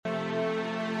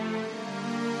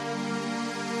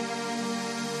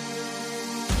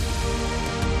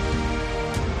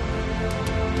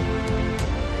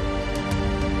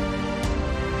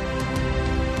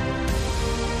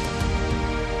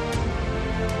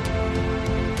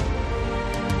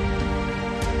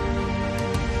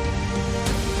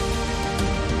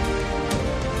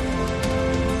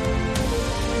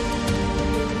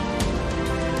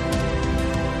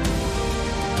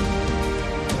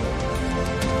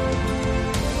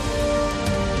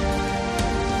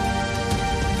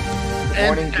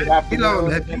morning, good Have you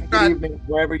afternoon, good got? evening,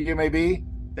 wherever you may be.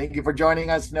 Thank you for joining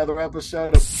us. Another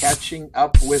episode of Catching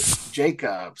Up with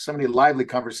Jacob. So many lively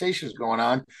conversations going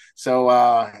on. So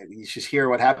you should hear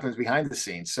what happens behind the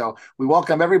scenes. So we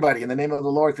welcome everybody in the name of the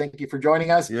Lord. Thank you for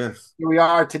joining us. Yes. Here we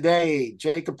are today.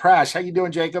 Jacob Prash. How you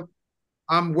doing, Jacob?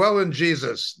 I'm well in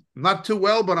Jesus. Not too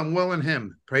well, but I'm well in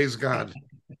Him. Praise God.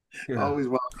 Yeah. Always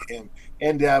welcome him.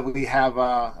 And we have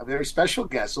a very special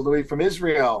guest all the way from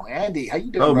Israel. Andy, how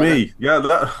you doing, Oh, brother? me.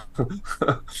 Yeah,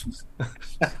 that.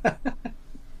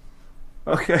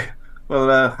 Okay.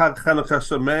 Well, Hanukkah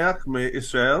Sameach,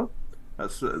 Israel.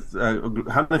 That's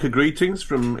Hanukkah greetings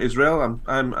from Israel.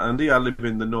 I'm Andy. I live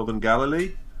in the northern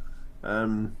Galilee.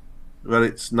 Well,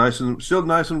 it's still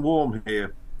nice and warm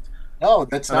here, Oh,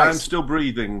 that's and I'm nice. still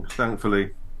breathing,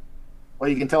 thankfully. Well,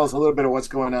 you can tell us a little bit of what's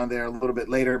going on there a little bit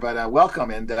later, but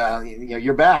welcome, and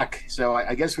you're back. So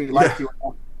I guess we'd like Yeah,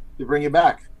 to bring you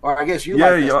back, or I guess you yeah.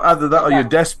 like us. Either that, Come or you're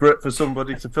back. desperate for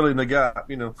somebody to fill in the gap.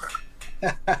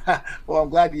 Well, I'm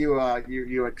glad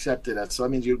you accepted us. So that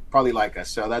means you probably like us.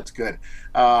 So that's good.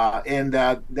 And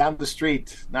down the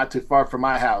street, not too far from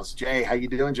my house, Jay. How you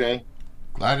doing, Jay?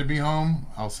 Glad to be home.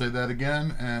 I'll say that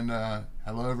again. And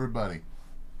hello, everybody.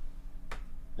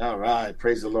 All right,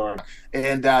 praise the Lord.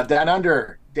 And down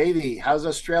under, Davey, how's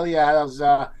Australia? How's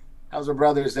our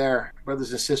brothers there,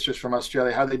 brothers and sisters from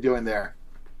Australia? How are they doing there?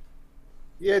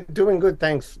 Yeah, doing good,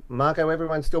 thanks, Marco.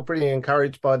 Everyone's still pretty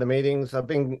encouraged by the meetings.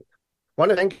 Want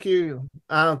to thank you,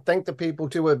 thank the people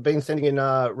too who have been sending in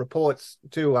reports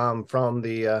too from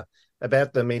the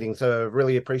about the meeting. So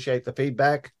really appreciate the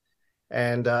feedback.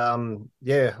 And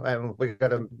we've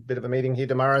got a bit of a meeting here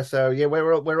tomorrow. So yeah,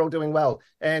 we're all doing well,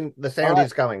 and the All sound right,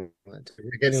 is going. We're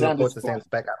the getting sound reports. is The going. sound's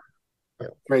back up. Yeah.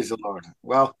 Praise the Lord.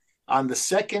 Well, on the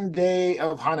second day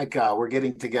of Hanukkah, we're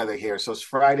getting together here. So it's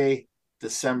Friday,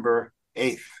 December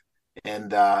 8th.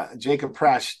 And Jacob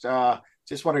Prash,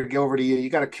 just wanted to go over to you. You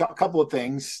got a couple of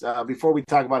things before we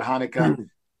talk about Hanukkah.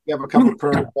 You have a couple of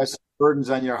prayer requests, burdens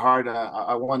on your heart.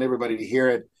 I want everybody to hear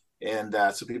it, and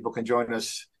so people can join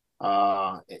us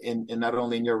in not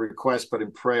only in your request but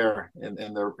in prayer in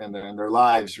their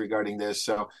lives regarding this.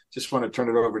 So just want to turn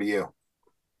it over to you.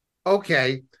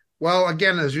 Okay. Well,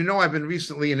 again, as you know, I've been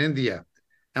recently in India.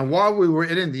 And while we were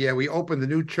in India, we opened the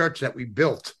new church that we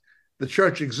built. The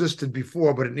church existed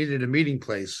before, but it needed a meeting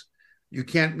place. You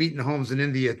can't meet in homes in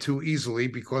India too easily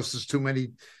because there's too many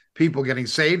people getting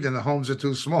saved and the homes are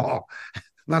too small,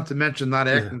 not to mention not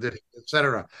air yeah. conditioned,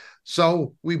 etc.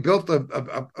 So we built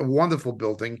a wonderful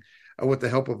building with the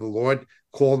help of the Lord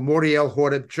called Moriel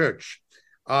Horeb Church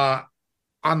uh,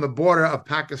 on the border of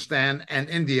Pakistan and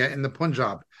India in the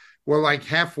Punjab. We're like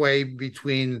halfway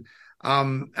between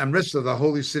Amritsar, the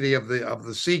holy city of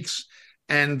the Sikhs,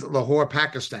 and Lahore,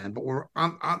 Pakistan. But we're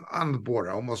on the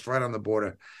border, almost right on the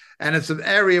border. And it's an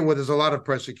area where there's a lot of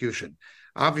persecution.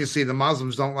 Obviously, the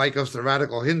Muslims don't like us, the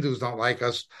radical Hindus don't like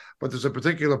us, but there's a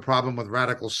particular problem with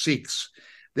radical Sikhs.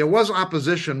 There was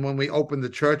opposition when we opened the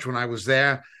church when I was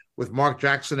there with Mark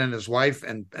Jackson and his wife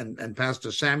and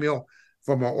Pastor Samuel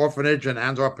from our orphanage in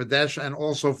Andhra Pradesh, and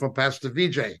also from Pastor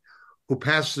Vijay, who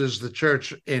pastors the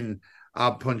church in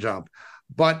Punjab.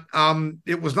 But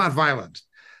it was not violent.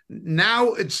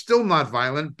 Now it's still not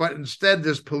violent, but instead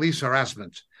there's police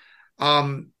harassment,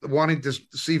 wanting to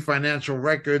see financial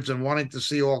records and wanting to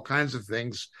see all kinds of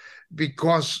things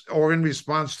because or in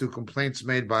response to complaints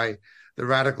made by the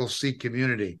radical Sikh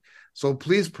community. So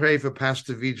please pray for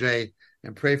Pastor Vijay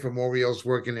and pray for Moriel's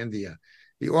work in India.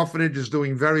 The orphanage is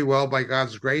doing very well by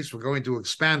God's grace. We're going to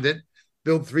expand it,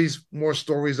 build 3 more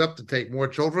stories up to take more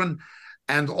children.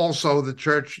 And also the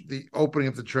church, the opening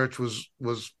of the church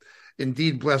was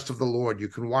indeed blessed of the Lord. You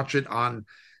can watch it on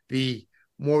the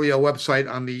Moriel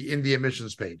website on the India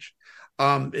missions page.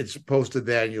 It's posted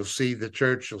there, and you'll see the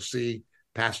church, you'll see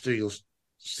pastor, you'll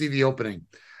see the opening.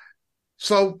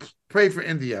 So pray for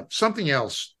India. Something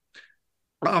else.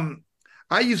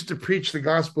 I used to preach the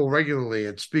gospel regularly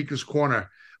at Speaker's Corner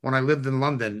when I lived in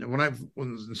London, when I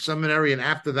was in seminary, and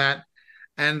after that,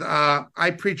 and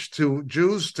I preached to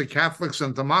Jews, to Catholics,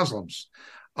 and to Muslims.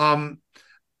 I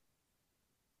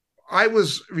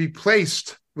was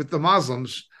replaced with the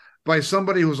Muslims by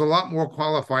somebody who's a lot more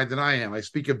qualified than I am. I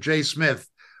speak of Jay Smith,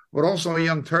 but also a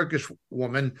young Turkish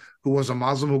woman who was a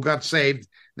Muslim who got saved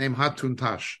named Hatun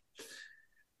Tash.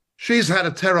 She's had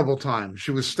a terrible time.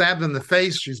 She was stabbed in the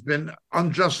face. She's been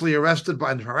unjustly arrested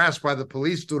and harassed by the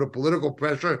police due to political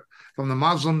pressure from the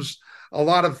Muslims, a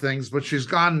lot of things, but she's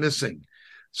gone missing.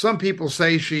 Some people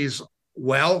say she's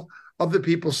well. Other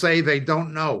people say they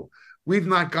don't know. We've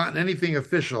not gotten anything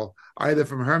official either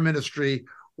from her ministry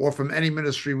or from any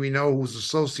ministry we know who's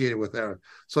associated with her,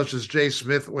 such as Jay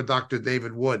Smith or Dr.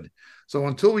 David Wood. So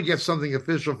until we get something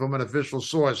official from an official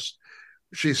source,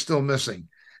 she's still missing.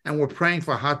 And we're praying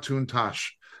for Hatun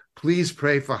Tash. Please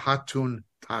pray for Hatun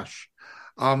Tash.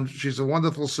 She's a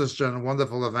wonderful sister and a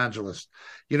wonderful evangelist.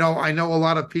 I know a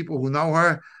lot of people who know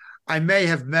her. I may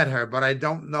have met her, but I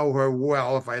don't know her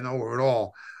well, if I know her at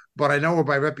all. But I know her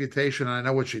by reputation, and I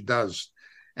know what she does.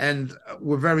 And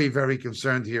we're very, very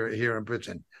concerned here in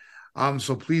Britain.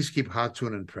 So please keep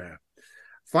Hatun in prayer.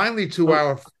 Finally, to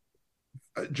our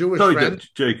Jewish friend.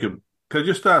 Jacob, can I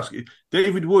just ask you,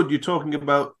 David Wood, you're talking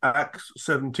about Acts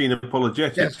 17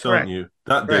 apologetics, yes, aren't you?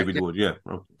 That correct. David Wood, yeah.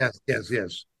 Okay.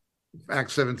 Yes.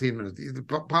 Acts 17 minutes. The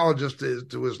apologist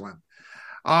to Islam.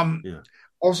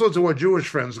 Also to our Jewish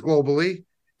friends globally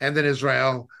and in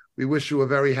Israel, we wish you a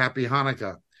very happy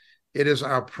Hanukkah. It is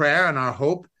our prayer and our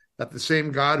hope that the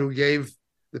same God who gave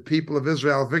the people of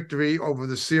Israel victory over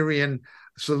the Syrian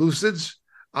Seleucids,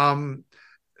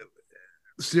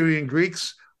 Syrian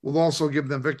Greeks, will also give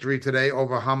them victory today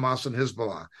over Hamas and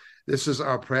Hezbollah. This is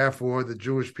our prayer for the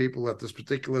Jewish people at this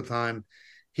particular time.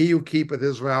 He who keepeth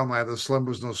Israel neither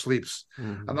slumbers nor sleeps.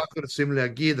 אנחנו רוצים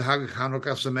להגיד חג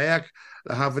חנוכה שמח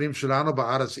לחברים שלנו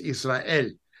בארץ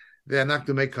ישראל.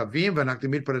 ואנחנו מקווים ואנחנו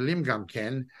מתפללים גם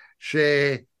כן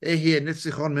שיהיה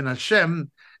ניצחון מן השם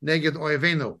נגד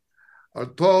אויבינו.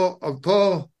 אותו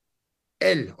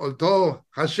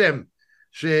השם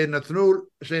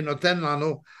שנותן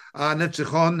לנו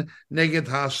ניצחון נגד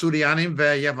הסוריאנים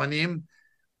והיוונים,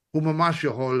 הוא ממש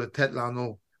יכול לתת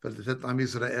לנו ולתת עם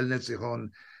ישראל ניצחון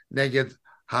נגד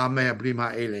המעבלים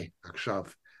האלה עכשיו.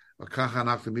 וככה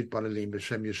אנחנו מתפללים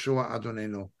בשם ישוע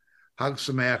אדוננו. חג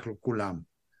שמח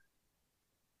לכולם.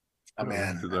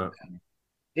 Amen.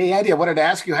 Hey, Andy, I wanted to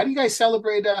ask you, how do you guys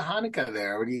celebrate Hanukkah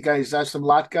there? Or do you guys have some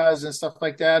latkes and stuff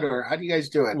like that? Or how do you guys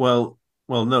do it? Well,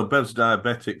 no, Bev's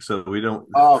diabetic, so we don't.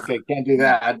 Oh, okay, can't do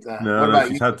that. No,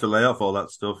 she's had to lay off all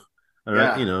that stuff. All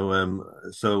right,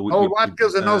 so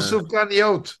latkes and no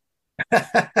sufganiyot.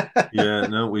 Yeah,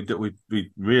 no, we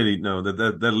really no,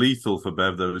 they're lethal for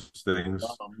Bev, those things.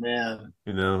 Oh man,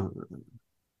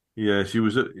 yeah, she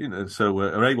was, so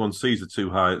her A1Cs are too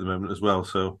high at the moment as well.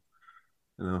 So,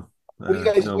 what do you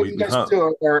guys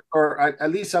do, or at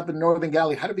least up in Northern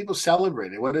Galilee, how do people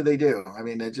celebrate it? What do they do? I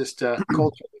mean, they're just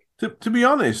culturally. To be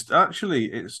honest, actually,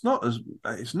 it's not as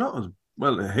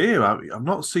well here. I've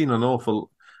not seen an awful.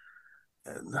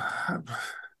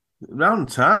 Around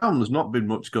town, there's not been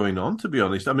much going on, to be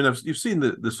honest. I mean, you've seen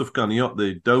the sufganiyot,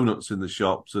 the donuts in the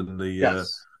shops and the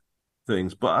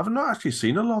things, but I've not actually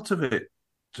seen a lot of it.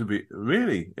 To be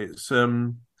really, it's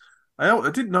I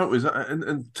didn't know it was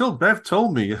until Bev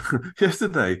told me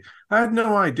yesterday. I had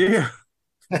no idea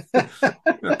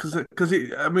because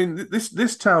I mean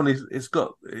this town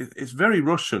it's very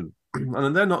Russian,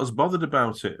 and they're not as bothered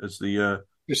about it as the.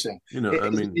 Interesting. I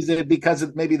mean, is it because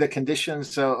of maybe the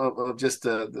conditions of just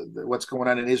the what's going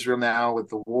on in Israel now with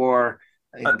the war?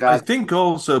 I think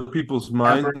also people's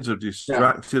minds are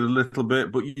distracted a little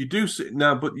bit, but you do see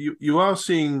now. But you are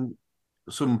seeing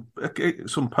some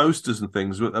posters and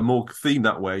things that are more themed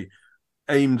that way,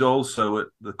 aimed also at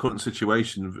the current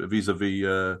situation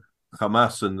vis-a-vis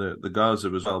Hamas and the Gaza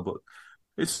as well. But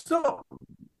it's not,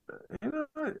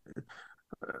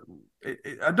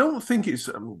 I don't think it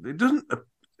doesn't,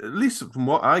 at least from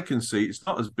what I can see, it's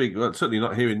not as big. Well, certainly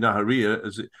not here in Nahariya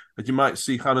as you might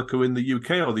see Hanukkah in the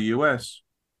UK or the US.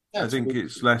 I think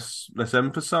it's less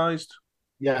emphasized.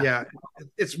 Yeah,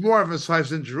 it's more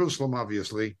emphasized in Jerusalem,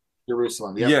 obviously.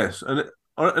 Jerusalem, yes,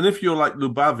 and if you're like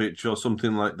Lubavitch or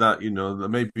something like that, there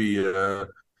may be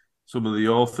some of the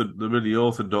really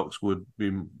Orthodox would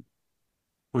be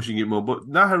pushing it more. But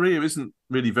Nahariya isn't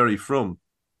really very it's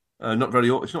not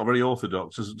very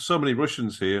Orthodox. There's so many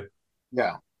Russians here,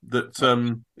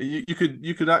 that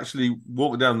you could actually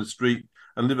walk down the street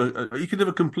and you could live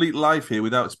a complete life here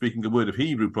without speaking a word of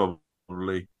Hebrew,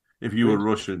 probably. If you were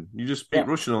Russian, you just speak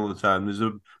Russian all the time. There's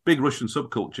a big Russian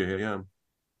subculture here, yeah.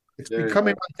 It's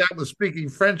becoming like that with speaking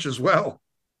French as well.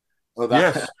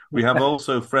 Yes, we have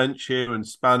also French here and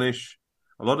Spanish.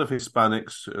 A lot of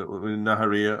Hispanics in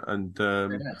Nahariya and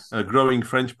a growing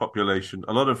French population.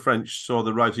 A lot of French saw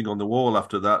the writing on the wall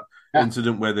after that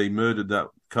incident where they murdered that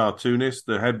cartoonist,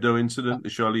 the Hebdo incident, the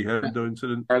Charlie Hebdo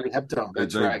incident. Charlie Hebdo,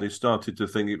 that's right. They started to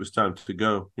think it was time to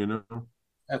go,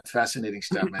 That's fascinating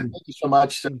stuff, man. Thank you so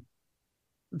much.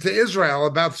 To Israel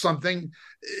about something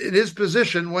in his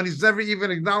position when he's never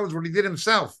even acknowledged what he did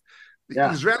himself. The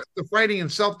Israelis were fighting in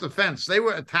self-defense. They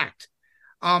were attacked.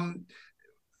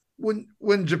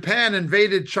 When Japan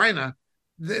invaded China,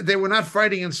 they were not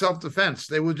fighting in self-defense.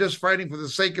 They were just fighting for the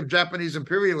sake of Japanese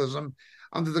imperialism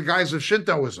under the guise of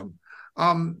Shintoism.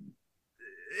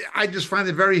 I just find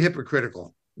it very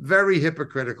hypocritical. Very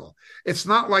hypocritical. It's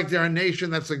not like they're a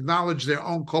nation that's acknowledged their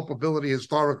own culpability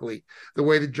historically, the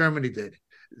way that Germany did.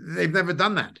 They've never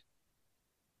done that.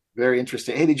 Very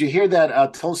interesting. Hey, did you hear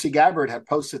that Tulsi Gabbard had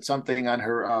posted something on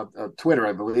her Twitter,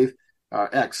 I believe,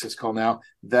 X it's called now,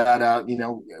 that,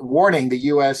 warning the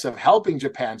U.S. of helping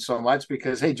Japan so much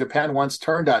because, hey, Japan once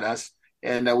turned on us,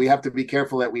 and we have to be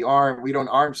careful that we don't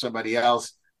arm somebody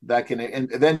else that can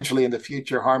eventually in the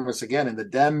future harm us again. And the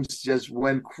Dems just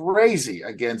went crazy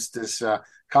against this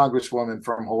congresswoman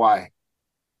from Hawaii.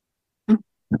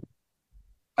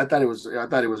 I thought it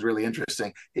was really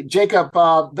interesting. Jacob,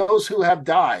 those who have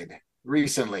died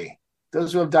recently,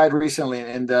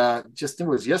 and just it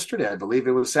was yesterday, I believe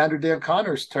it was Sandra Day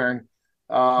O'Connor's turn.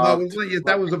 No,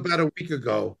 that was about a week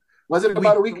ago. Was it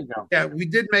about a week ago? Yeah, we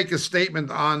did make a statement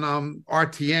on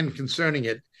RTN concerning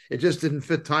it. It just didn't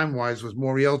fit time-wise with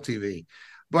Moriel TV.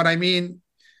 But I mean,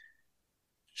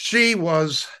 she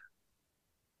was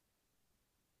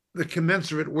the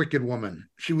commensurate wicked woman.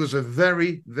 She was a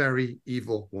very, very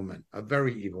evil woman,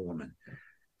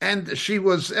 And she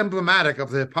was emblematic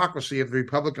of the hypocrisy of the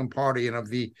Republican Party and of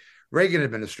the Reagan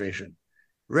administration.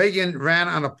 Reagan ran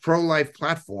on a pro-life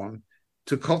platform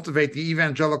to cultivate the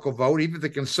evangelical vote, even the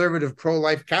conservative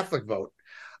pro-life Catholic vote.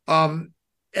 And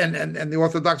the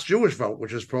Orthodox Jewish vote,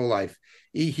 which is pro-life.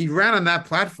 He ran on that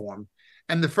platform,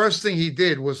 and the first thing he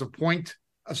did was appoint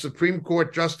a Supreme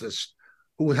Court justice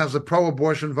who has a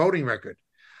pro-abortion voting record.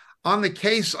 On the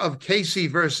case of Casey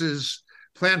versus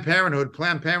Planned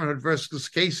Parenthood versus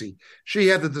Casey, she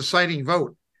had the deciding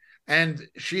vote, and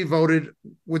she voted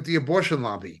with the abortion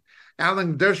lobby.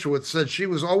 Alan Dershowitz said she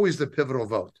was always the pivotal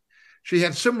vote. She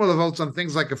had similar votes on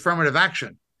things like affirmative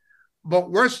action. But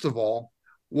worst of all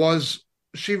was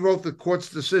she wrote the court's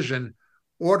decision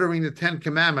ordering the 10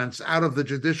 Commandments out of the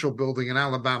judicial building in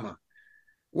Alabama.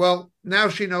 Well, now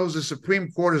she knows the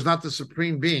Supreme Court is not the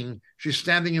supreme being. She's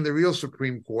standing in the real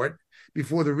Supreme Court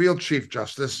before the real Chief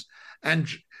Justice, and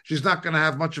she's not going to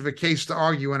have much of a case to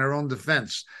argue in her own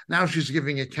defense. Now she's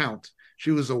giving account.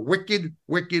 She was a wicked,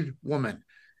 wicked woman,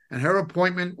 and her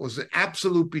appointment was an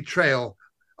absolute betrayal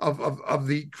of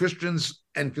the Christians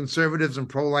and conservatives and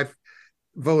pro-life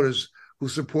voters who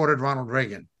supported Ronald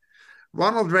Reagan.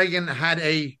 Ronald Reagan had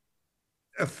a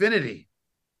affinity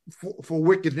for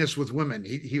wickedness with women.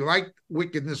 He liked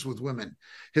wickedness with women.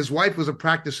 His wife was a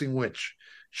practicing witch.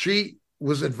 She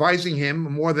was advising him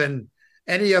more than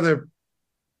any other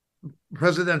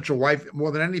presidential wife,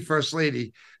 more than any first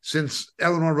lady since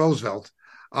Eleanor Roosevelt,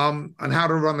 on how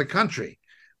to run the country.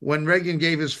 When Reagan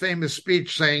gave his famous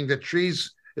speech saying that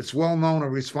trees, it's well known, are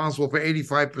responsible for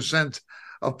 85%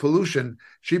 of pollution,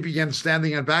 she began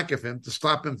standing on back of him to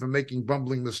stop him from making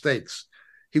bumbling mistakes.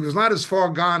 He was not as far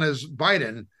gone as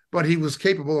Biden, but he was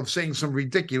capable of saying some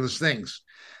ridiculous things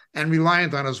and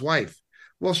reliant on his wife.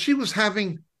 Well, she was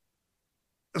having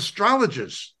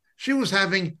astrologers. She was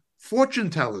having fortune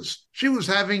tellers. She was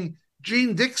having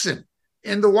Jean Dixon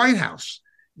in the White House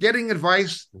getting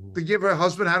advice to give her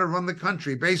husband how to run the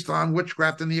country based on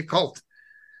witchcraft and the occult.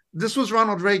 This was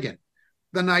Ronald Reagan.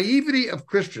 The naivety of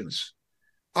Christians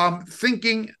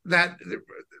thinking that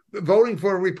voting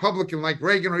for a Republican like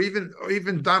Reagan or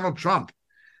even Donald Trump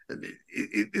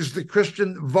is the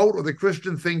Christian vote or the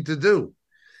Christian thing to do.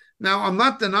 Now, I'm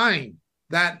not denying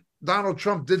that Donald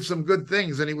Trump did some good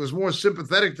things and he was more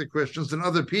sympathetic to Christians than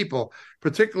other people,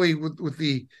 particularly with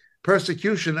the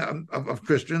persecution of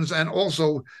Christians and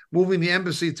also moving the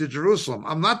embassy to Jerusalem.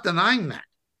 I'm not denying that.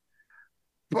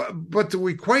 But to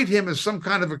equate him as some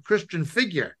kind of a Christian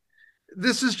figure,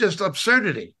 this is just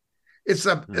absurdity. It's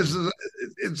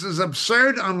as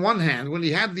absurd on one hand when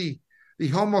he had the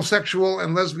homosexual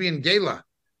and lesbian gala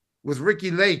with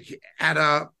Ricky Lake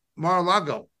at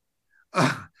Mar-a-Lago.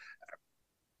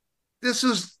 This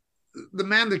is the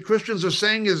man that Christians are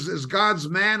saying is God's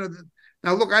man.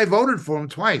 Now, look, I voted for him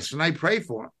twice and I pray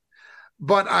for him,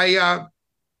 but I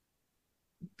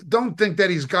don't think that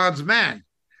he's God's man.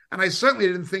 And I certainly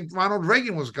didn't think Ronald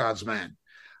Reagan was God's man.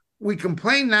 We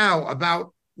complain now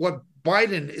about what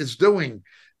Biden is doing,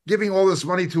 giving all this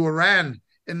money to Iran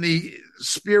in the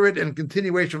spirit and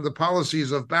continuation of the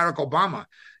policies of Barack Obama.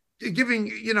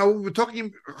 Giving, we're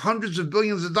talking hundreds of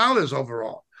billions of dollars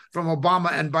overall from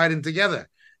Obama and Biden together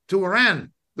to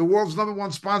Iran, the world's number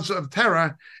one sponsor of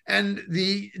terror, and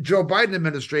the Joe Biden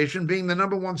administration being the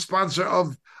number one sponsor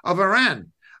of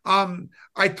Iran.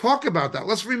 I talk about that.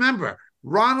 Let's remember,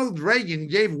 Ronald Reagan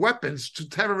gave weapons to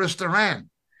terrorist Iran.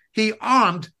 He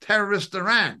armed terrorist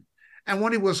Iran. And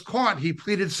when he was caught, he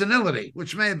pleaded senility,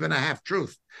 which may have been a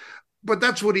half-truth. But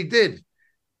that's what he did.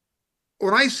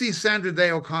 When I see Sandra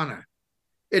Day O'Connor,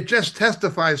 it just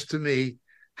testifies to me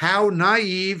how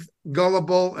naive,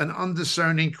 gullible, and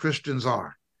undiscerning Christians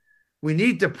are. We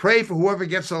need to pray for whoever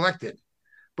gets elected,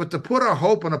 but to put our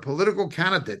hope on a political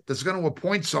candidate that's going to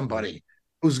appoint somebody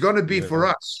who's going to be for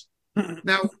us.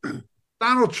 Now,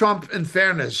 Donald Trump, in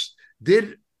fairness,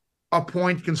 did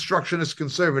appoint constructionist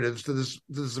conservatives to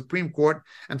the Supreme Court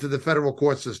and to the federal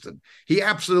court system. He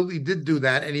absolutely did do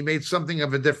that, and he made something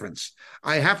of a difference.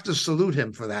 I have to salute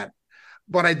him for that.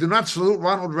 But I do not salute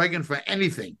Ronald Reagan for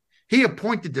anything. He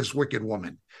appointed this wicked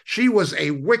woman. She was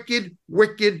a wicked,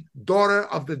 wicked daughter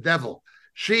of the devil.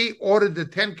 She ordered the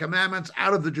 10 Commandments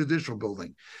out of the judicial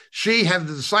building. She had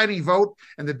the deciding vote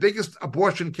in the biggest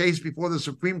abortion case before the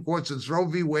Supreme Court since Roe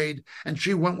v. Wade, and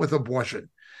she went with abortion.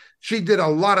 She did a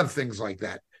lot of things like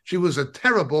that. She was a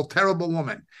terrible, terrible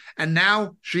woman. And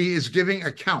now she is giving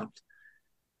account.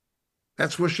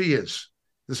 That's where she is.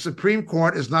 The Supreme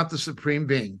Court is not the supreme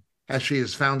being, as she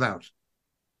has found out.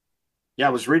 Yeah,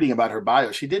 I was reading about her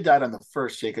bio. She did die on the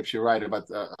first, Jacob. You're right about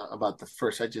the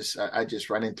first. I just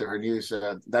run into her news.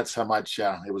 That's how much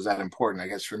it was that important, I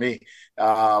guess, for me.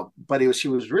 But she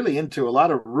was really into a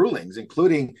lot of rulings,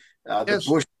 including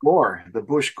the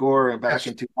Bush Gore back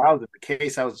in 2000. The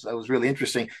case I was really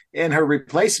interesting. And her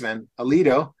replacement,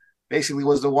 Alito, basically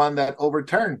was the one that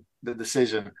overturned the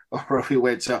decision of Roe v.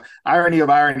 Wade. So irony of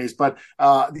ironies. But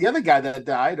the other guy that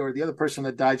died, or the other person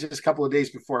that died just a couple of days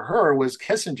before her, was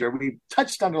Kissinger. We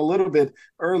touched on it a little bit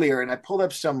earlier, and I pulled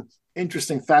up some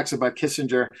interesting facts about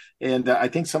Kissinger. And I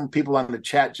think some people on the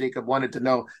chat, Jacob, wanted to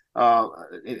know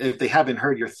if they haven't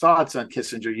heard your thoughts on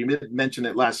Kissinger. You mentioned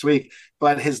it last week,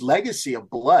 but his legacy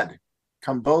of blood,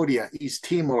 Cambodia, East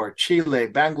Timor, Chile,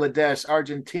 Bangladesh,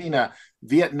 Argentina,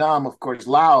 Vietnam, of course,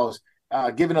 Laos,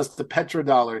 giving us the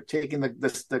petrodollar, taking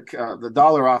the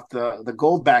dollar off the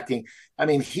gold backing. I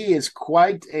mean, he is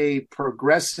quite a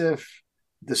progressive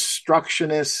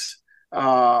destructionist.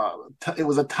 It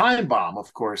was a time bomb,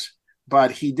 of course,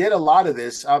 but he did a lot of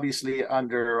this, obviously,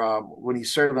 under when he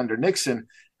served under Nixon.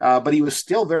 But he was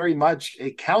still very much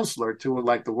a counselor to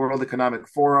like the World Economic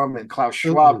Forum and Klaus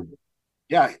Schwab. Mm-hmm.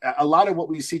 Yeah, a lot of what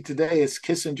we see today is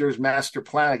Kissinger's master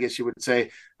plan, I guess you would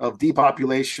say, of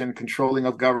depopulation, controlling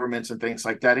of governments and things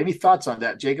like that. Any thoughts on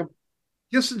that, Jacob?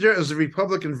 Kissinger is the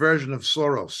Republican version of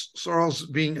Soros.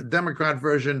 Soros being a Democrat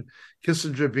version,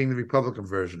 Kissinger being the Republican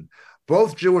version.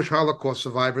 Both Jewish Holocaust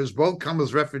survivors, both come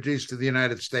as refugees to the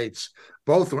United States.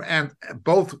 Both were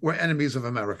enemies of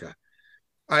America.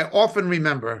 I often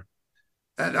remember,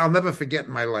 and I'll never forget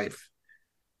in my life,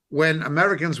 when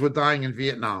Americans were dying in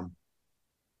Vietnam,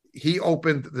 he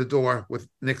opened the door with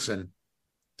Nixon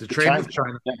to trade with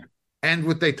China and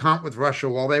with détente with Russia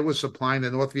while they were supplying the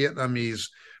North Vietnamese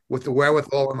with the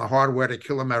wherewithal and the hardware to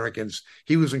kill Americans.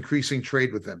 He was increasing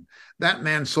trade with them. That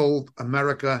man sold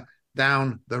America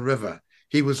down the river.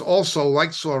 He was also,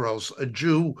 like Soros, a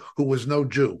Jew who was no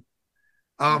Jew.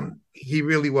 He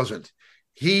really wasn't.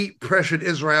 He pressured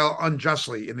Israel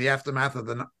unjustly in the aftermath of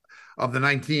the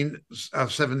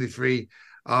 1973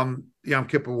 Yom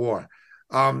Kippur War.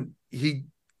 He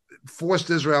forced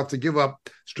Israel to give up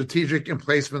strategic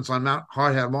emplacements on Mount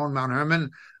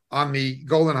Hermon, on the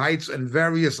Golan Heights, and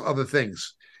various other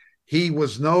things. He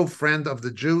was no friend of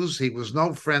the Jews. He was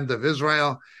no friend of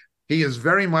Israel. He is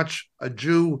very much a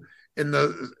Jew in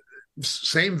the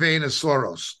same vein as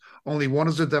Soros. Only one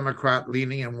is a Democrat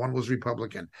leaning and one was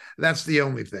Republican. That's the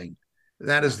only thing.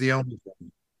 That is the only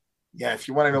thing. Yeah, if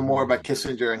you want to know more about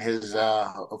Kissinger and his,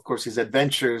 of course, his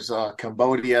adventures,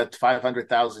 Cambodia,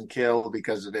 500,000 killed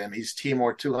because of him. East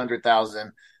Timor,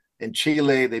 200,000. In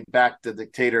Chile, they backed the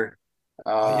dictator.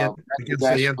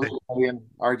 Argentina.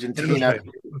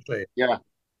 Yeah,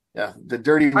 the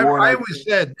dirty war. I always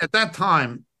said at that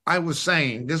time, I was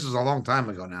saying, this is a long time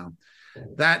ago now,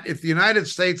 that if the United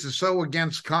States is so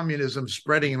against communism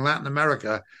spreading in Latin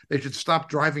America, they should stop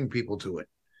driving people to it.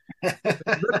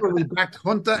 Literally backed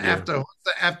junta after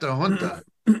junta after junta.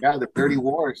 Yeah, the dirty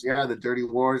wars. Yeah, the dirty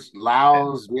wars.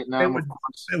 Laos, Vietnam, of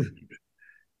course.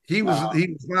 He was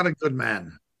not a good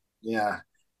man. Yeah.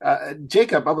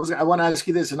 Jacob, I want to ask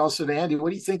you this, and also to Andy, what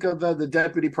do you think of the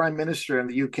Deputy Prime Minister in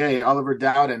the UK, Oliver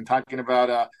Dowden, talking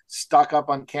about stock up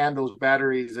on candles,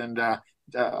 batteries, and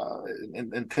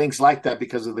things like that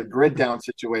because of the grid down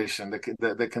situation,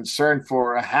 the concern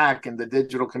for a hack in the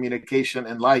digital communication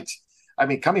and lights? I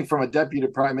mean, coming from a deputy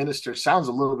prime minister sounds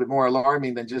a little bit more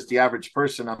alarming than just the average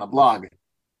person on a blog.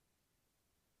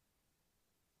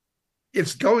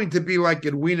 It's going to be like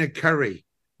Edwina Currie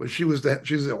but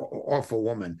she's an awful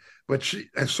woman. But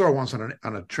I saw her once on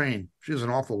a train. She was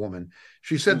an awful woman.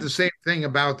 She said the same thing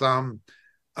about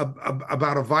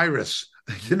a virus,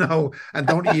 and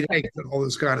don't eat eggs and all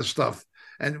this kind of stuff.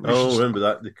 And remember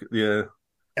that?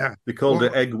 Yeah, they called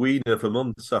it egg wiener for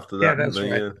months after that. Yeah, that's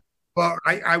right. Well,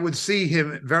 I would see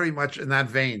him very much in that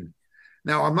vein.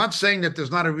 Now, I'm not saying that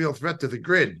there's not a real threat to the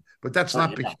grid, but that's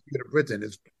not peculiar to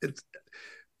Britain. It's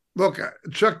look,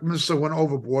 Chuck Missler went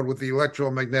overboard with the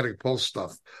electromagnetic pulse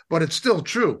stuff, but it's still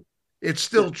true. It's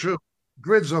still true.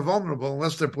 Grids are vulnerable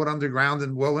unless they're put underground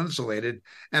and well insulated,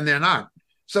 and they're not.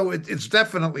 So it's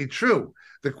definitely true.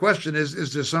 The question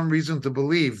is there some reason to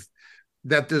believe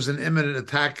that there's an imminent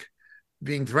attack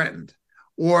being threatened,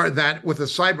 or that with a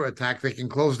cyber attack they can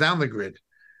close down the grid?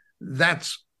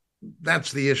 That's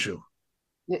the issue.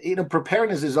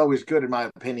 Preparedness is always good in my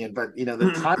opinion, but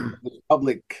the time of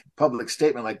the public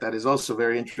statement like that is also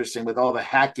very interesting, with all the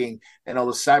hacking and all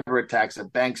the cyber attacks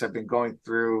that banks have been going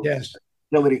through. Yes.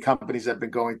 Utility companies have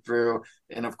been going through,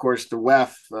 and of course the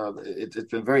WEF. It's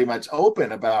been very much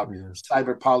open about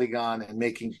cyber Polygon and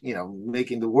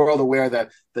making the world aware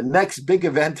that the next big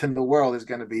event in the world is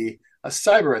going to be a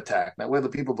cyber attack. Now, whether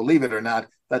people believe it or not,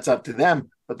 that's up to them.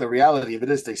 But the reality of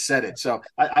it is they said it. So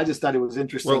I just thought it was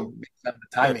interesting, the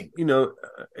timing.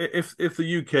 If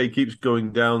the UK keeps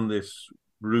going down this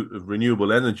route of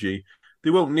renewable energy, they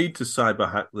won't need to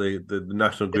cyber hack the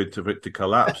national grid for it to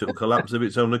collapse. It'll collapse of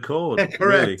its own accord. Correct.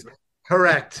 Really.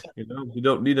 Correct. You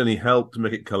don't need any help to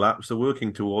make it collapse. They're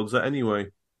working towards that anyway.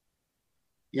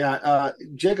 Yeah,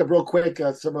 Jacob, real quick,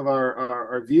 some of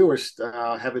our viewers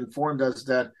have informed us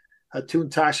that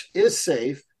Hatun Tash is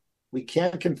safe. We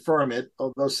can't confirm it,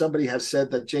 although somebody has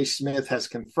said that Jay Smith has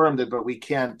confirmed it, but we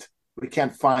can't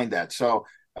find that. So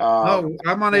no,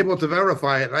 I'm unable to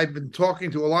verify it. I've been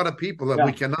talking to a lot of people that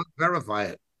we cannot verify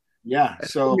it. Yeah,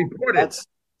 so that's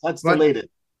deleted.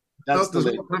 That's there's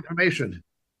no confirmation.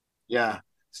 Yeah,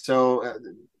 so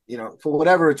for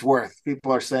whatever it's worth,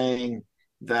 people are saying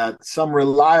that some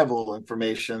reliable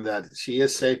information that she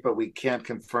is safe, but we can't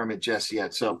confirm it just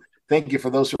yet. So thank you for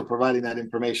those who are providing that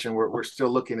information. We're still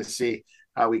looking to see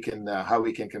how we can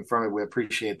confirm it. We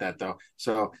appreciate that, though.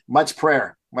 So much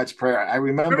prayer. I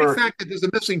remember the very fact that there's a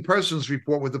missing persons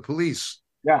report with the police.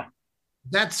 Yeah,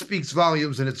 that speaks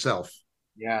volumes in itself.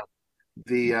 Yeah,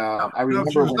 I remember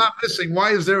if she was not missing.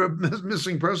 Why is there a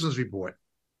missing persons report?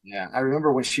 Yeah, I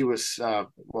remember when she was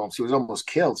she was almost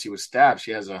killed. She was stabbed.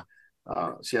 She has a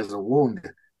wound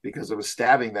because of a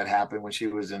stabbing that happened when she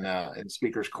was in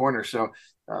Speaker's Corner. So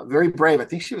very brave. I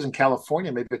think she was in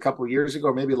California maybe a couple of years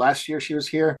ago, maybe last year she was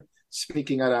here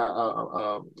speaking at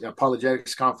a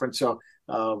apologetics conference. So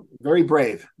very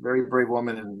brave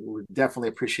woman, and we definitely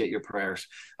appreciate your prayers.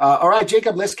 All right,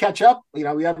 Jacob, let's catch up. We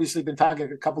obviously been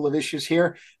talking a couple of issues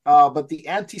here, but the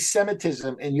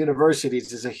anti-Semitism in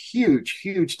universities is a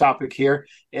huge topic here,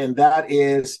 and that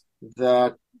is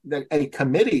a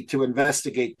committee to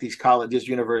investigate these colleges,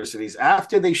 universities.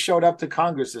 After they showed up to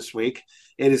Congress this week,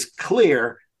 it is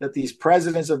clear that these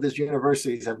presidents of these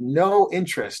universities have no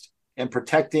interest in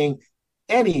protecting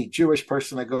any Jewish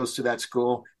person that goes to that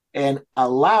school and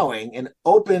allowing an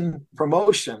open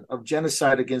promotion of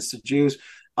genocide against the Jews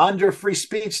under free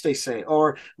speech, they say,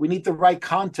 or we need the right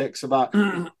context about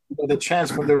the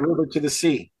chance from the river to the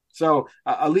sea. So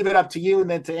I'll leave it up to you and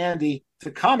then to Andy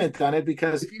to comment on it,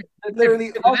 because they're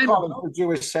literally all calling for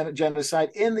Jewish genocide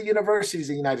in the universities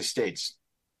of the United States.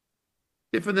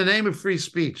 If in the name of free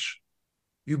speech,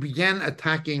 you began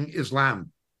attacking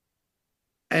Islam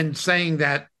and saying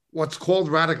that what's called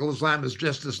radical Islam is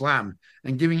just Islam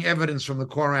and giving evidence from the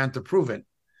Quran to prove it,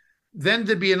 then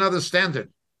there'd be another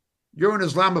standard. You're an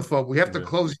Islamophobe. We have to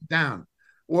close you down.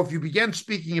 Or if you began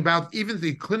speaking about even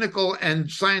the clinical and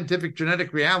scientific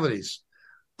genetic realities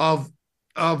of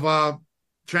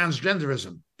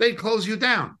transgenderism, they'd close you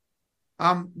down.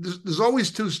 There's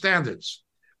always two standards.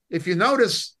 If you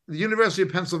notice, the University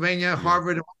of Pennsylvania,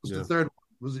 Harvard, what was the third one?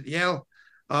 Was it Yale?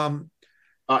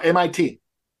 MIT.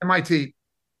 MIT.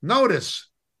 Notice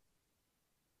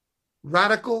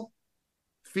radical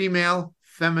female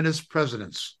feminist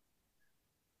presidents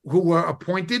who were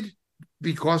appointed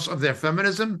because of their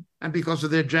feminism and because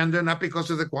of their gender, not because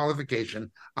of their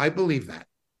qualification. I believe that.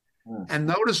 And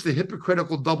notice the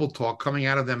hypocritical double talk coming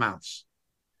out of their mouths.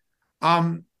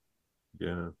 It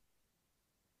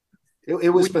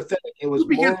was pathetic. It was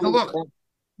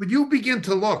when you begin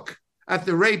to look at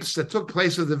the rapes that took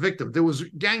place of the victim, there was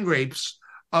gang rapes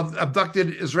of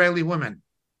abducted Israeli women.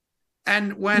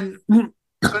 And when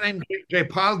her name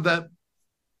Jayapal, the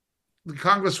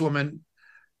congresswoman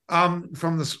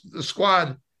from the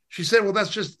squad, she said, well,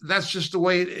 that's just the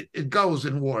way it goes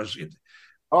in wars.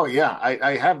 Oh yeah,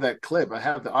 I have that clip. I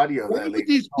have the audio Why that would they.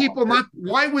 these Oh, people not?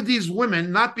 Why would these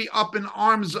women not be up in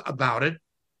arms about it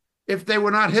if they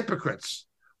were not hypocrites?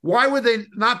 Why would they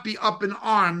not be up in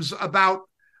arms about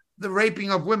the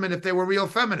raping of women if they were real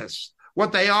feminists?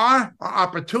 What they are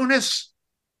opportunists,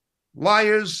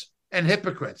 liars, and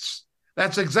hypocrites.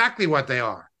 That's exactly what they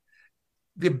are.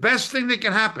 The best thing that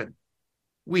can happen,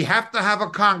 we have to have a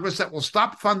Congress that will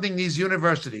stop funding these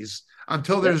universities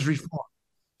until there's reform.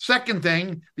 Second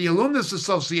thing, the Alumnus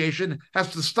Association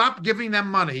has to stop giving them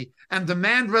money and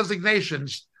demand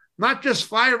resignations, not just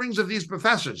firings of these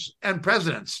professors and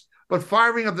presidents, but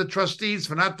firing of the trustees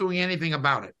for not doing anything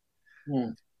about it.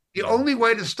 Mm. The only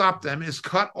way to stop them is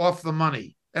cut off the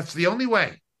money. That's the only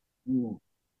way. Mm.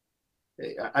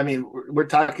 I mean, we're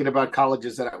talking about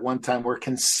colleges that at one time were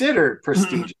considered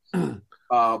prestigious,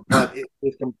 but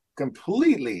it's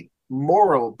completely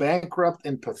moral, bankrupt,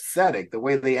 and pathetic. The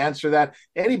way they answer that,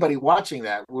 anybody watching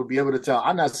that would be able to tell,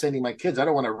 I'm not sending my kids. I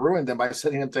don't want to ruin them by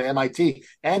sending them to MIT.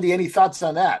 Andy, any thoughts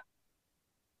on that?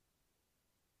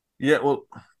 Yeah, well,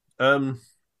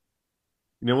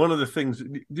 one of the things,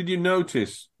 did you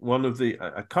notice one of the,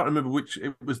 I can't remember which,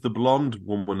 it was the blonde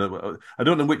woman. I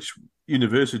don't know which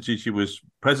university she was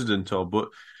president of, but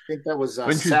I think that was when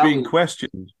she was Sally. being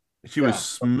questioned, she was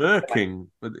smirking.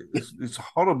 It's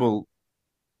horrible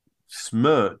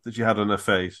smirk that she had on her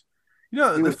face.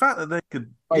 The fact that they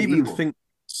could even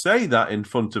say that in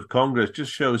front of Congress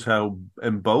just shows how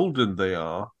emboldened they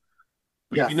are.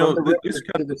 But this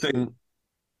kind of thing,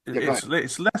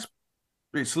 it's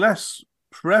less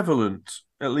prevalent,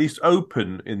 at least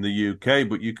open in the UK.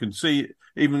 But you can see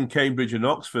even Cambridge and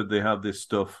Oxford, they have this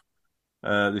stuff,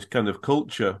 this kind of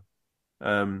culture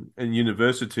in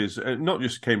universities, not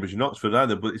just Cambridge and Oxford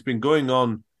either, but it's been going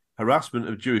on. Harassment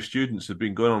of Jewish students has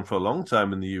been going on for a long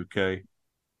time in the UK.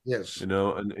 Yes, and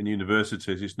in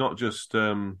universities, it's not just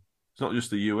the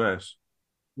US.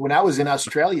 When I was in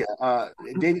Australia,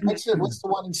 David, what's the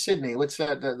one in Sydney? What's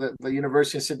that? The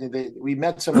University of Sydney. We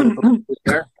met some of the people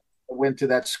there that went to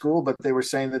that school, but they were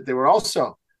saying that there were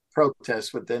also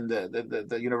protests within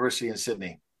the university in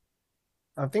Sydney.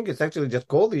 I think it's actually just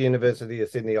called the University of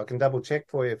Sydney. I can double check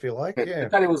for you if you like. Yeah, I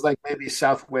thought it was like maybe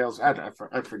South Wales. I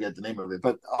forget the name of it,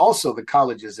 but also the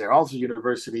colleges there, also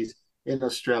universities in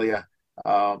Australia.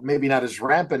 Maybe not as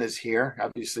rampant as here,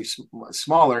 obviously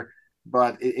smaller,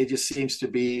 but it just seems to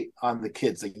be on the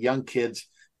kids, the young kids.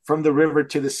 From the river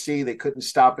to the sea, they couldn't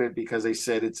stop it because they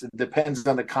said it depends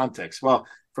on the context. Well,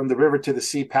 from the river to the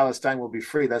sea, Palestine will be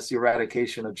free. That's the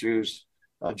eradication of Jewish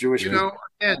people.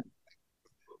 And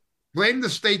blame the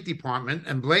State Department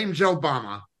and blame Joe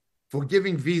Obama for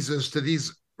giving visas to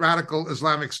these radical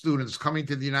Islamic students coming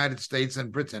to the United States and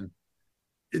Britain,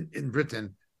 in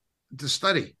Britain, to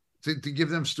study, to give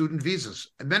them student visas.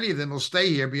 And many of them will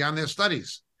stay here beyond their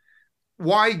studies.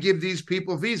 Why give these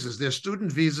people visas? Their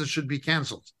student visas should be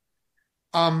canceled.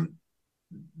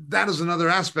 That is another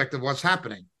aspect of what's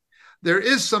happening. There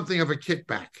is something of a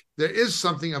kickback.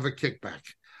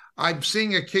 I'm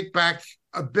seeing a kickback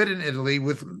a bit in Italy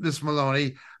with Miss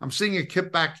Maloney. I'm seeing a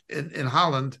kickback in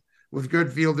Holland with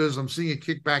Gerd Wilders. I'm seeing a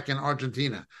kickback in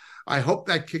Argentina. I hope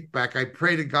that kickback, I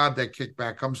pray to God that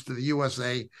kickback comes to the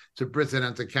USA, to Britain,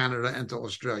 and to Canada, and to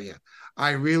Australia.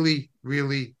 I really,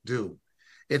 really do.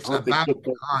 It's about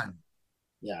time.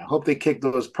 Yeah, I hope they kick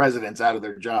those presidents out of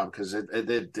their job, because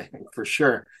it for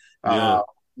sure. Yeah.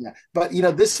 But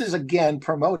this is again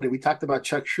promoted. We talked about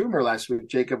Chuck Schumer last week,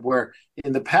 Jacob, where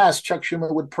in the past Chuck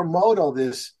Schumer would promote all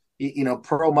this,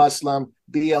 pro-Muslim,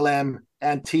 BLM,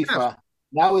 Antifa. Yes.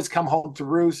 Now it's come home to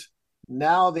roost.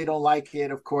 Now they don't like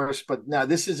it, of course, but now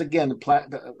this is again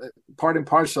part and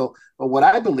parcel of what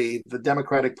I believe the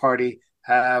Democratic Party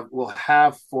will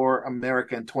have for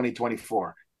America in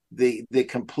 2024. The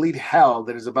complete hell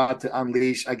that is about to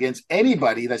unleash against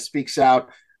anybody that speaks out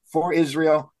for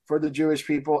Israel, for the Jewish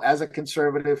people, as a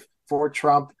conservative, for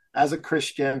Trump, as a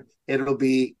Christian. It'll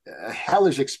be a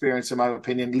hellish experience, in my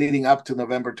opinion, leading up to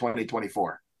November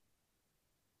 2024.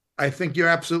 I think you're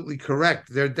absolutely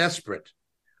correct. They're desperate.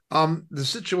 The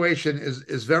situation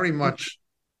is very much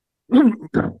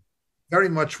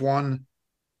one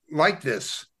like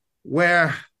this,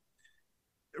 where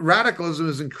radicalism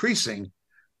is increasing,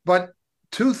 but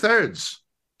two-thirds,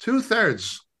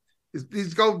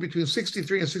 these go between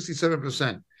 63 and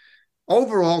 67%.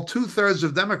 Overall, two-thirds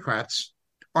of Democrats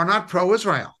are not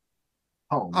pro-Israel.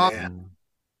 Oh, man.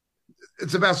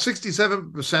 It's about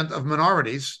 67% of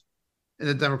minorities in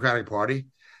the Democratic Party.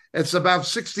 It's about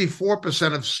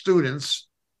 64% of students,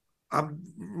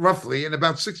 roughly, and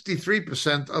about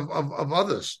 63% of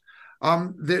others.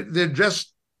 They're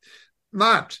just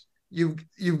not.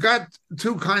 you've got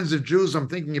two kinds of Jews I'm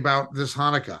thinking about this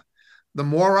Hanukkah: the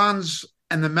morons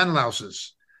and the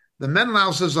Menlauses. The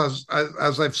Menlauses,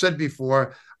 as I've said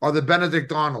before, are the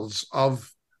Benedict Arnolds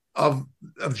of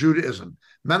Judaism.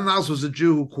 Menelaus was a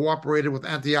Jew who cooperated with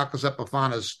Antiochus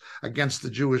Epiphanes against the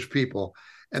Jewish people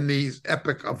in the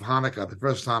epic of Hanukkah, the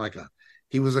first Hanukkah.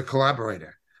 He was a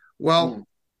collaborator. Well,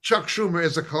 Chuck Schumer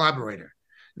is a collaborator.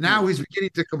 Now he's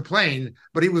beginning to complain,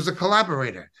 but he was a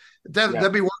collaborator.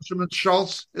 Debbie Wasserman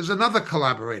Schultz is another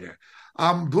collaborator.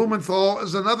 Blumenthal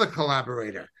is another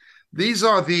collaborator. These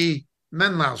are the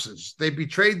Menlauses. They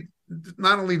betrayed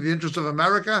not only the interests of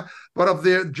America, but of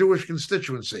their Jewish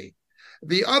constituency.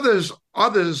 The others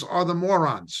are the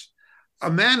morons. A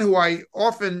man who I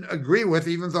often agree with,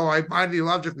 even though I'm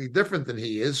ideologically different than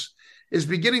he is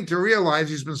beginning to realize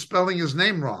he's been spelling his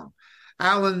name wrong.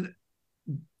 Alan,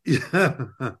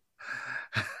 Alan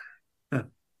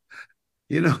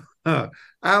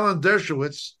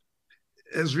Dershowitz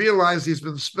has realized he's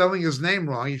been spelling his name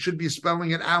wrong. He should be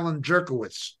spelling it Alan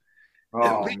Jerkowitz.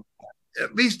 Oh.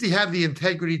 At least he had the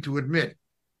integrity to admit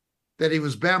that he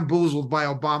was bamboozled by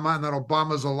Obama and that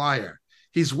Obama's a liar.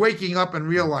 He's waking up and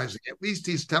realizing, at least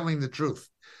he's telling the truth,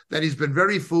 that he's been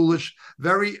very foolish,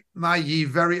 very naive,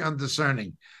 very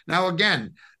undiscerning. Now,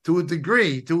 again, to a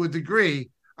degree,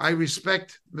 I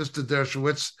respect Mr.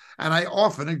 Dershowitz, and I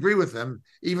often agree with him,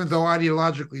 even though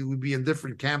ideologically we'd be in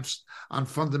different camps on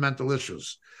fundamental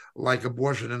issues like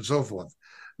abortion and so forth.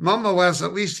 Nonetheless,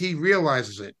 at least he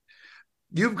realizes it.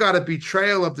 You've got a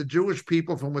betrayal of the Jewish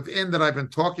people from within that I've been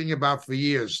talking about for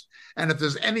years. And if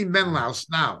there's any Menelaus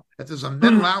now, if there's a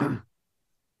Menelaus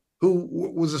who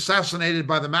was assassinated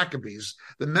by the Maccabees,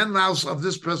 the Menelaus of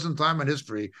this present time in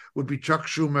history would be Chuck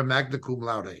Schumer, magna cum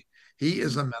laude. He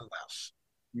is a Menelaus.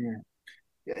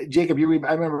 Yeah. Jacob, I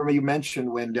remember you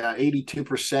mentioned when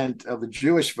 82% of the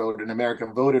Jewish vote in America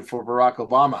voted for Barack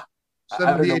Obama.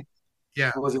 78.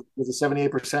 Yeah. Was it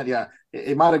 78%? Yeah.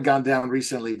 It might have gone down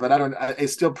recently, but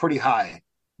it's still pretty high.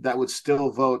 That would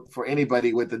still vote for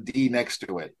anybody with a D next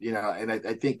to it, and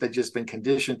I think they've just been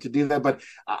conditioned to do that. But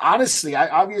honestly, I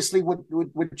obviously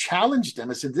would challenge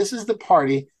them. I said, this is the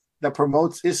party that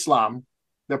promotes Islam,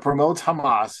 that promotes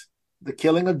Hamas, the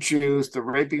killing of Jews, the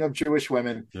raping of Jewish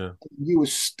women. Yeah. You would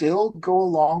still go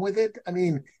along with it? I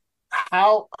mean,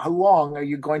 how long are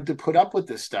you going to put up with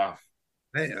this stuff?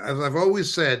 As I've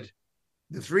always said,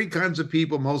 the three kinds of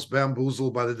people most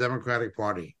bamboozled by the Democratic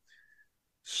Party: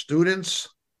 students,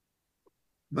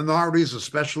 minorities,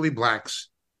 especially blacks,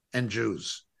 and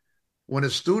Jews. When a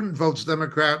student votes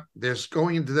Democrat, they're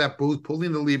going into that booth,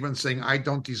 pulling the lever and saying, I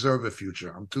don't deserve a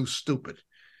future. I'm too stupid.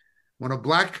 When a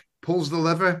black pulls the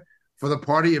lever for the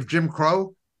party of Jim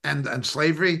Crow and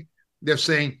slavery, they're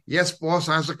saying, yes, boss,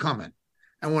 how's it coming?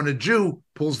 And when a Jew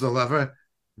pulls the lever,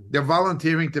 they're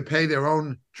volunteering to pay their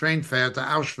own train fare to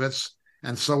Auschwitz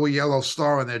and sew a yellow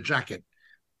star on their jacket.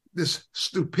 This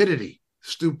stupidity.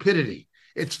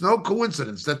 It's no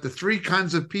coincidence that the three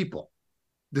kinds of people,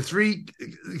 the three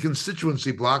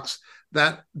constituency blocks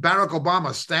that Barack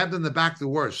Obama stabbed in the back the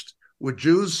worst, were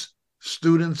Jews,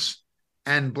 students,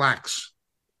 and blacks.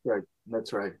 Right.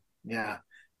 That's right. Yeah.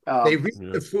 They reap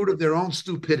the fruit of their own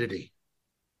stupidity.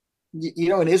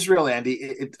 In Israel, Andy,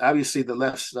 it obviously the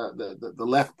left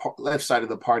side of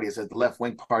the party is the left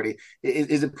wing party.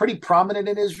 Is it pretty prominent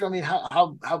in Israel? I mean,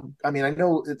 how? I mean, I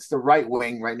know it's the right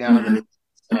wing right now.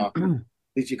 That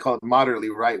at least you call it moderately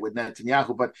right with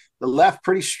Netanyahu, but the left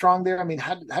pretty strong there. I mean,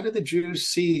 how do the Jews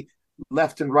see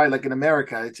left and right like in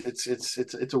America?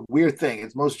 It's a weird thing.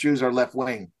 Most Jews are left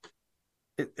wing.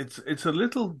 It's a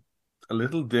little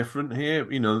different here.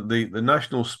 The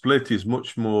national split is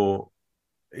much more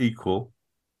equal.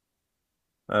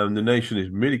 The nation is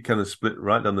really kind of split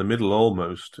right down the middle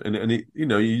almost, and it,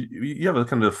 you have a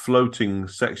kind of floating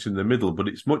section in the middle, but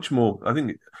it's much more, I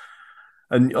think.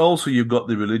 And also you've got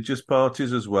the religious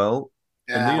parties as well.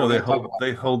 Yeah, and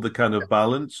they hold the kind of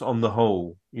balance on the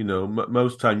whole.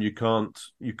 Most time you can't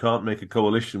make a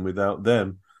coalition without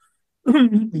them.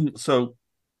 So,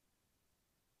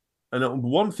 and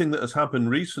one thing that has happened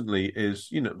recently is,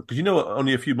 because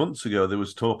only a few months ago there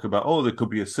was talk about, there could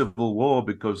be a civil war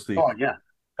because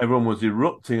everyone was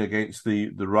erupting against the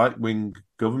right wing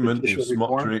government in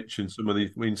Smotrich and some of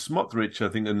these. I mean, Smotrich, I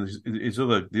think, and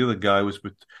the other guy was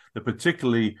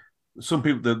particularly. Some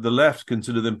people, the left,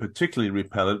 consider them particularly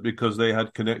repellent because they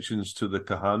had connections to the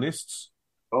Kahanists,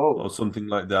 or something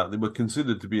like that. They were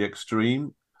considered to be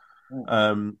extreme.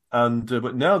 But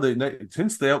now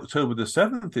since the October the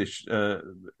 7th-ish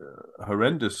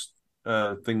horrendous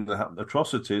thing that happened,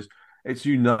 atrocities, it's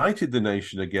united the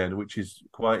nation again, which is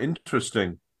quite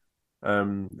interesting.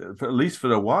 at least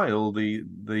for a while, the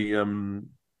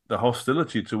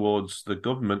hostility towards the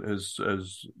government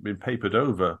has been papered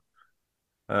over.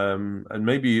 And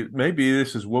maybe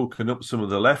this has woken up some of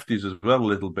the lefties as well a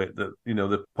little bit, that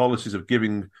the policies of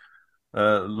giving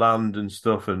land and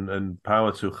stuff and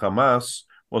power to Hamas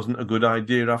wasn't a good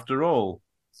idea after all.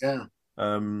 Yeah.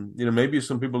 Maybe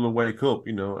some people will wake up.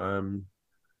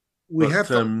 We have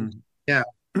to. Yeah.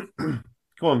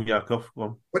 Go on, Yaakov. Go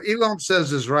on. What Elon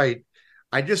says is right.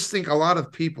 I just think a lot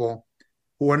of people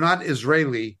who are not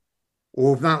Israeli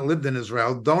or have not lived in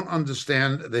Israel don't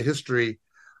understand the history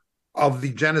of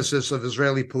the genesis of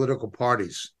Israeli political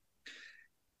parties.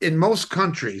 In most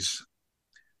countries,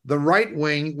 the right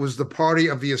wing was the party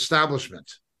of the establishment,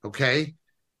 okay?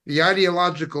 The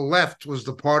ideological left was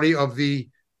the party of the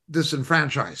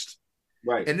disenfranchised.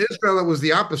 Right. In Israel, it was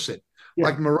the opposite. Yeah.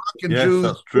 Like Moroccan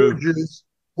Jews,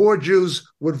 poor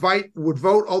Jews would vote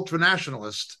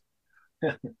ultranationalist.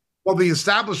 Well, the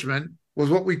establishment was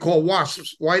what we call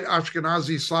WASPs, White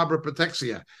Ashkenazi Slabra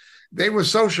Petexia. They were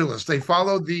socialists. They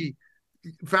followed the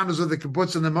founders of the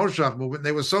kibbutz and the Moshav movement.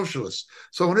 They were socialists.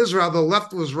 So in Israel, the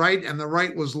left was right and the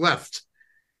right was left.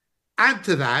 Add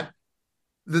to that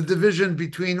the division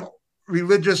between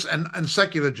religious and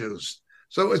secular Jews.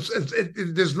 So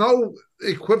there's no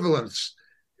equivalence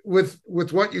with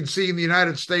what you'd see in the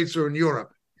United States or in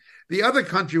Europe. The other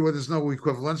country where there's no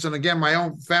equivalence, and again, my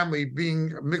own family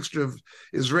being a mixture of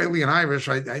Israeli and Irish,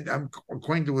 I'm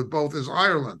acquainted with both, is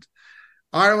Ireland.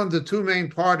 Ireland, the two main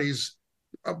parties,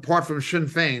 apart from Sinn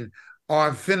Féin,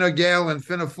 are Fine Gael and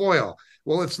Fianna Fáil.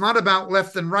 Well, it's not about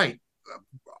left and right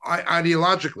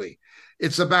ideologically.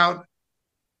 It's about,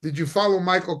 did you follow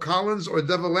Michael Collins or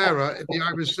De Valera in the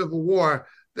Irish Civil War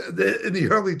in the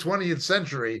early 20th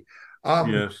century?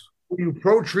 Yes. Were you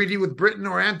pro-treaty with Britain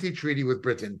or anti-treaty with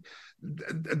Britain?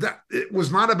 That it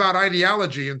was not about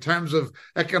ideology in terms of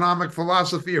economic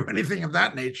philosophy or anything of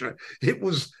that nature. It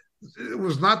was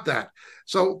not that.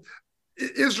 So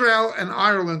Israel and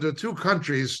Ireland are two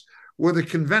countries where the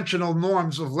conventional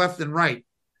norms of left and right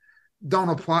do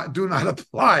not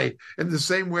apply in the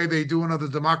same way they do in other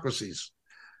democracies.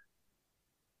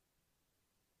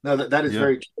 No, that is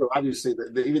very true. Obviously,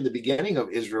 even the beginning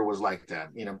of Israel was like that.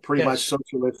 Pretty much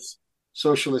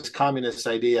socialist, communist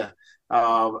idea.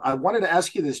 I wanted to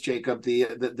ask you this, Jacob.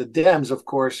 The Dems, of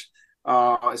course,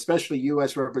 especially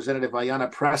U.S. Representative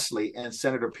Ayanna Pressley and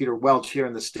Senator Peter Welch here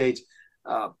in the States,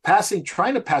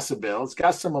 trying to pass a bill. It's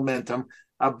got some momentum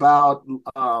about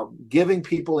giving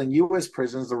people in U.S.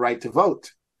 prisons the right to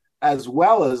vote, as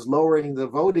well as lowering the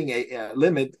voting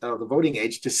limit of the voting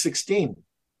age to 16.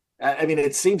 I mean,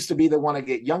 it seems to be they want to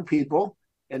get young people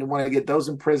and want to get those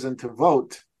in prison to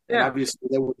vote. Yeah. And obviously,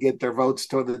 they will get their votes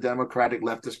toward the Democratic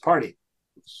Leftist Party.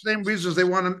 Same reasons they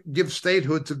want to give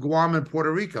statehood to Guam and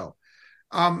Puerto Rico.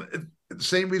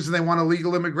 Same reason they want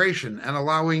illegal immigration and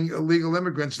allowing illegal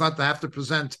immigrants not to have to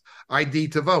present ID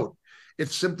to vote.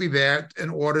 It's simply there in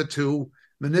order to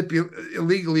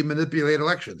illegally manipulate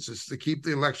elections. It's to keep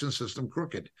the election system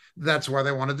crooked. That's why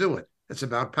they want to do it. It's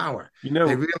about power. They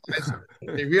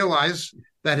realize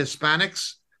that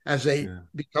Hispanics, as they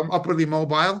become upwardly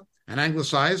mobile and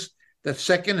anglicized, that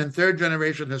second and third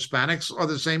generation Hispanics are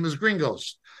the same as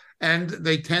gringos, and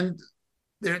they're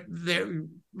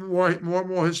more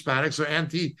Hispanics are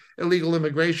anti-illegal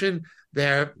immigration.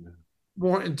 They're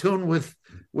more in tune with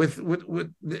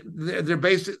their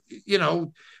basic.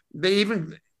 They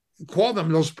even call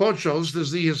them Los Pochos.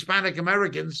 There's the Hispanic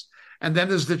Americans, and then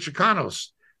there's the Chicanos.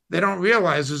 They don't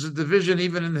realize there's a division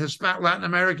even in the Latin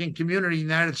American community in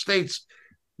the United States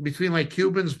between like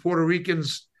Cubans, Puerto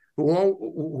Ricans, who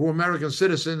are American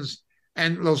citizens,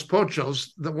 and Los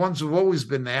Pochos, the ones who've always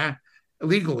been there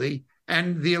illegally,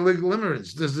 and the illegal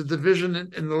immigrants. There's a division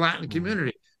in the Latin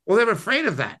community. Well, they're afraid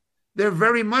of that. They're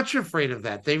very much afraid of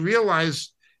that. They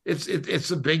realize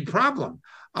it's a big problem.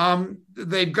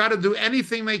 They've got to do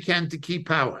anything they can to keep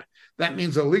power. That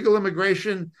means illegal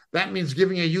immigration. That means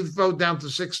giving a youth vote down to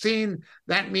 16.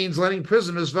 That means letting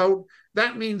prisoners vote.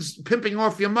 That means pimping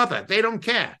off your mother. They don't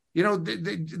care.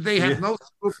 They have no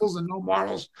scruples and no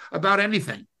morals about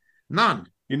anything. None.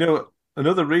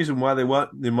 Another reason why they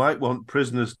might want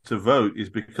prisoners to vote is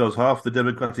because half the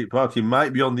Democratic Party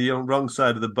might be on the wrong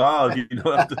side of the bar.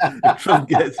 After if Trump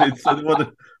gets in, so they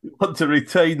want to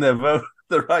retain their vote,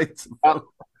 the right to vote.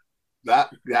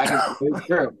 That is very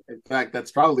true. In fact,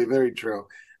 that's probably very true,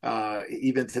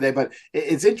 even today. But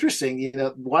it's interesting,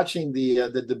 watching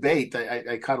the debate.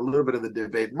 I caught a little bit of the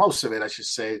debate, most of it, I should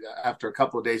say, after a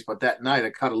couple of days. But that night, I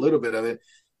caught a little bit of it.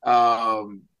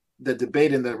 The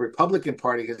debate in the Republican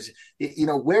Party, because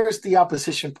where's the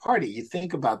opposition party? You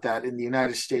think about that in the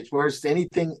United States. Where's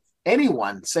anything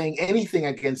anyone saying anything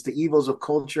against the evils of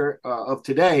culture of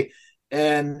today.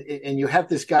 And you have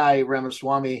this guy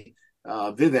Ramaswamy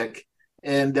Vivek,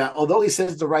 and although he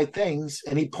says the right things,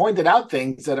 and he pointed out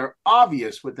things that are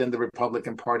obvious within the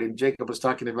Republican Party, and Jacob was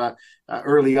talking about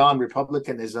early on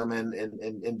Republicanism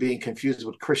and being confused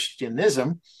with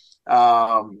Christianism.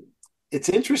 It's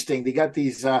interesting. They got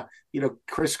these,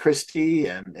 Chris Christie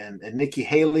and Nikki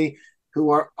Haley, who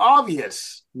are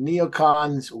obvious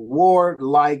neocons,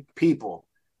 war-like people.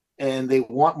 And they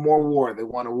want more war. They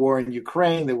want a war in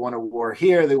Ukraine. They want a war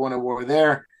here. They want a war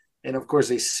there. And of course,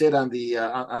 they sit on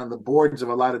the boards of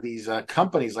a lot of these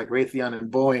companies like Raytheon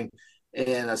and Boeing,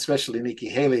 and especially Nikki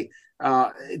Haley.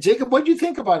 Jacob, what do you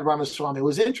think about Ramaswamy? It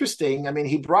was interesting. I mean,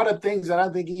 he brought up things that I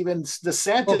don't think even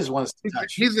DeSantis wants to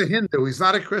touch. He's a Hindu. He's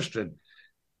not a Christian.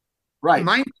 Right.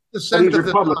 90% he's of Republican.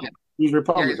 the time, he's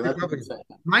Republican. Yeah, he's Republican.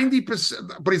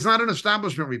 90%, but he's not an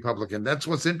establishment Republican. That's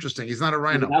what's interesting. He's not a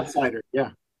rhino. He's an outsider.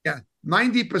 Yeah. Yeah.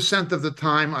 90% of the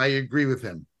time, I agree with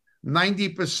him.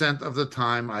 90% of the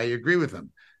time, I agree with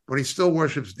him. But he still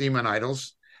worships demon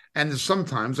idols. And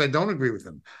sometimes I don't agree with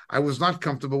him. I was not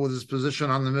comfortable with his position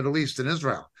on the Middle East and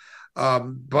Israel.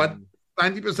 But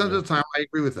 90% of the time, I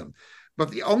agree with him.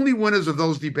 But the only winners of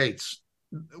those debates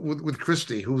with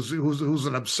Christie, who's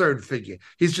an absurd figure,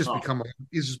 he's just become a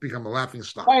laughing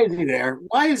stock. Why is he there?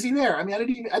 Why is he there? I mean, I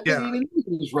didn't even know he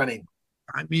was running.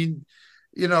 I mean,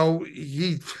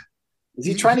 is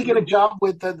he trying to get a job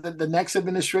with the next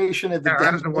administration at the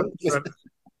I don't know what,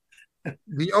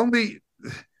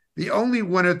 the only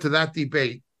winner to that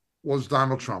debate was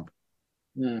Donald Trump.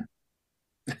 But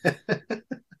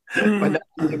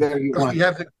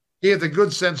he had the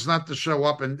good sense not to show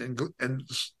up and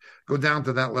go down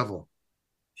to that level.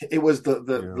 It was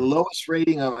the lowest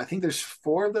rating of, I think there's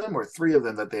 4 of them or 3 of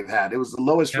them that they've had. It was the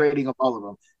lowest rating of all of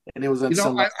them. And it was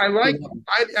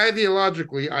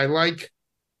ideologically, I like,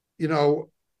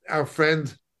 our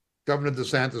friend Governor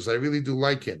DeSantis. I really do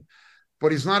like him,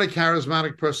 but he's not a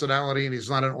charismatic personality and he's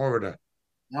not an orator.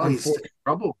 No, he's in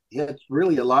trouble. Yeah, it's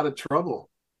really a lot of trouble.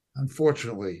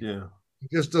 Unfortunately. Yeah. He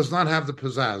just does not have the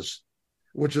pizzazz,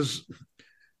 which is,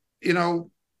 in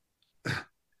an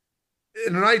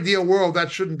ideal world,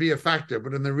 that shouldn't be a factor,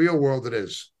 but in the real world, it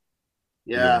is.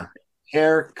 Yeah.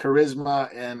 Hair, charisma,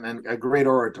 and a great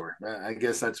orator. I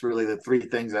guess that's really the 3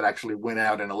 things that actually win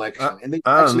out an election. And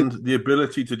the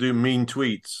ability to do mean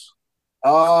tweets.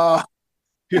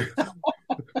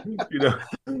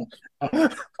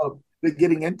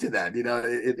 Getting into that,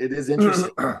 it is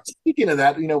interesting. Speaking of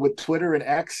that, with Twitter and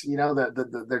X,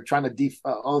 that they're trying to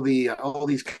all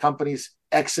these companies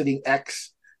exiting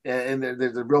X, and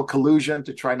there's a real collusion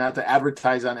to try not to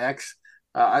advertise on X.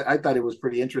 I thought it was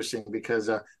pretty interesting because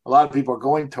a lot of people are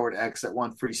going toward X that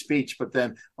want free speech, but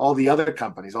then all the other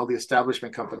companies, all the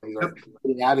establishment companies, are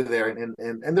getting out of there,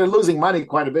 and they're losing money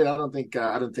quite a bit. I don't think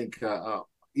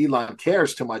Elon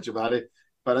cares too much about it,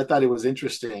 but I thought it was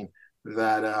interesting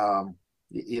that a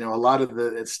lot of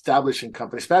the establishing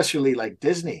companies, especially like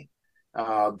Disney,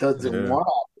 doesn't want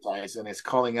to advertise, and it's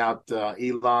calling out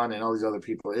Elon and all these other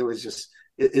people.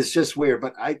 It's just weird,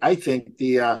 but I think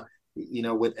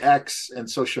with X and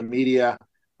social media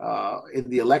in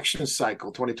the election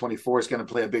cycle, 2024 is going to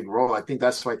play a big role. I think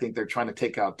that's why I think they're trying to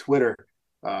take out Twitter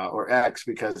or X,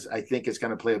 because I think it's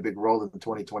going to play a big role in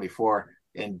 2024,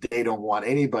 and they don't want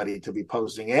anybody to be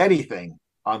posting anything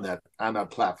on that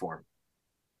platform.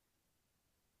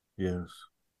 Yes,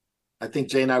 I think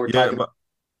Jay and I were talking.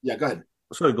 Yeah, go ahead.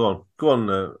 Sorry, go on.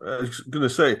 I was going to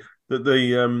say that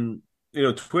the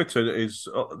Twitter is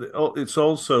it's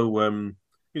also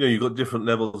you've got different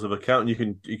levels of account. You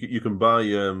can buy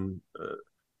you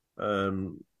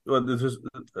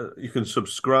can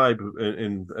subscribe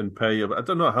and pay. I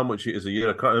don't know how much it is a year.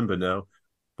 I can't remember now.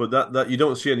 But that you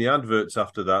don't see any adverts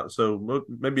after that. So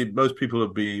maybe most people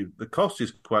would be, the cost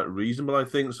is quite reasonable, I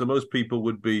think. So most people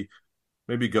would be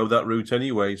maybe go that route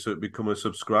anyway. So it become a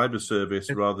subscriber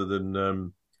service rather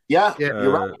than you're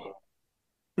right.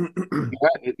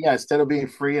 Yeah, instead of being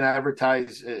free and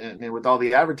advertised, and with all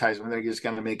the advertisement, they're just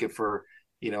going to make it for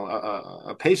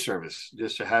a pay service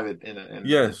just to have it in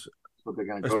yes.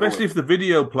 Especially if the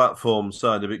video platform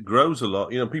side of it grows a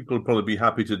lot, people will probably be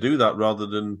happy to do that rather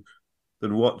than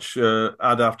watch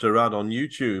ad after ad on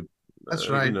YouTube. That's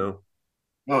right. No,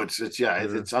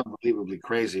 it's unbelievably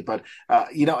crazy. But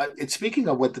it's speaking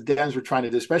of what the Dems were trying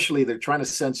to do, especially they're trying to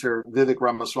censor Vivek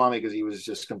Ramaswamy because he was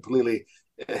just completely,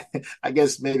 I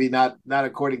guess maybe not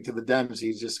according to the Dems,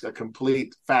 he's just a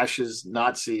complete fascist,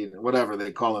 Nazi, whatever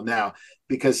they call him now,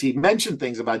 because he mentioned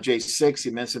things about J6, he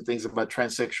mentioned things about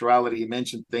transsexuality, he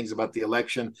mentioned things about the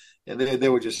election, and they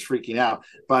were just freaking out.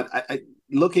 But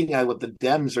looking at what the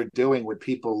Dems are doing with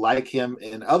people like him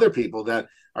and other people that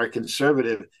are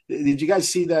conservative. Did you guys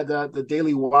see that the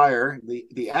Daily Wire,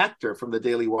 the actor from the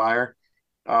Daily Wire,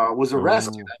 was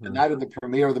arrested at the night of the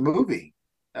premiere of the movie?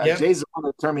 Jay's the one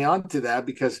that turned me on to that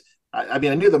because I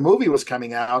mean I knew the movie was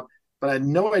coming out, but I had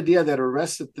no idea that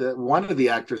arrested one of the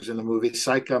actors in the movie,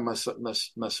 Saika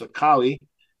Masakawi,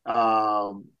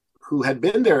 who had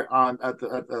been there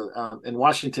in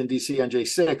Washington D.C. on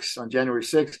J6 on January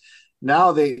 6th.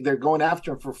 Now they're going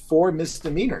after him for 4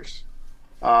 misdemeanors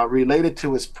related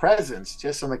to his presence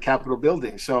just on the Capitol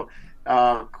building. So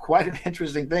quite an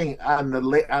interesting thing. On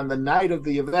the night of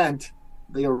the event,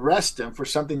 they arrest him for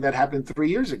something that happened 3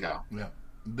 years ago. Yeah,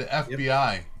 the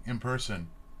FBI in person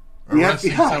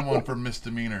arresting someone for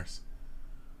misdemeanors.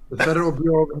 The Federal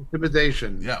Bureau of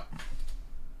Intimidation. Yeah.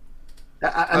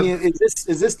 I mean,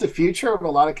 is this the future of a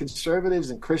lot of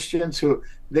conservatives and Christians who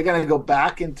they're going to go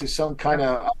back into some kind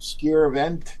of obscure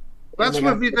event? That's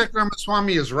what Vivek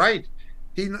Ramaswamy is right.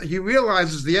 He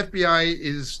realizes the FBI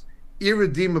is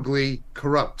irredeemably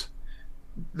corrupt,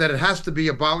 that it has to be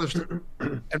abolished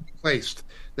and replaced,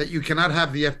 that you cannot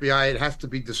have the FBI, it has to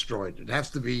be destroyed. It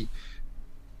has to be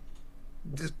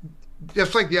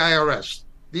just like the IRS.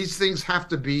 These things have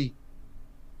to be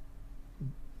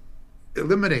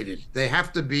eliminated. They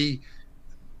have to be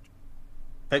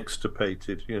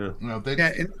extirpated.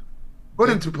 Put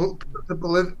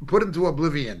into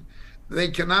oblivion. They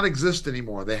cannot exist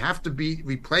anymore. They have to be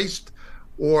replaced,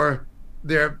 or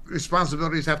their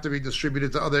responsibilities have to be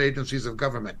distributed to other agencies of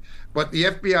government. But the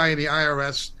FBI and the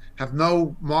IRS have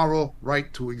no moral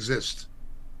right to exist.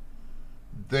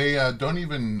 They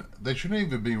shouldn't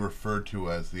even be referred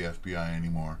to as the FBI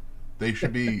anymore. They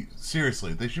should be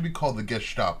seriously. They should be called the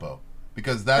Gestapo.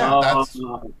 Because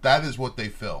that is what they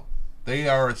fill. They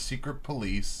are a secret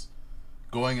police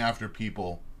going after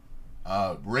people,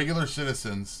 regular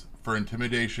citizens, for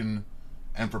intimidation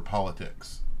and for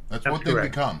politics. That's what they've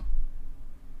become.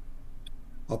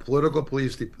 A political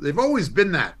police. They've always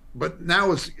been that, but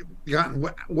now it's gotten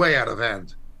way out of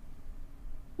hand.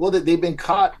 Well, they've been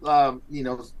caught,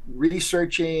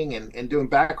 researching and doing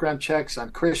background checks on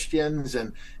Christians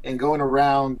and going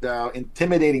around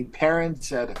intimidating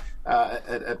parents at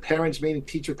parents'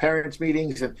 meetings, teacher parents'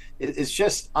 meetings, and it's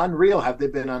just unreal how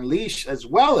they've been unleashed, as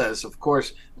well as, of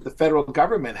course, the federal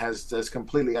government has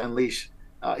completely unleashed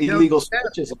illegal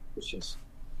searches of Christians.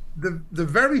 The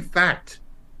very fact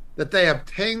that they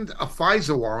obtained a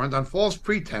FISA warrant on false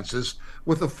pretenses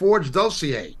with a forged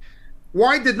dossier.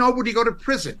 Why did nobody go to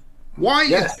prison? Why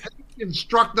is Pence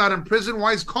Strzok not in prison?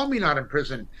 Why is Comey not in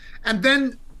prison? And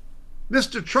then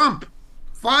Mr. Trump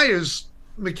fires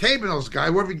McCabe and those guys,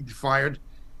 whoever he fired,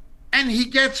 and he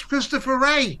gets Christopher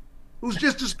Wray, who's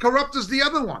just as corrupt as the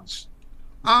other ones.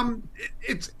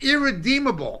 It's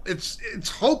irredeemable. It's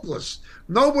hopeless.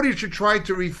 Nobody should try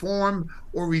to reform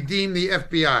or redeem the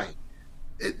FBI.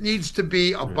 It needs to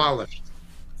be abolished.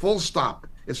 Full stop.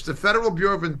 It's the Federal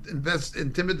Bureau of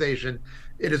Intimidation.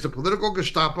 It is a political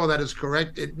Gestapo. That is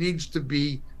correct. It needs to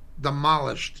be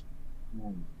demolished.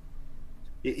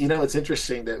 It's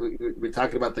interesting that we're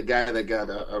talking about the guy that got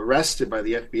arrested by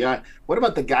the FBI. What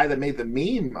about the guy that made the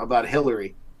meme about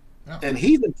Hillary? Yeah. And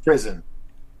he's in prison.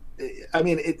 I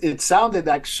mean, it sounded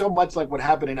like so much like what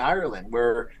happened in Ireland,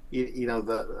 where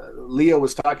Leo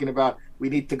was talking about we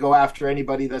need to go after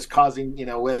anybody that's causing,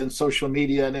 within social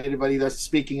media and anybody that's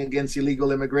speaking against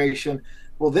illegal immigration.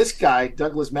 Well, this guy,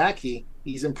 Douglas Mackey,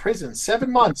 he's in prison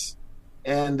 7 months,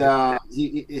 and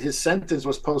his sentence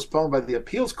was postponed by the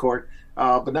appeals court.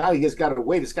 But now he has got to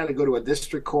wait. It's got to go to a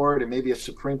district court and maybe a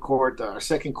Supreme Court, a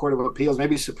second court of appeals,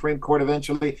 maybe Supreme Court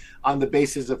eventually on the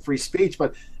basis of free speech.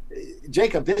 But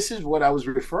Jacob, this is what I was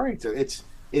referring to.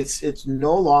 It's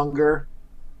no longer.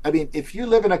 I mean, if you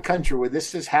live in a country where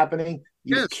this is happening,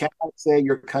 you cannot say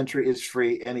your country is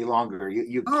free any longer.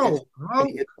 No.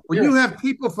 When you have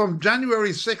people from January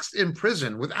 6th in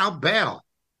prison without bail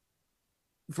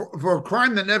for a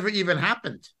crime that never even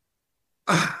happened.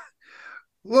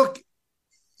 Look,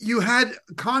 you had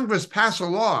Congress pass a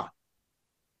law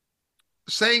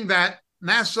saying that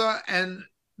NASA and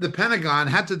the Pentagon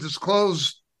had to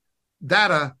disclose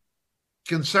data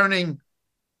concerning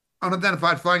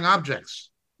unidentified flying objects.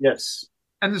 Yes.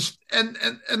 And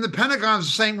the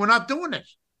Pentagon's saying we're not doing it.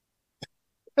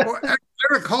 Or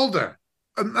Eric Holder,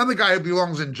 another guy who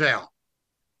belongs in jail.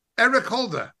 Eric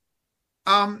Holder,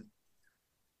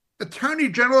 Attorney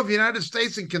General of the United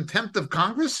States in contempt of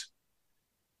Congress.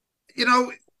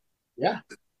 There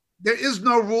is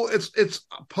no rule. It's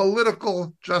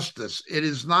political justice. It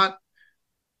is not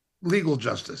legal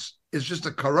justice. It's just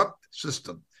a corrupt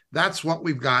system. That's what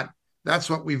we've got. That's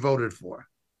what we voted for.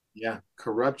 Yeah,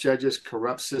 corrupt judges,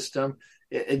 corrupt system.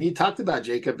 And you talked about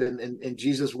Jacob, and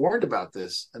Jesus warned about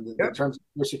this. And in Yep. terms of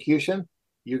persecution,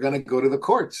 you're going to go to the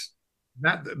courts.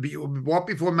 Walk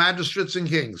before magistrates and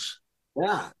kings.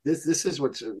 Yeah, this is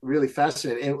what's really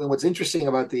fascinating, and what's interesting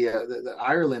about the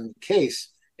Ireland case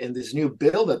and this new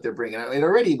bill that they're bringing out. It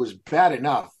already was bad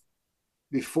enough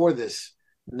before this.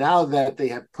 Now that they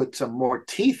have put some more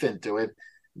teeth into it,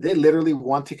 they literally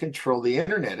want to control the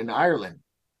internet in Ireland.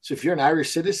 So if you're an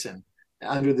Irish citizen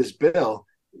under this bill,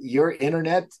 your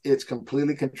internet it's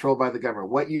completely controlled by the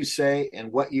government. What you say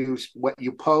and what you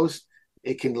post,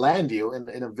 it can land you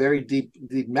in a very deep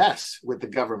mess with the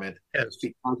government. Yes.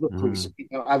 Because of free speech.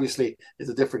 Obviously, it's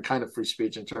a different kind of free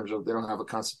speech in terms of they don't have a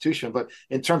constitution, but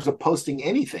in terms of posting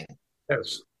anything.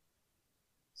 Yes.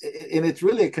 And it's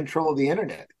really a control of the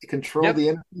internet. You control the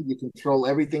internet. You control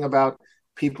everything about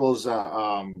people's,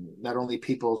 not only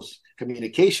people's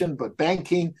communication, but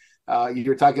banking. You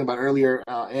were talking about earlier,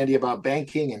 Andy, about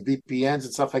banking and VPNs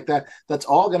and stuff like that. That's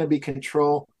all going to be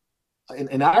controlled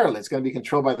in Ireland. It's going to be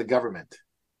controlled by the government.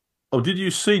 Oh, did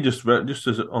you see just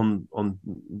as on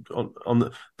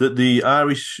that the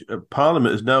Irish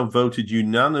Parliament has now voted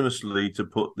unanimously to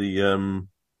put the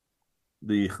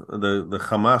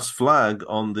Hamas flag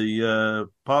on the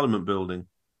Parliament building?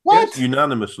 What? Yes,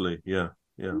 unanimously, yeah.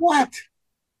 What?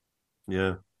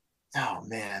 Yeah. Oh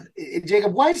man,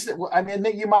 Jacob, why is that? I mean,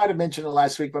 you might have mentioned it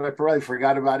last week, but I probably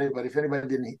forgot about it. But if anybody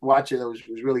didn't watch it, it was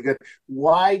really good.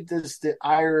 Why does the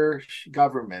Irish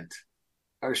government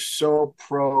are so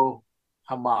pro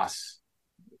Hamas?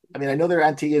 I mean, I know they're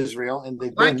anti-Israel, and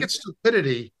they've been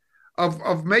stupidity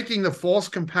of making the false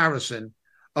comparison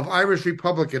of Irish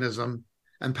republicanism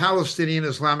and Palestinian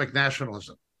Islamic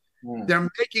nationalism. They're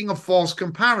making a false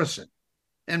comparison.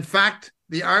 In fact,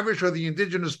 the Irish are the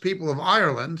indigenous people of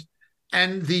Ireland,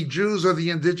 and the Jews are the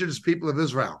indigenous people of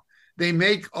Israel. They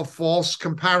make a false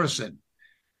comparison,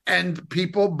 and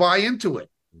people buy into it.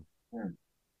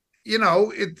 You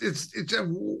know, it's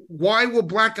why will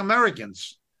Black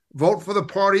Americans vote for the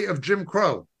party of Jim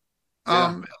Crow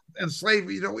and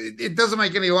slavery? You know, it doesn't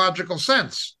make any logical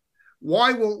sense.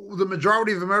 Why will the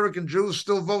majority of American Jews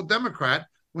still vote Democrat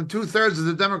when 2/3 of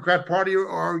the Democrat Party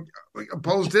are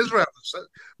opposed to Israel?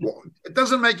 It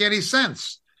doesn't make any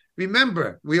sense.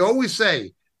 Remember, we always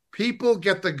say people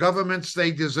get the governments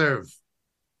they deserve.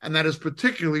 And that is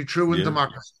particularly true in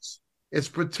democracies. It's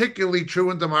particularly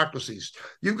true in democracies.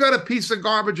 You've got a piece of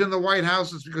garbage in the White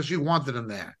House, it's because you wanted him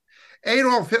there.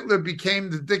 Adolf Hitler became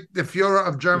the Führer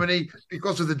of Germany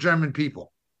because of the German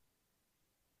people.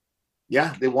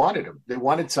 Yeah, they wanted him. They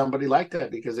wanted somebody like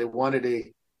that because they wanted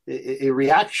a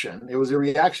reaction. It was a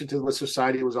reaction to what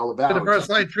society was all about. The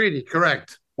Versailles Treaty,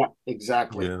 correct. Yeah,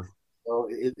 exactly. Yeah. So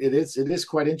it is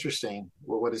quite interesting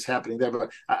what is happening there.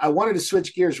 But I wanted to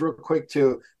switch gears real quick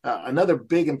to another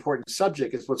big important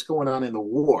subject is what's going on in the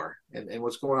war and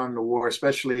what's going on in the war,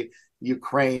 especially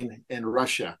Ukraine and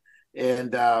Russia.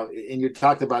 And you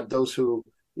talked about those who,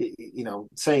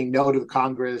 saying no to the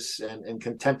Congress and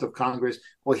contempt of Congress.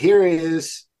 Well, here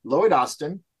is Lloyd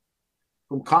Austin,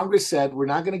 whom Congress said, we're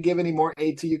not going to give any more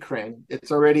aid to Ukraine.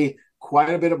 It's already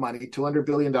quite a bit of money, $200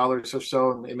 billion or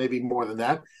so, and maybe more than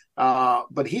that.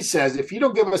 But he says, if you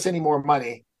don't give us any more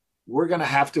money, we're going to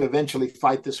have to eventually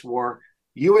fight this war.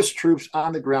 U.S. troops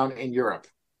on the ground in Europe.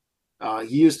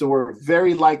 He used the word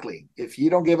very likely. If you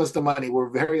don't give us the money, we're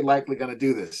very likely going to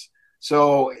do this.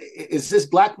 So is this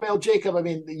blackmail, Jacob? I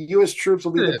mean, the U.S. troops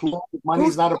will be deployed if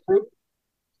money's not approved?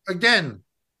 Again,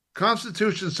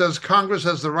 Constitution says Congress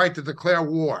has the right to declare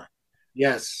war.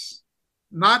 Yes.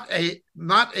 Not a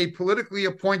politically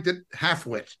appointed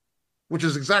halfwit, which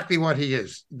is exactly what he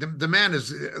is. The man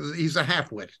he's a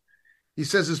halfwit. He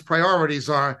says his priorities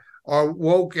are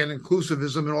woke and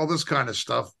inclusivism and all this kind of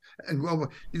stuff. And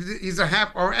well, he's a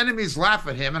half. Our enemies laugh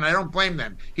at him, and I don't blame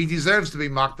them. He deserves to be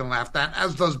mocked and laughed at,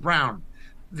 as does Brown,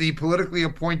 the politically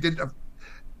appointed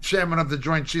chairman of the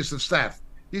Joint Chiefs of Staff.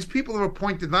 These people are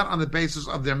appointed not on the basis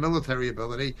of their military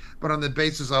ability, but on the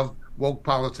basis of woke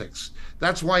politics.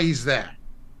 That's why he's there.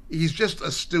 He's just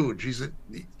a stooge.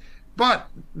 But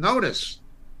notice,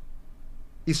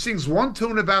 he sings one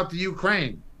tune about the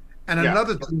Ukraine and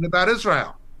another tune about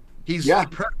Israel. He's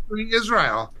pressuring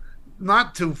Israel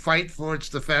not to fight for its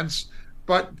defense,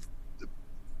 but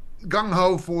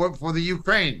gung-ho for the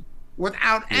Ukraine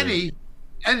without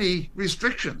any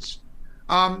restrictions.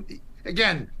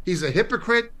 Again, he's a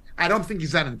hypocrite. I don't think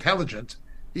he's that intelligent.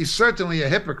 He's certainly a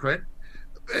hypocrite,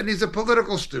 and he's a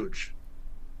political stooge.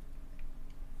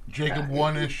 Jacob,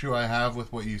 one issue I have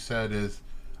with what you said is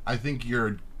I think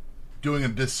you're doing a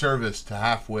disservice to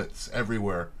halfwits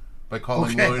everywhere by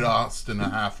calling Lloyd Austin a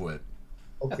halfwit.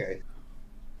 Okay.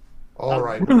 All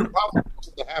right. Probably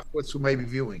the half-wits who may be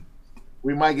viewing.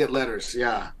 We might get letters.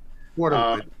 Yeah. What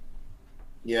Uh,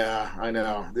 yeah, I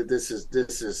know. This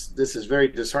is very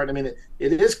disheartening. I mean,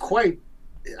 it is quite.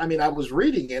 I mean, I was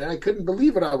reading it and I couldn't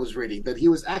believe what I was reading, that he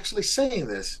was actually saying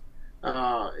this.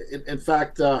 In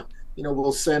fact,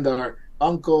 we'll send our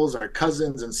uncles, our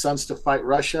cousins, and sons to fight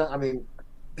Russia. I mean,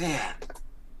 man,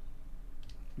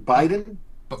 Biden.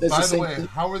 But says by the same way, thing.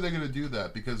 how are they going to do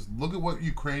that? Because look at what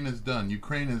Ukraine has done.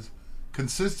 Ukraine has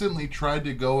consistently tried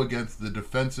to go against the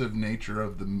defensive nature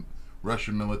of the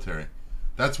Russian military.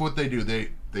 That's what they do.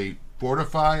 They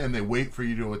fortify and they wait for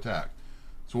you to attack.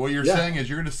 So what you're Yeah. saying is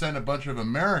you're going to send a bunch of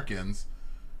Americans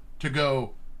to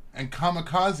go and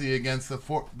kamikaze against the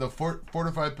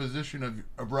fortified position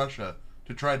of Russia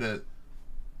to try to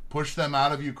push them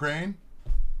out of Ukraine.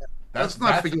 Let's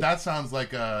not forget- That sounds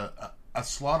like a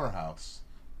slaughterhouse.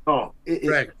 Oh,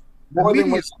 Correct. more The than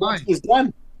media what is lying. is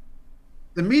done.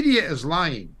 The media is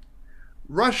lying.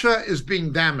 Russia is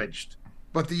being damaged,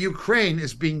 but the Ukraine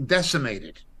is being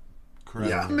decimated. Correct.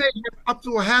 Yeah. You may have up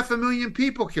to 500,000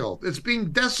 people killed. It's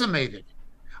being decimated.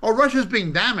 Oh, Russia's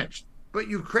being damaged, but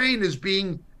Ukraine is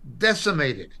being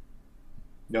decimated.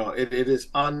 No, it is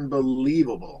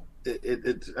unbelievable.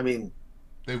 I mean,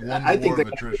 They won I the think war of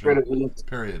they're gonna get rid attrition. of Zelensky.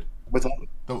 Period. What's that?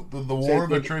 The war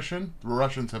of attrition, the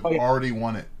Russians have Oh, yeah. already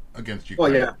won it against Oh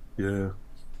Ukraine. yeah, Yeah.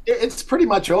 it's pretty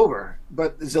much over.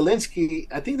 But Zelensky,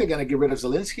 I think they're going to get rid of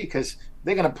Zelensky because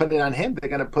they're going to put it on him. They're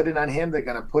going to put it on him. They're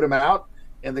going to put him out,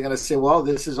 and they're going to say, "Well,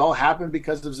 this has all happened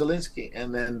because of Zelensky."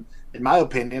 And then, in my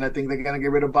opinion, I think they're going to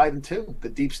get rid of Biden too. The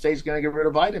deep state's going to get rid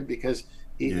of Biden because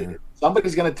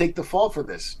somebody's going to take the fall for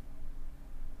this.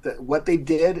 What they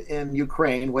did in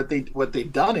Ukraine, what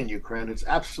they've done in Ukraine, it's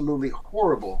absolutely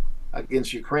horrible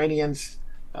against Ukrainians,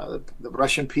 the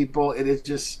Russian people. It is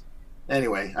just.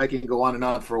 Anyway, I can go on and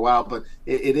on for a while, but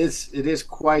it is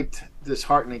quite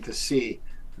disheartening to see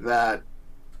that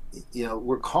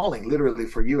we're calling literally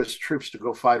for U.S. troops to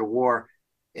go fight a war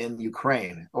in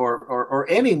Ukraine or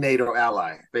any NATO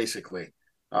ally, basically.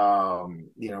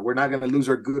 We're not going to lose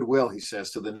our goodwill, he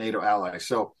says, to the NATO ally.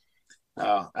 So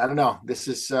I don't know. This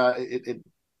is the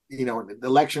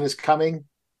election is coming.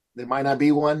 There might not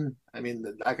be one. I mean,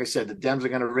 like I said, the Dems are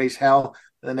going to raise hell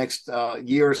in the next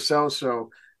year or so. So.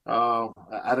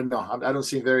 I don't know. I don't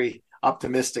seem very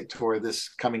optimistic toward this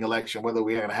coming election, whether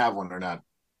we're going to have one or not.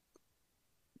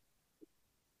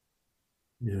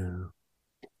 Yeah.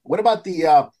 What about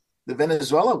the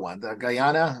Venezuela one, the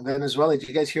Guyana, Venezuela? Did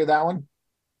you guys hear that one?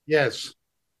 Yes.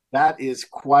 That is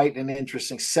quite an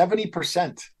interesting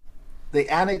 70%. They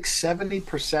annexed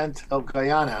 70% of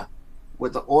Guyana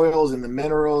with the oils and the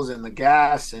minerals and the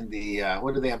gas and the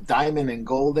what do they have? Diamond and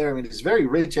gold there. I mean, it's a very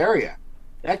rich area.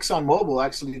 ExxonMobil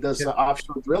actually does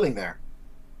offshore drilling there.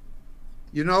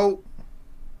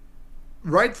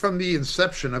 Right from the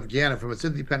inception of Guyana, from its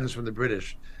independence from the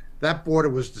British, that border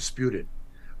was disputed.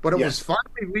 But it was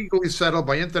finally legally settled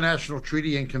by international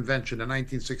treaty and convention in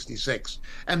 1966.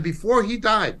 And before he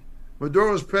died,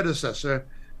 Maduro's predecessor,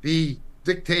 the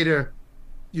dictator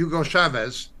Hugo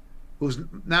Chavez, who's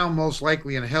now most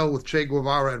likely in hell with Che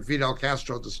Guevara and Fidel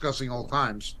Castro discussing old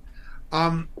times,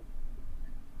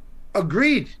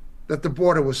 agreed that the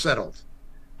border was settled.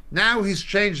 Now he's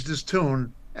changed his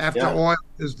tune after oil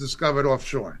is discovered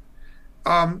offshore.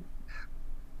 The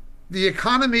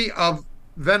economy of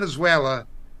Venezuela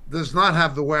does not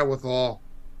have the wherewithal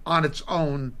on its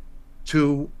own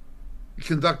to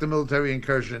conduct a military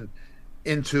incursion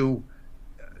into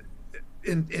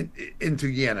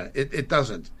Guyana. It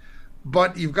doesn't.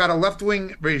 But you've got a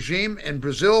left-wing regime in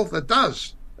Brazil that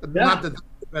does. Not the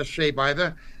best shape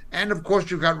either. And of course,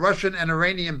 you've got Russian and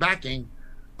Iranian backing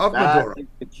of Maduro. That's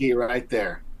the key right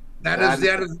there. That is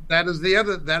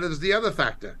the other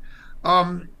factor.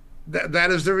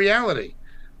 That is the reality.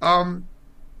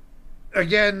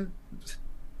 Again,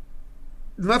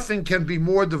 nothing can be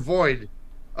more devoid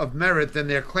of merit than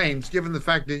their claims, given the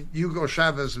fact that Hugo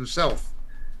Chavez himself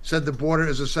said the border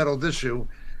is a settled issue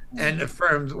and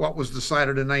affirmed what was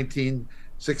decided in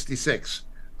 1966,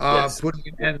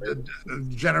 putting an end to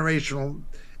generational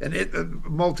and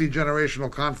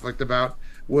multi-generational conflict about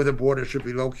where the border should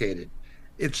be located.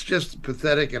 It's just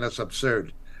pathetic and it's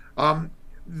absurd.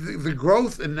 The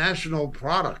growth in national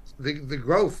product, the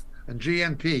growth in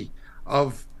GNP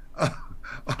of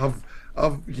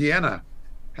Guyana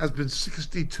has been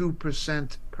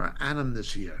 62% per annum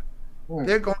this year.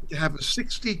 They're going to have a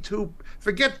 62.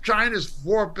 Forget China's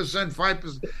 4%,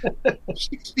 5%,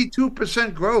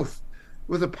 62% growth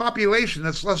with a population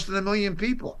that's less than 1 million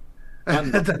people.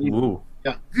 Ooh.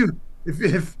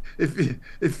 if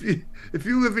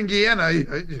you live in Guyana,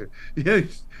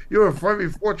 you're a very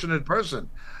fortunate person.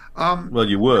 Well,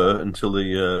 you were until the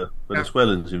Yeah.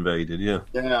 Venezuelans invaded. Yeah,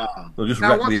 Yeah, they'll just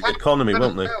Now, wreck what's the happened economy, in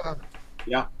won't they? Venezuela?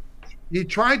 yeah, He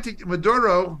tried to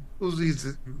Maduro, he's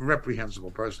a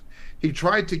reprehensible person. He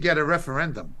tried to get a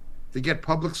referendum to get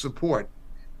public support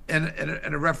and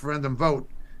a referendum vote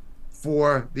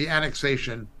for the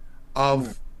annexation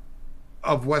of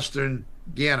Western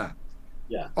Guyana.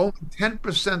 yeah. Only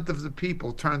 10% of the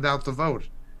people turned out to vote.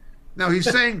 Now he's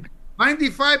saying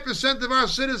 95% of our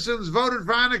citizens voted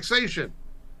for annexation.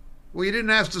 Well, you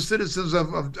didn't ask the citizens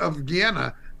of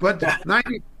Guyana, but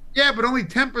 90, yeah, but only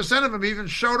 10% of them even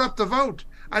showed up to vote.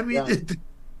 I mean, Yeah.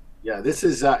 Yeah, this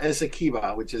is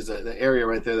Essequibo, which is the area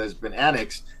right there that's been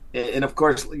annexed. And of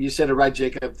course, you said it right,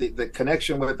 Jacob. The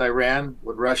connection with Iran,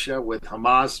 with Russia, with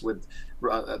Hamas, with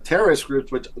terrorist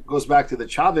groups, which goes back to the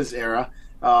Chavez era,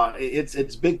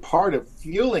 it's big part of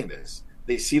fueling this.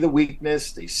 They see the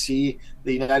weakness. They see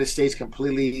the United States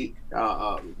completely,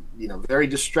 very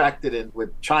distracted, and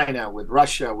with China, with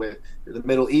Russia, with the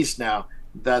Middle East now,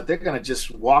 that they're going to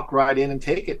just walk right in and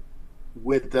take it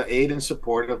with the aid and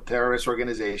support of terrorist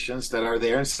organizations that are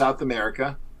there in South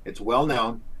America. It's well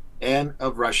known, and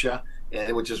of Russia,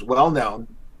 which is well known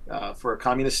for a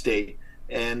communist state.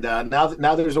 And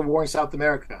now there's a war in South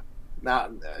America. Now,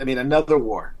 I mean, another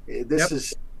war.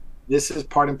 This is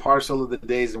part and parcel of the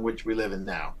days in which we live in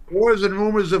now. wars and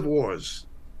rumors of wars.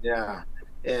 Yeah.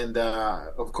 And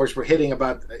of course, we're hitting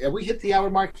about. Have we hit the hour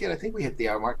mark yet? I think we hit the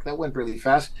hour mark. That went really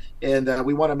fast. And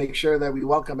we want to make sure that we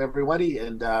welcome everybody.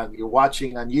 And you're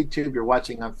watching on YouTube, you're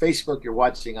watching on Facebook, you're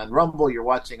watching on Rumble, you're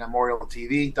watching on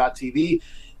MemorialTV.tv,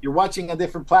 you're watching on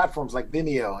different platforms like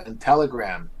Vimeo and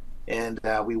Telegram. And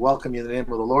we welcome you in the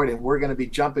name of the Lord. And we're going to be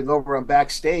jumping over on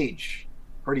Backstage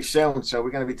pretty soon. So we're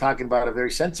going to be talking about a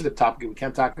very sensitive topic. We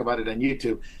can't talk about it on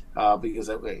YouTube. Because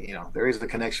there is the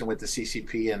connection with the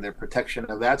CCP and their protection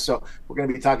of that. So we're going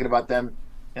to be talking about them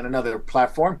in another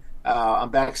platform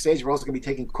on Backstage. We're also going to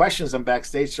be taking questions on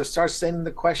Backstage. So start sending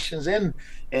the questions in,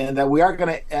 and we are going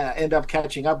to end up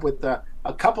catching up with a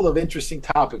couple of interesting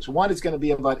topics. One is going to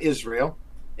be about Israel,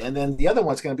 and then the other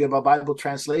one's going to be about Bible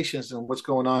translations and what's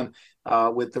going on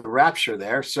with the rapture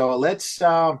there. So let's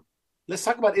talk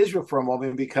about Israel for a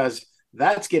moment, because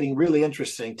that's getting really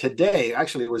interesting. Today,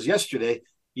 actually, it was yesterday,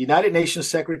 United Nations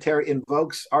Secretary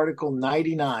invokes Article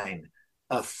 99,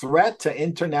 a threat to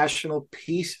international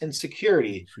peace and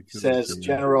security, says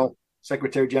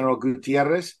Secretary General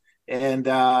Gutierrez. And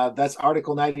that's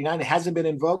Article 99. It hasn't been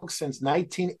invoked since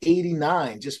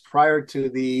 1989, just prior to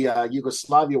the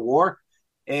Yugoslavia war.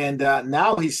 And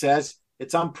now he says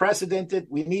it's unprecedented.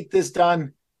 We need this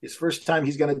done. His first time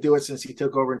he's going to do it since he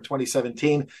took over in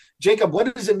 2017. Jacob,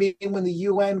 what does it mean when the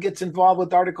UN gets involved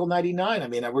with Article 99? I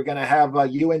mean, we're going to have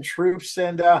UN troops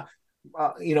and,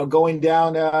 going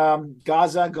down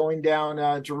Gaza, going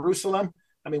down Jerusalem.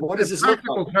 I mean, what does this look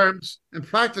like? In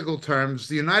practical terms,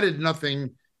 the United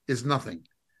Nothing is nothing.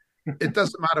 It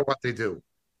doesn't matter what they do.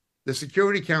 The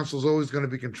Security Council is always going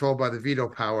to be controlled by the veto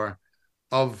power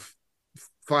of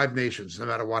 5 nations, no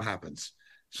matter what happens.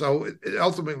 So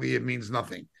ultimately, it means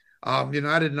nothing.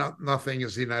 United Nothing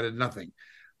is United Nothing.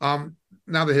 Now,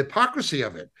 the hypocrisy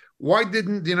of it. Why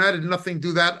didn't the United Nothing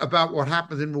do that about what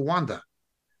happened in Rwanda?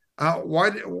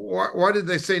 Why did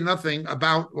they say nothing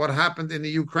about what happened in the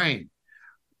Ukraine?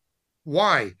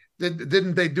 Why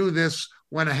didn't they do this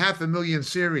when 500,000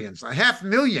 Syrians,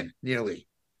 500,000 nearly,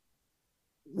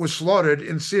 were slaughtered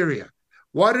in Syria?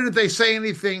 Why didn't they say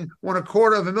anything when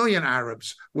 250,000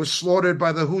 Arabs were slaughtered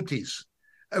by the Houthis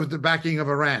with the backing of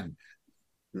Iran?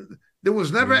 There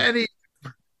was never any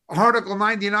Article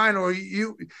 99 or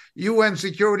UN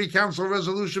Security Council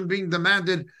resolution being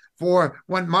demanded for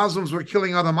when Muslims were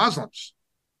killing other Muslims.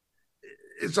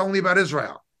 It's only about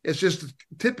Israel. It's just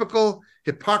typical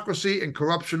hypocrisy and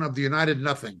corruption of the United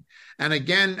Nothing. And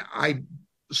again, I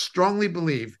strongly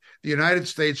believe the United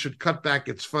States should cut back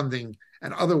its funding,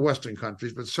 and other Western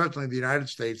countries, but certainly the United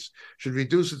States should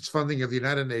reduce its funding of the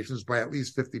United Nations by at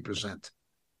least 50%.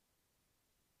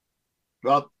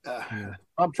 Well,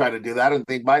 I'm trying to do that. I don't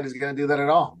think Biden's going to do that at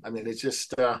all. I mean, it's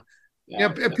just...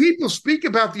 people speak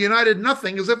about the United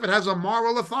Nothing as if it has a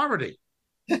moral authority.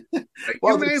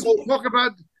 Well, you may as well talk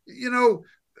about,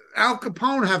 Al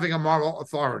Capone having a moral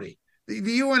authority. The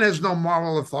UN has no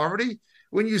moral authority.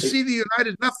 When you see the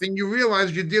United Nothing, you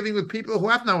realize you're dealing with people who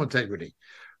have no integrity.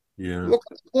 Yeah. Look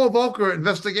at Paul Volcker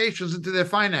investigations into their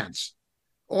finance.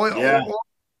 Oil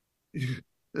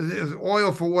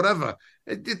for whatever.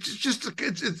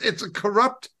 It's a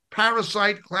corrupt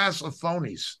parasite class of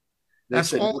phonies. They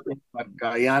said nothing about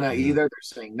Guyana either. They're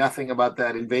saying nothing about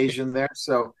that invasion there.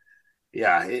 So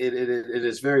yeah, it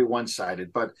is very one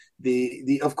sided. But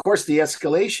the of course the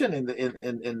escalation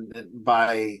in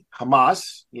by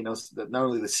Hamas, not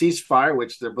only the ceasefire,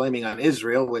 which they're blaming on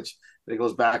Israel, which it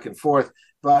goes back and forth,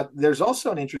 but there's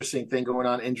also an interesting thing going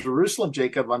on in Jerusalem,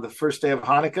 Jacob, on the first day of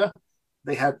Hanukkah.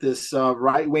 They had this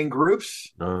right wing groups.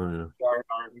 Are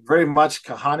very much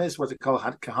Kahanis, what's it called,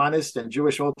 Kahanist and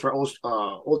Jewish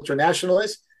ultra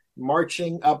nationalists,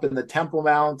 marching up in the Temple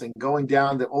Mount and going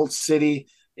down the old city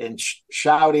and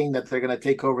shouting that they're going to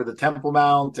take over the Temple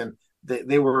Mount. And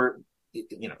they were,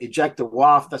 eject the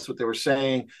WAF. That's what they were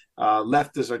saying.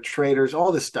 Leftists are traitors,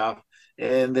 all this stuff.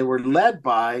 And they were led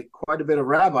by quite a bit of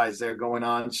rabbis there going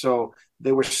on. So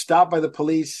they were stopped by the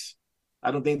police. I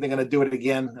don't think they're going to do it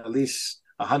again. At least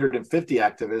 150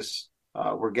 activists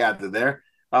were gathered there.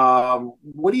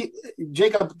 What do you,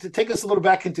 Jacob, to take us a little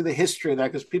back into the history of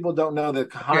that, because people don't know the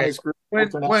Kahanis group.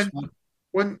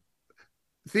 When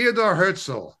Theodore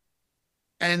Herzl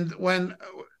and when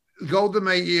Golda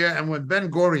Meir and when Ben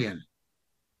Gurion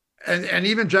and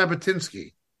even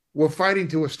Jabotinsky were fighting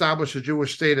to establish a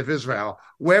Jewish state of Israel,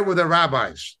 where were the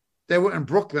rabbis? They were in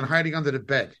Brooklyn hiding under the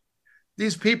bed.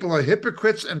 These people are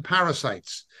hypocrites and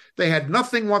parasites. They had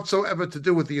nothing whatsoever to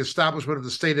do with the establishment of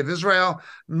the state of Israel,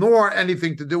 nor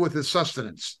anything to do with its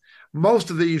sustenance. Most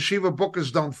of the yeshiva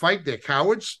bookers don't fight. They're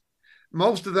cowards.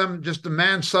 Most of them just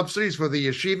demand subsidies for the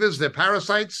yeshivas. They're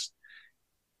parasites.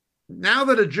 Now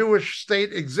that a Jewish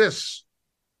state exists,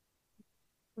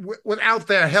 without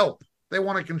their help, they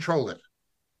want to control it.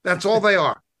 That's all they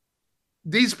are.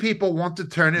 These people want to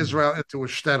turn Israel into a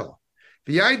shtetl.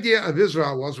 The idea of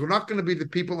Israel was, we're not going to be the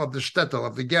people of the shtetl,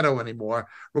 of the ghetto anymore.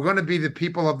 We're going to be the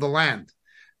people of the land.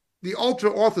 The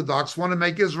ultra-Orthodox want to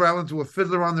make Israel into a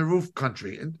fiddler on the roof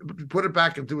country and put it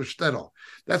back into a shtetl.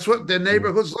 That's what their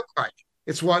neighborhoods look like.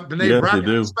 It's what B'nai Brak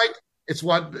looks like. It's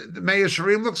what the Meah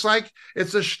Shearim looks like.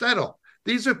 It's a shtetl.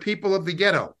 These are people of the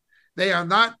ghetto. They are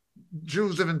not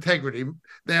Jews of integrity.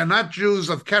 They are not Jews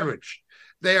of courage.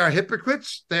 They are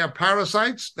hypocrites. They are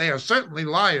parasites. They are certainly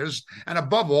liars. And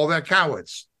above all, they're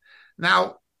cowards.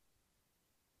 Now,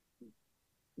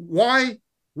 why,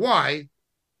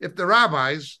 if the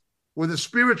rabbis were the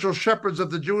spiritual shepherds of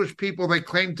the Jewish people they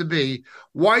claim to be,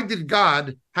 why did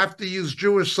God have to use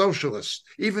Jewish socialists,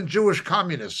 even Jewish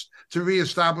communists, to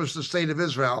reestablish the state of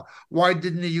Israel? Why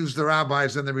didn't he use the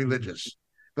rabbis and the religious?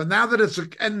 But now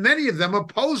that and many of them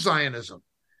oppose Zionism.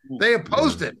 They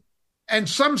opposed it. And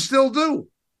some still do.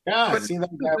 Yeah, I've seen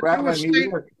that rabbi in New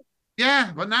York.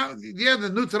 Yeah, but now,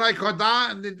 the Nuterai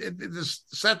Kodah and the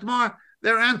Setmar,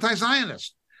 they're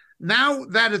anti-Zionist. Now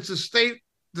that it's a state,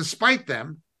 despite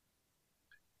them,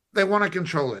 they want to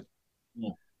control it. Yeah.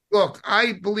 Look,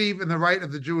 I believe in the right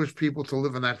of the Jewish people to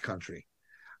live in that country.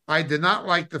 I did not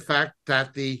like the fact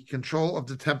that the control of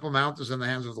the Temple Mount is in the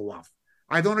hands of the WAF.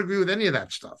 I don't agree with any of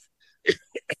that stuff.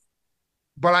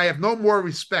 But I have no more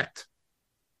respect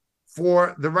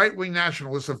for the right-wing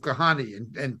nationalists of Kahani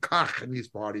and Kach and these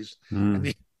parties and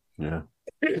the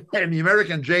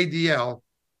American JDL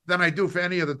than I do for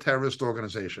any other terrorist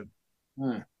organization.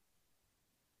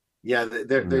 Yeah,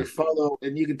 they follow,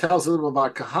 and you can tell us a little bit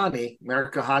about Kahani, Meir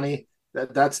Kahani.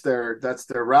 That's their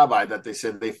rabbi that they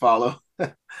said they follow,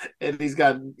 and he's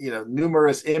got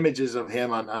numerous images of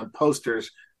him on posters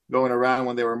going around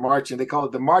when they were marching. They call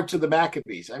it the March of the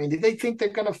Maccabees. I mean, did they think they're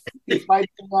going to be fighting?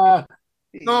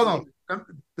 No.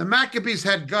 The Maccabees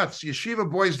had guts. Yeshiva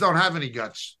boys don't have any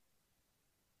guts.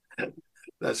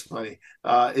 That's funny.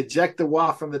 Eject the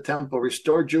WAF from the temple,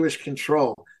 restore Jewish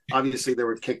control. Obviously, they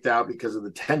were kicked out because of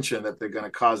the tension that they're going to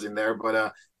cause in there.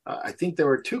 But I think there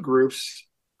were two groups.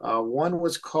 One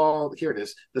was called, here it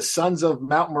is, the Sons of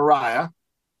Mount Moriah,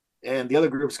 and the other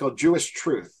group is called Jewish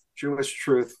Truth.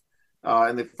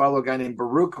 And they follow a guy named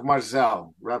Baruch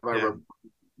Marzel, Rabbi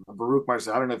Baruch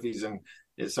Marzel. I don't know if he's in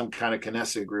some kind of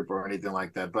Knesset group or anything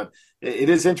like that, but it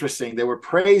is interesting. They were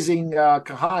praising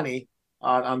Kahani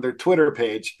on their Twitter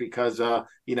page because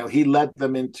he led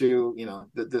them into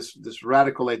this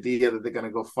radical idea that they're going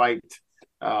to go fight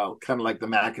kind of like the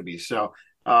Maccabees. So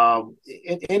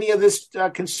any of this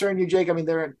concern you, Jake? I mean,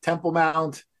 they're at Temple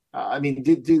Mount. I mean,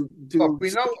 do we know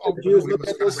what's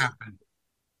going to happen?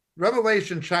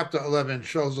 Revelation chapter 11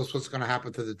 shows us what's going to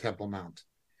happen to the Temple Mount.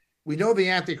 We know the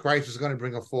Antichrist is going to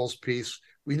bring a false peace.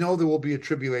 We know there will be a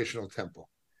tribulational temple.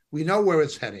 We know where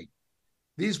it's heading.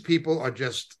 These people are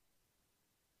just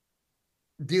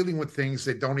dealing with things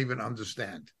they don't even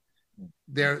understand.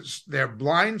 They're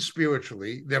blind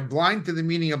spiritually. They're blind to the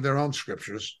meaning of their own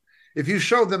scriptures. If you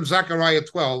show them Zechariah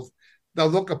 12, they'll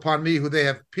look upon me who they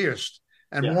have pierced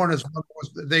and mourn as one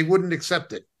was. They wouldn't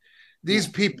accept it. These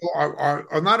people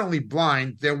are not only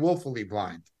blind, they're woefully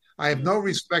blind. I have no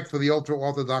respect for the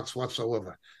ultra-Orthodox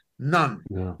whatsoever. None.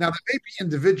 Yeah. Now, there may be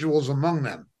individuals among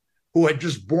them who are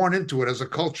just born into it as a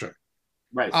culture.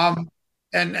 Right.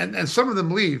 And some of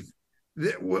them leave.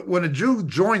 When a Jew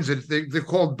joins it, they're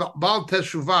called Baal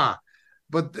Teshuvah.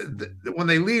 But when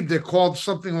they leave, they're called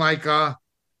something like they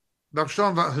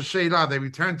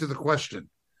return to the question.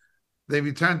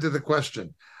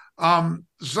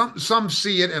 Some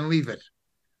see it and leave it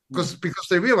because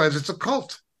they realize it's a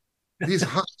cult. These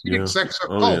Hasidic sects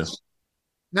are cults.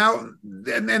 Now,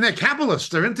 and they're Kabbalists.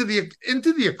 They're into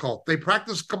the occult. They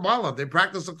practice Kabbalah. They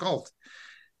practice occult.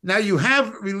 Now, you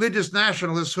have religious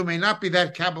nationalists who may not be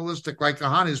that Kabbalistic like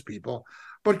Kahana's people,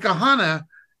 but Kahana,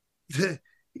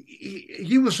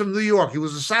 he was from New York. He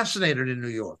was assassinated in New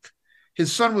York.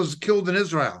 His son was killed in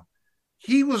Israel.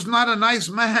 He was not a nice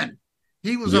man.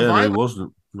 He was a violent. He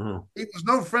wasn't. No. He was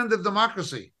no friend of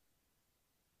democracy.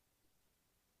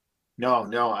 No,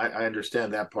 I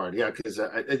understand that part. Yeah, because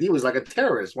he was like a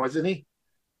terrorist, wasn't he?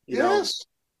 Yes.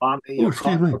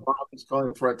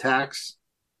 Calling for attacks.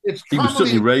 He was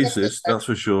certainly racist, that's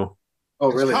for sure.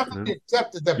 Oh, really? It's commonly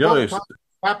accepted that both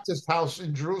Baptist house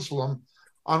in Jerusalem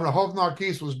on Rehov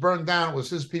Narkis was burned down. It was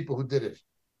his people who did it.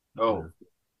 Oh.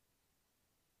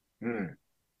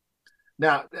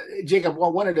 Now, Jacob, I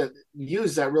wanted to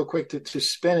use that real quick to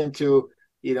spin into,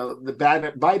 the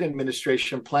Biden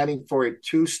administration planning for a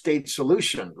two-state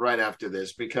solution right after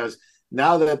this, because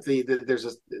now that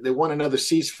they want another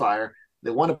ceasefire, they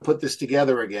want to put this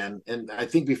together again, and I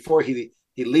think before he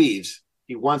leaves,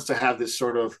 he wants to have this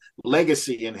sort of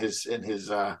legacy in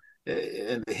the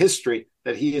history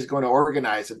that he is going to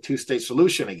organize a two-state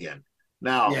solution again.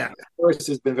 Now, Harris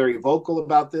has been very vocal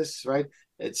about this, right?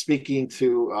 It's speaking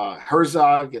to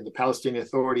Herzog and the Palestinian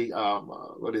Authority,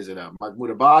 Mahmoud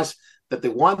Abbas, that they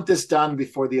want this done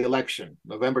before the election,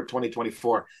 November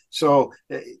 2024. So,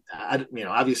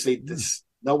 obviously,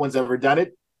 no one's ever done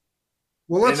it.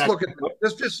 Well,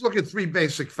 let's just look at three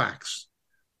basic facts.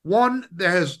 One,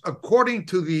 according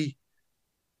to the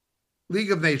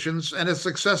League of Nations and a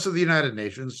success of the United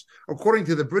Nations, according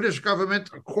to the British government,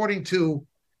 according to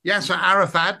Yasser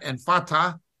Arafat and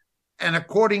Fatah, and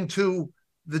according to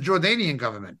the Jordanian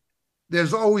government,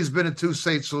 there's always been a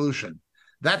two-state solution.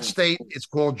 That state is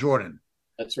called Jordan.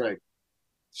 That's right.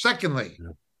 Secondly,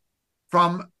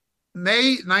 from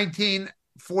May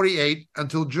 1948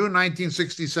 until June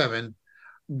 1967,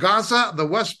 Gaza, the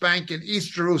West Bank, and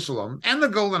East Jerusalem, and the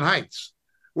Golan Heights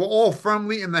were all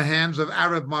firmly in the hands of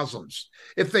Arab Muslims.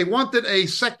 If they wanted a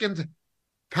second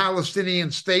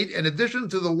Palestinian state, in addition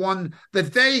to the one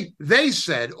that they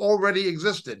said already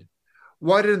existed,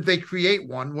 why didn't they create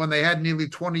one when they had nearly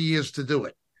 20 years to do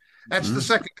it? That's the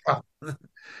second problem.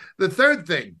 The third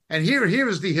thing, and here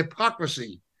is the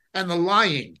hypocrisy and the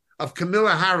lying of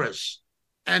Kamala Harris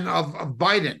and of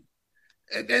Biden,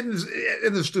 and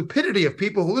the stupidity of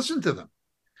people who listen to them.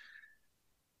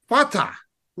 Fatah,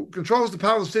 who controls the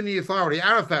Palestinian Authority,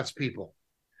 Arafat's people,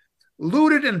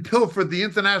 looted and pilfered the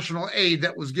international aid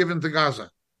that was given to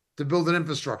Gaza to build an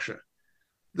infrastructure.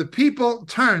 The people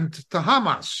turned to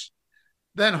Hamas.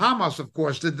 Then Hamas, of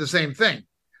course, did the same thing,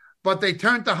 but they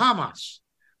turned to Hamas.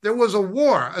 There was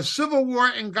a civil war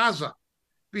in Gaza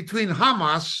between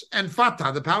Hamas and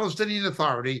Fatah, the Palestinian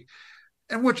Authority,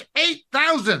 in which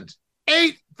 8,000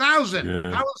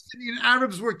 Palestinian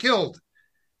Arabs were killed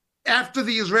after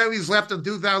the Israelis left in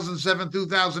 2007,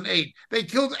 2008. They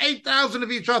killed 8,000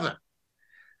 of each other.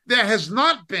 There has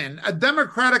not been a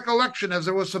democratic election as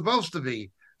there was supposed to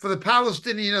be for the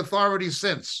Palestinian Authority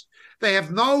since. They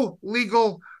have no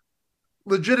legal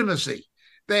legitimacy.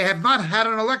 They have not had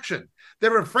an election.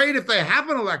 They're afraid if they have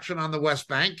an election on the West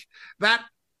Bank, that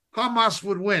Hamas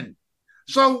would win.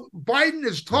 So Biden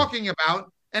is talking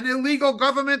about an illegal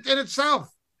government in itself.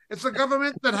 It's a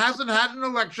government that hasn't had an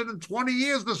election in 20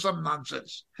 years or some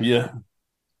nonsense. Yeah.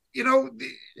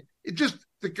 It just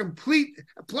the complete.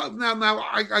 Now,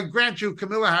 I grant you,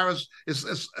 Kamala Harris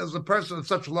is as a person of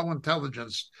such low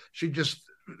intelligence. She just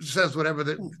says whatever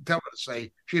they tell her to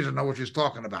say. She doesn't know what she's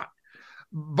talking about.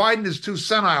 Biden is too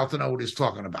senile to know what he's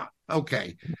talking about.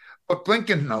 Okay. But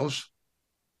Blinken knows.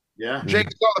 Yeah. Jake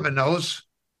Sullivan knows.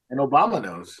 And Obama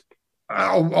knows.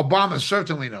 Obama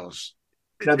certainly knows.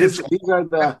 Now, these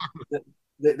are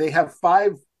they have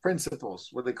 5 principles,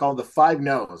 what they call the 5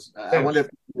 no's. I wonder if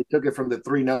they took it from the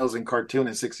 3 no's in cartoon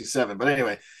in 1967. But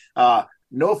anyway,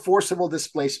 no forcible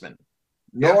displacement,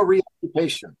 no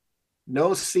reoccupation,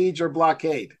 no siege or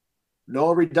blockade,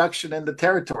 no reduction in the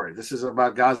territory. This is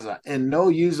about Gaza, and no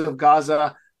use of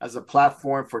Gaza as a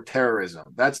platform for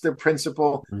terrorism. That's the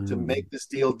principle to make this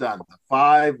deal done. The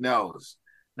 5 no's.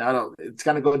 Now it's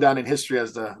going to go down in history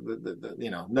as the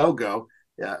no go,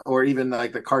 or even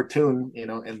like the cartoon,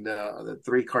 and the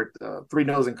three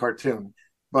nosing cartoon.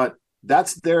 But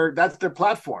that's their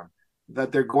platform,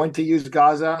 that they're going to use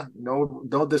Gaza.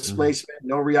 No displacement,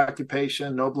 no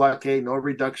reoccupation, no blockade, no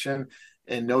reduction,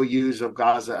 and no use of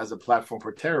Gaza as a platform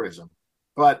for terrorism.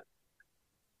 But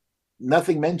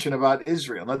nothing mentioned about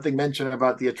Israel, nothing mentioned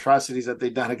about the atrocities that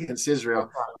they've done against Israel.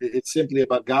 It's simply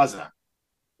about Gaza.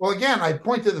 Well, again, I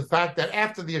point to the fact that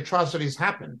after the atrocities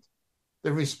happened,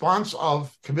 the response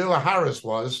of Kamala Harris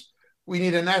was, we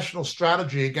need a national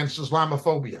strategy against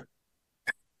Islamophobia.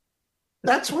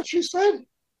 That's what she said.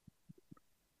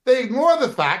 She ignored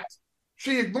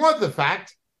the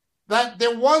fact that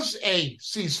there was a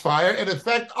ceasefire in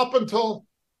effect up until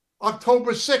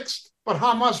October 6th, but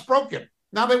Hamas broke it.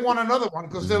 Now they want another one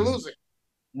because they're losing.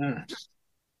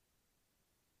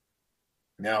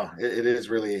 No, it is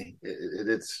really,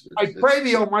 it's. I pray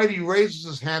the Almighty raises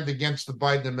his hand against the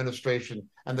Biden administration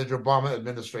and the Obama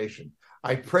administration.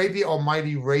 I pray the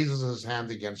Almighty raises his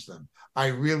hand against them. I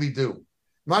really do.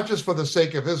 Not just for the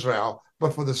sake of Israel,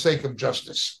 but for the sake of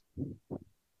justice.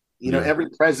 Every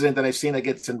president that I've seen that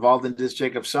gets involved in this,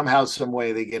 Jacob, somehow, some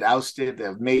way, they get ousted, they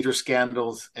have major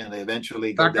scandals, and they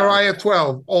eventually go Zechariah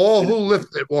 12, all who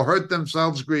lift it will hurt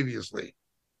themselves grievously.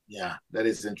 Yeah, that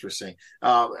is interesting.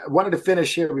 I wanted to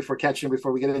finish here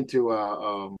before we get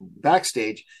into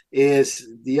backstage, is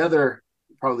the other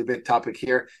probably big topic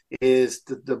here is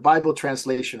the Bible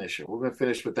translation issue. We're going to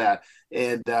finish with that.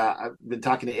 And I've been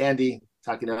talking to Andy,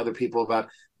 talking to other people about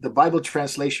the Bible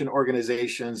translation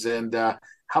organizations and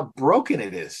how broken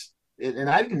it is. And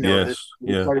I didn't know this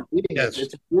when I started reading it.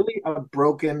 It's really a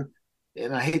broken,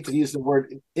 and I hate to use the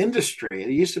word industry. It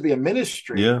used to be a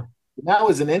ministry. Yeah. Now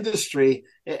as an industry.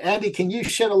 Andy, can you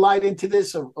shed a light into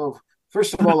this of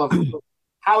first of all, of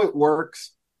how it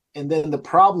works, and then the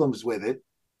problems with it,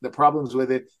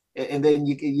 and then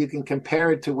you can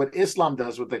compare it to what Islam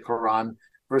does with the Quran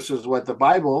versus what the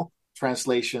Bible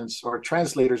translations or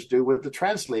translators do with the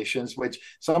translations, which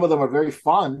some of them are very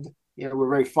fond. We're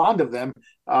very fond of them.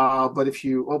 But if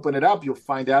you open it up, you'll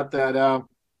find out that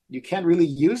you can't really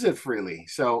use it freely.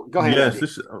 So go ahead.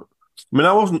 Yes,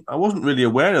 I wasn't really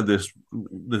aware of this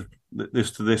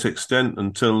to this extent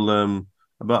until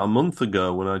about a month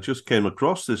ago when I just came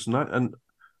across this, and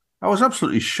I was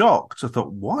absolutely shocked. I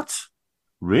thought, what?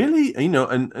 Really?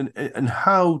 And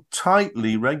how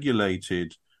tightly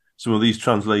regulated some of these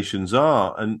translations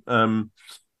are. And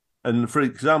for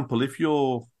example, I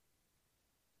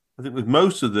think with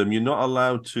most of them, you're not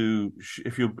allowed to,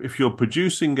 if you're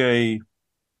producing a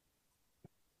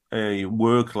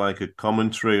work like a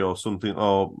commentary or something,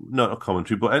 or not a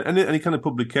commentary, but any kind of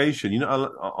publication,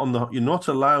 you're not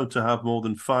allowed to have more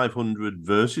than 500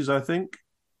 verses, I think.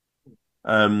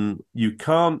 You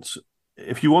can't,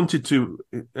 if you wanted to,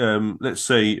 let's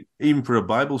say, even for a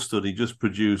Bible study, just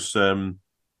produce a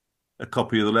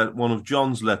copy of one of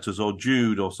John's letters or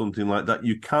Jude or something like that.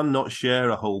 You cannot share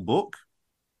a whole book.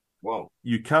 Whoa.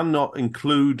 You cannot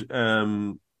include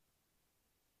some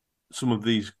of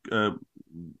these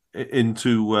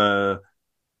into a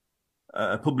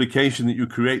publication that you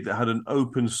create that had an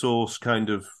open source kind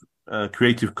of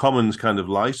Creative Commons kind of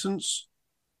license.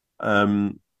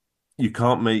 You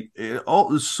can't make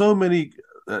there's so many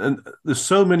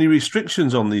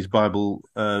restrictions on these Bible,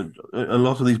 a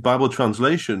lot of these Bible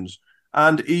translations,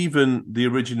 and even the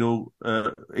original,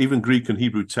 even Greek and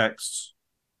Hebrew texts,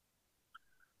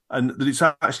 and that it's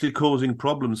actually causing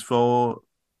problems for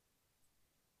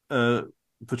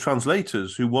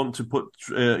translators who want to put,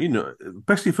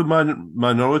 especially for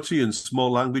minority and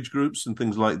small language groups and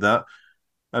things like that.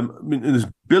 There's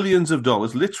billions of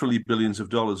dollars, literally billions of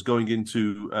dollars, going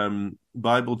into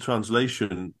Bible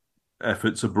translation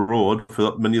efforts abroad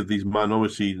for many of these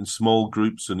minority and small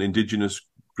groups and indigenous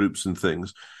groups and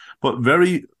things. But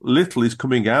very little is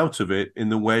coming out of it in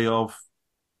the way of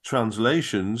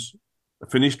translations,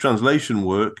 finished translation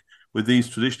work with these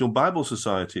traditional Bible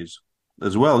societies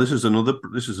as well. This is another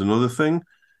thing,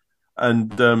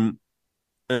 and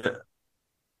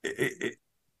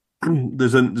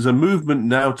there's a movement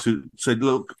now to say,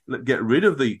 look, get rid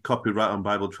of the copyright on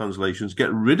Bible translations,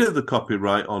 get rid of the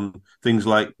copyright on things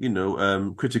like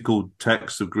critical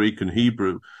texts of Greek and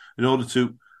Hebrew, in order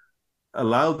to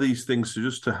allow these things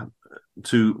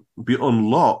to be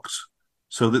unlocked,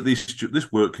 so that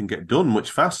this work can get done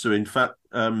much faster. In fact,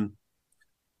 now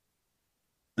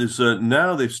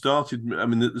they've started.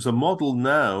 There's a model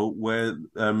now where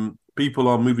people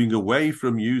are moving away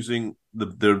from using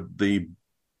the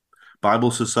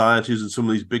Bible societies and some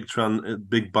of these big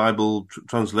Bible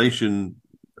translation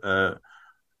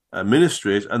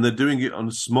ministries, and they're doing it on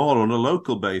a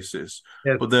local basis.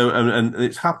 Yes. But they're and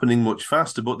it's happening much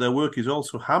faster. But their work is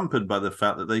also hampered by the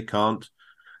fact that they can't.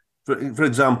 For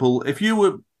example, if you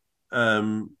were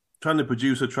trying to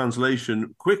produce a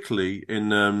translation quickly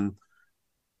in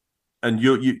and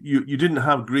you didn't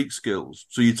have Greek skills,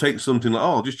 so you take something like,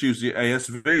 I'll just use the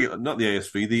ASV, not the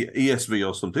ASV, the ESV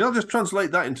or something. I'll just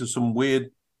translate that into some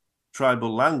weird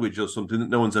tribal language or something that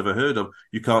no one's ever heard of.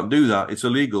 You can't do that. It's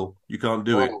illegal. You can't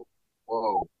do it.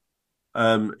 Whoa.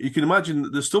 You can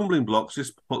imagine the stumbling blocks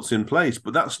this puts in place,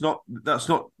 but that's not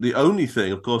the only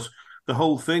thing. Of course, the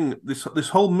whole thing, this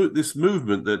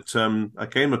movement that I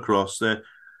came across, you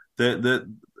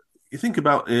think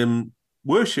about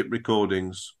worship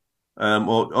recordings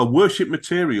or worship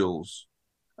materials,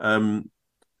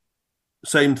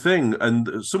 same thing,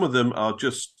 and some of them are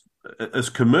just as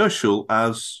commercial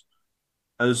as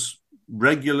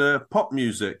regular pop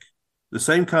music. The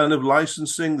same kind of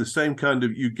licensing, the same kind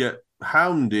of, you get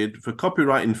hounded for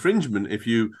copyright infringement if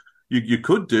you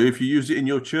could do if you use it in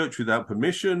your church without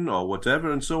permission or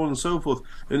whatever, and so on and so forth.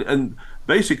 And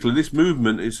basically, this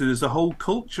movement there's a whole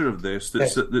culture of this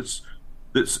that's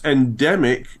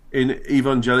endemic in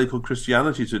evangelical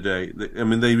Christianity today. I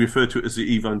mean, they refer to it as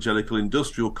the evangelical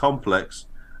industrial complex,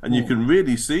 and you can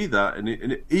really see that.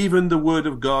 And even the Word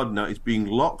of God now is being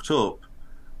locked up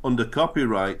under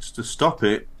copyrights to stop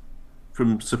it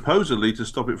from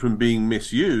being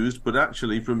misused, but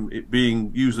actually from it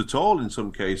being used at all in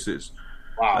some cases.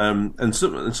 Wow. And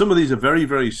some of these are very,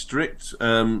 very strict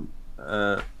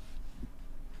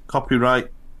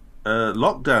copyright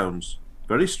lockdowns.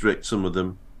 Very strict, some of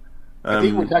them. I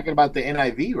think we're talking about the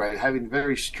NIV, right? Having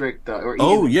very strict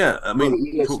or yeah, I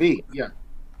mean ESV, yeah.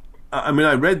 I mean,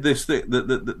 I read this thing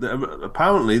that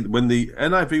apparently when the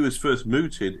NIV was first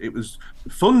mooted, it was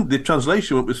the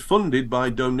translation was funded by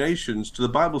donations to the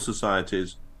Bible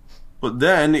societies, but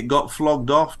then it got flogged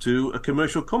off to a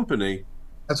commercial company.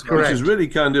 That's correct. Which is really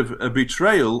kind of a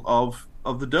betrayal of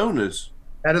the donors.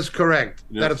 That is correct.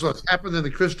 Yeah. That is what's happened in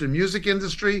the Christian music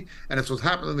industry, and it's what's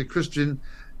happened in the Christian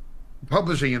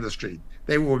publishing industry.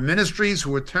 They were ministries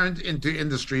who were turned into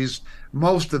industries.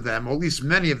 Most of them, or at least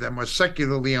many of them, are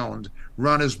secularly owned,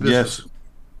 run as businesses. Yes.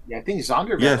 Yeah, I think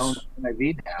Zondervan owns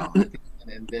NIV now.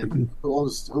 And then who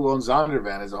owns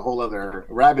Zondervan is a whole other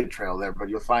rabbit trail there. But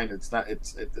you'll find there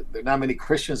are not many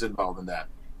Christians involved in that.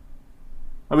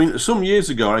 I mean, some years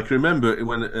ago, I can remember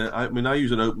when I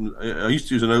used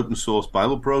to use an open source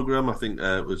Bible program. I think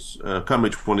it was I can't remember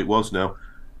which one it was now.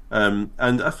 And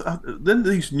then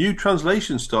these new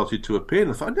translations started to appear,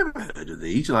 and I thought, I'd never heard of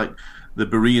these, like the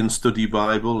Berean Study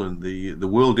Bible and the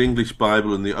World English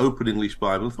Bible and the Open English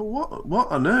Bible. I thought,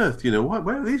 what on earth?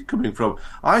 Where are these coming from?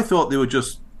 I thought they were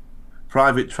just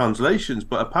private translations,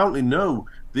 but apparently no.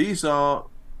 These are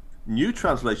new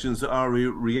translations that are a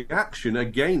reaction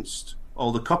against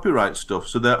all the copyright stuff.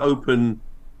 So they're open,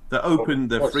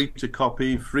 they're free to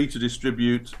copy, free to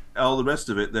distribute, all the rest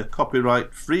of it. They're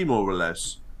copyright free, more or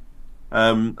less.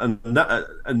 So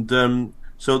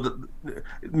that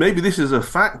maybe this is a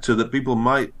factor that people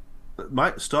might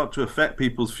start to affect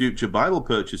people's future Bible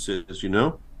purchases.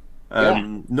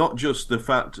 Not just the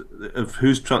fact of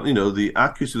the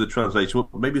accuracy of the translation,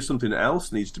 but maybe something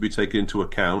else needs to be taken into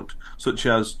account, such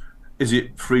as, is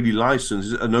it freely licensed?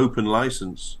 Is it an open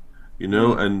license?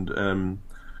 And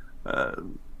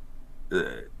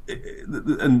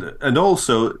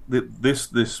also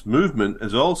this movement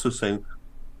is also saying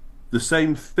the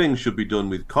same thing should be done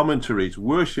with commentaries,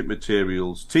 worship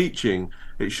materials, teaching.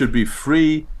 It should be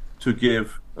free to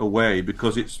give away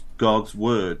because it's God's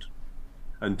word,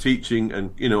 and teaching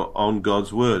and on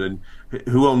God's word. And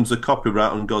who owns the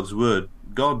copyright on God's word?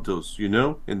 God does. In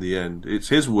the end, it's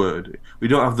His word. We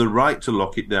don't have the right to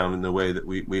lock it down in the way that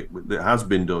that has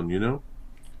been done.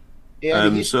 Yeah.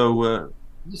 You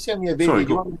sent me a video. Sorry,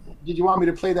 did you want me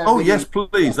to play that? Oh video? yes,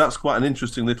 please. That's quite an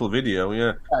interesting little video.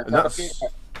 Yeah.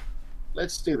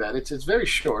 Let's do that. It's very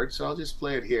short, so I'll just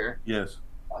play it here. Yes.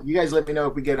 You guys let me know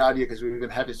if we get audio, because we've been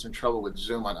having some trouble with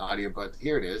Zoom on audio, but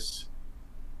here it is.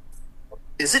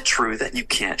 Is it true that you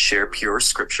can't share pure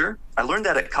scripture? I learned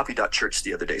that at Copy.Church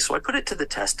the other day, so I put it to the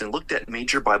test and looked at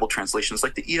major Bible translations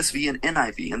like the ESV and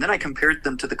NIV, and then I compared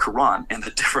them to the Quran, and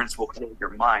the difference will blow your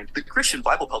mind. The Christian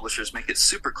Bible publishers make it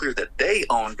super clear that they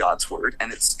own God's word,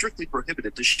 and it's strictly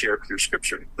prohibited to share pure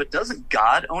scripture. But doesn't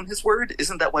God own his word?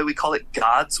 Isn't that why we call it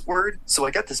God's word? So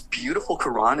I got this beautiful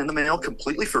Quran in the mail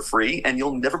completely for free, and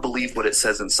you'll never believe what it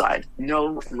says inside.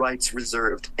 No rights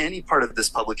reserved. Any part of this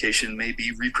publication may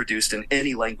be reproduced in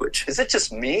any language. Is it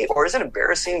just me, or is it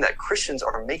embarrassing that Christians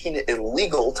are making it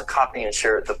illegal to copy and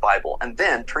share the Bible and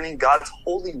then turning God's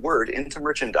holy word into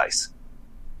merchandise?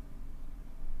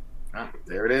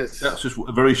 There it is. That's just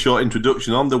a very short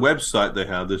introduction. On the website they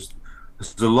have there's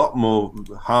a lot more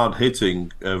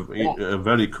hard-hitting,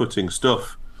 very cutting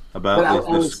stuff about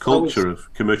this culture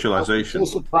of commercialization. I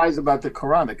was so surprised about the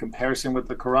Quran, the comparison with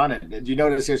the Quran. Did you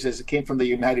notice here it says it came from the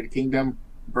United Kingdom,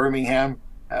 Birmingham?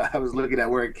 I was looking at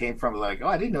where it came from, like,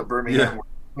 I didn't know Birmingham was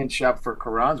a print shop for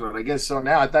Qurans, but I guess so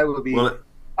now. I thought it would be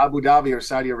Abu Dhabi or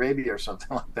Saudi Arabia or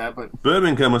something like that. But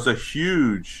Birmingham has a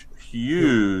huge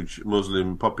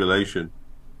Muslim population.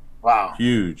 Wow,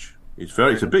 huge. It's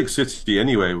a big city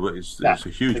anyway, but it's a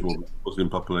huge Muslim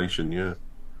population. Yeah.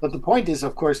 But the point is,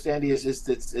 of course, Andy, is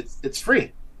it's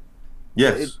free.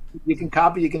 Yes, you can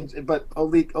copy, but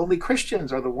only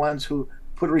Christians are the ones who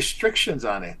put restrictions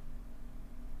on it.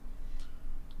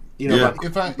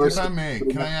 If I may,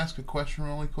 can I ask a question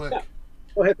really quick? Yeah.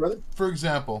 Go ahead, brother. For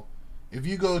example, if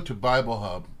you go to Bible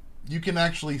Hub, you can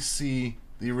actually see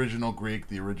the original Greek,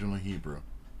 the original Hebrew.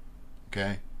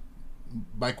 Okay?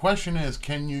 My question is,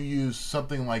 can you use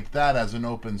something like that as an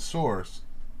open source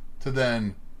to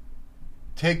then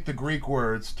take the Greek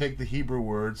words, take the Hebrew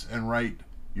words, and write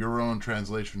your own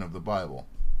translation of the Bible?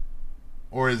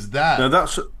 Or is that...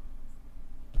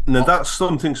 Now that's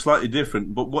something slightly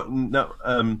different. But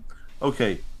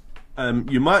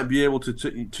you might be able to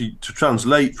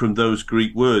translate from those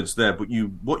Greek words there, but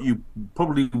what you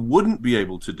probably wouldn't be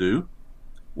able to do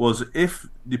was, if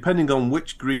depending on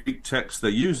which Greek text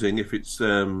they're using, if it's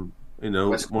one of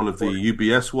the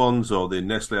UBS ones or the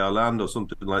Nestle Aland or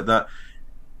something like that,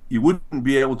 you wouldn't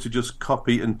be able to just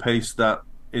copy and paste that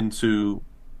into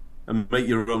and make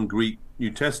your own Greek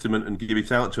New Testament and give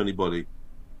it out to anybody.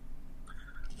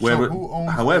 So who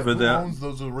owns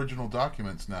those original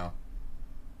documents now?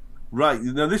 Right.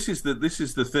 Now this is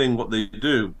the thing. What they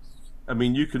do. I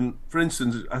mean, you can, for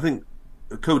instance, I think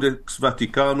Codex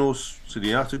Vaticanus,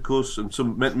 Sinaiticus, and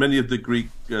many of the Greek,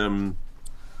 the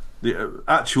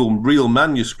actual real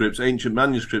manuscripts, ancient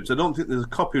manuscripts. I don't think there's a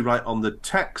copyright on the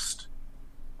text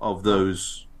of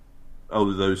those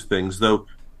things. Though,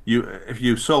 if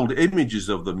you sold images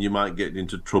of them, you might get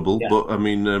into trouble. Yeah. But I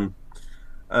mean.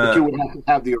 But you would have to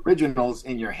have the originals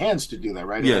in your hands to do that,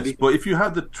 right? Yes, Andy? But if you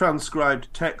had the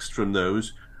transcribed text from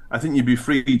those, I think you'd be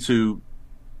free to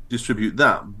distribute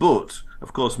that. But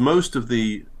of course, most of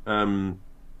the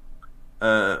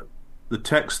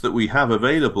texts that we have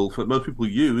available that most people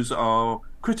use are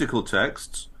critical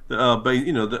texts that are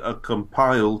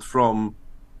compiled from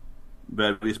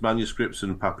various manuscripts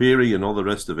and papyri and all the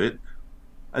rest of it,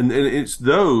 and it's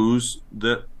those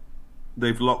that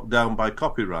they've locked down by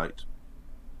copyright.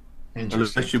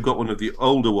 Unless you've got one of the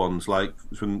older ones, like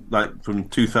from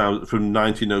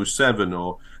 1907,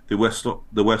 or the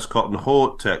Westcott and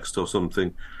Hort text or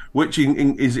something, which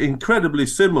is incredibly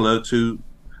similar to.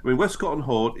 I mean, Westcott and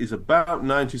Hort is about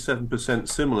 97%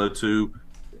 similar to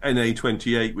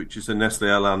NA28, which is the Nestle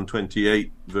Aland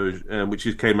 28 version,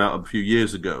 which came out a few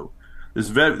years ago.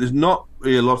 There's not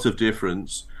really a lot of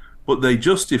difference, but they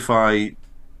justify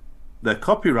their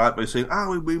copyright by saying,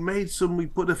 we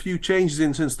put a few changes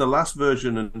in since the last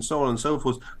version, and so on and so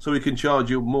forth, so we can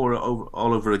charge you more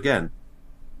all over again.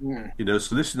 Yeah.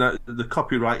 So the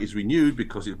copyright is renewed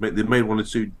because they made one or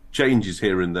two changes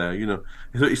here and there.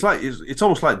 So it's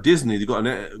almost like Disney. They've got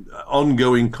an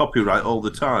ongoing copyright all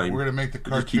the time. We're going to make the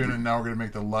cartoon, and now we're going to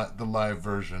make the live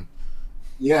version.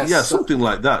 Yes, yeah, something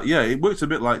like that. Yeah, it works a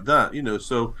bit like that.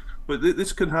 So, but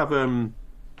this can have a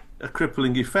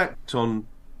crippling effect on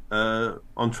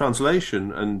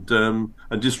translation and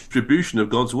distribution of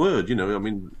God's word. I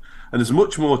mean, and there's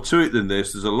much more to it than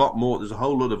this. There's a lot more. There's a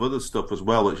whole lot of other stuff as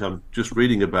well, which I'm just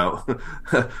reading about.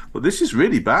 But this is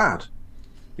really bad.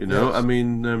 Yes. I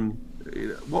mean,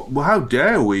 how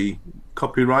dare we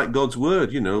copyright God's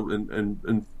word?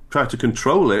 And try to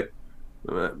control it.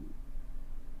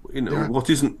 What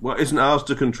isn't ours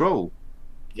to control.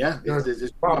 Yeah, there's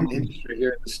a problem industry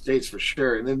here in the States for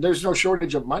sure. And then there's no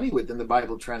shortage of money within the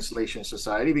Bible Translation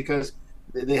Society because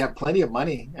they have plenty of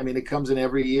money. I mean, it comes in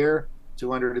every year,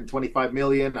 225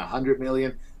 million, 100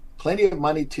 million, plenty of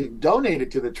money to donate it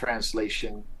to the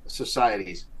translation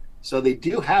societies. So they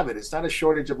do have it. It's not a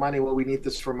shortage of money. Well, we need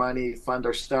this for money, fund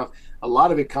our stuff. A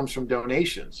lot of it comes from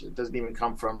donations. It doesn't even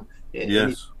come from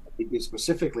any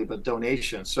specifically, but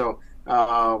donations. So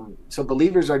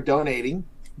believers are donating.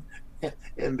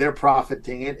 And they're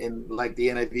profiting it, and like the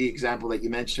NIV example that you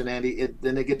mentioned, Andy,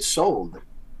 then it gets sold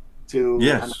to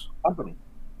another company.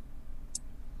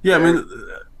 Yeah,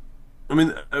 I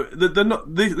mean, they're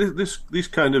not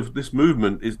this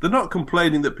movement is they're not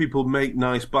complaining that people make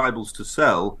nice Bibles to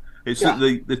sell. It's that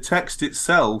the text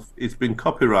itself has been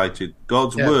copyrighted,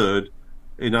 God's word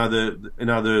in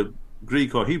either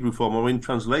Greek or Hebrew form or in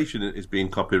translation is being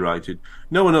copyrighted.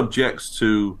 No one objects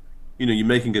to, you're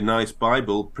making a nice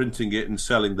Bible, printing it and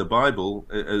selling the Bible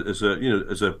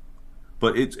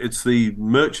but it's the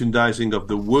merchandising of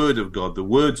the Word of God, the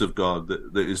words of God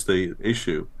that is the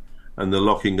issue, and the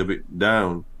locking of it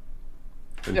down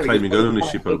and claiming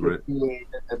ownership over it.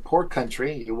 A poor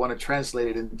country, you want to translate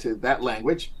it into that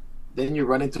language, then you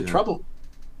run into trouble.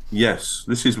 Yes,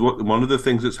 this is one of the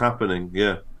things that's happening.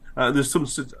 Yeah, there's some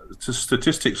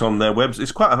statistics on their website.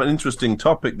 It's quite an interesting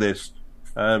topic, this,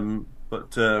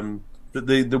 but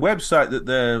the website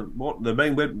that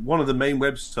one of the main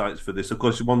websites for this, of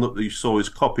course, the one that you saw is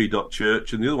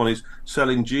copy.church, and the other one is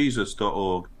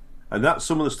sellingjesus.org. And that's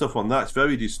some of the stuff on that. It's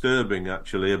very disturbing,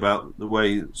 actually, about the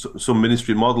way some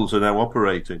ministry models are now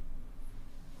operating.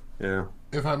 Yeah.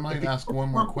 If I might ask one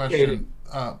more question,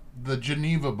 the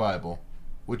Geneva Bible,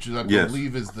 which I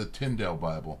believe is the Tyndale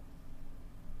Bible.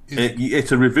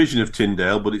 It's a revision of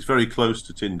Tyndale, but it's very close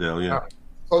to Tyndale, yeah.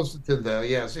 Close to Tyndale,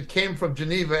 yes. It came from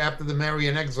Geneva after the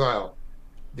Marian exile.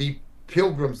 The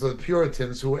Pilgrims, the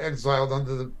Puritans who were exiled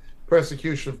under the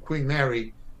persecution of Queen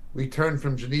Mary, returned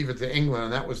from Geneva to England,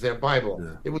 and that was their Bible.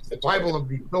 Yeah. It was the Bible of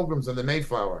the Pilgrims and the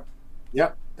Mayflower.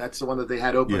 Yep, that's the one that they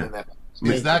had open in that.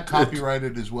 Is that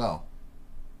copyrighted as well?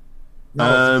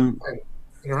 No, it's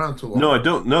been around too long. No, I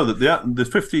don't know that the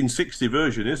 1560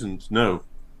 version isn't. No,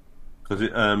 because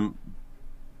it.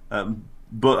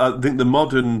 But I think the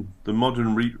modern they've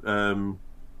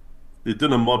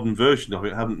done a modern version of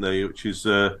it, haven't they? Which is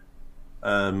I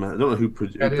don't know who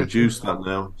produced that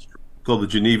now. It's called the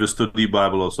Geneva Study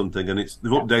Bible or something, and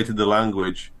they've updated the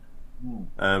language.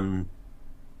 I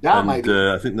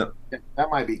think that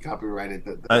might be copyrighted.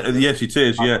 Yes, it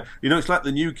is. Yeah, it's like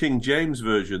the New King James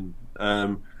version.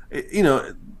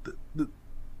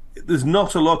 There's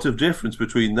not a lot of difference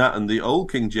between that and the old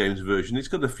King James version. It's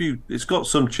got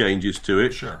some changes to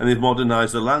it, sure, and they've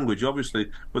modernized the language,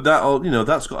 obviously. But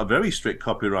that's got a very strict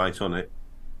copyright on it.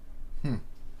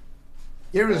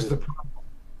 Here is the problem.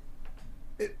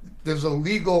 There's a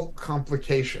legal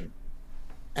complication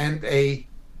and a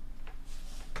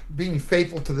being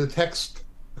faithful to the text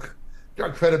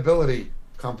credibility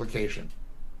complication.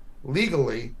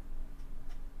 Legally,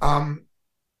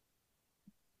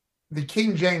 the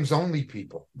King James only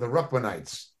people, the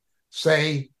Ruckmanites,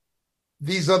 say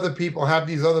these other people have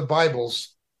these other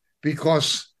Bibles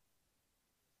because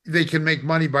they can make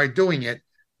money by doing it,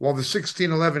 while the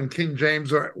 1611 King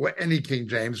James or any King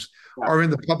James are in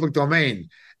the public domain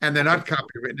and they're not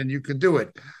copywritten and you can do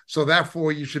it. So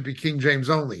therefore you should be King James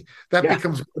only. That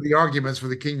becomes one of the arguments for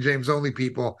the King James only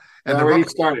people. And They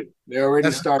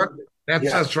already started.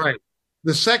 That's right.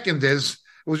 The second is,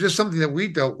 it was just something that we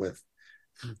dealt with.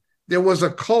 There was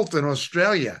a cult in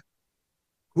Australia,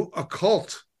 who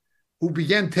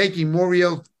began taking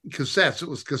Moriel cassettes. It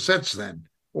was cassettes then,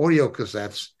 audio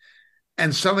cassettes,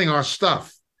 and selling our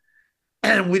stuff.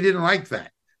 And we didn't like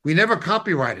that. We never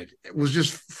copyrighted. It was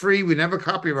just free. We never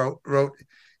wrote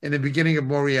in the beginning of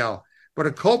Moriel. But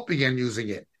a cult began using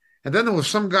it. And then there was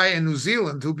some guy in New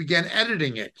Zealand who began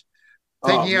editing it,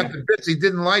 taking out the bits he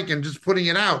didn't like and just putting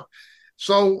it out.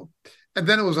 So, and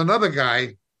then it was another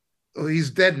guy.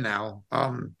 He's dead now.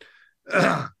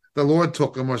 The Lord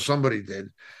took him, or somebody did.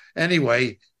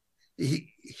 Anyway,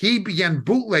 he began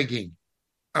bootlegging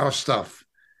our stuff.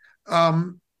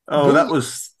 That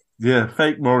was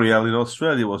fake Moriel in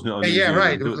Australia, wasn't it?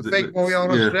 Right. It was a fake Moriel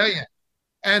in Australia.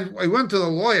 And we went to the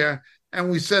lawyer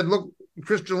and we said, "Look,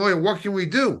 Christian lawyer, what can we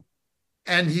do?"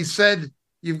 And he said,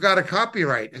 "You've got a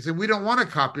copyright." I said, "We don't want a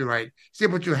copyright." He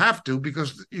said, "But you have to,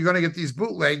 because you're going to get these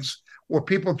bootlegs or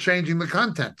people changing the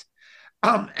content."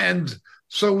 And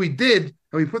so we did, and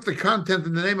we put the content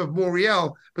in the name of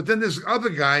Moriel, but then this other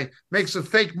guy makes a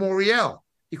fake Moriel.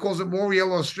 He calls it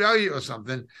Moriel Australia or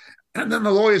something. And then the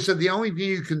lawyer said, the only thing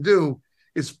you can do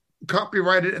is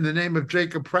copyright it in the name of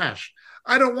Jacob Prasch.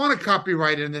 I don't want to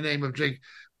copyright it in the name of Jacob,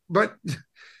 but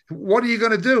what are you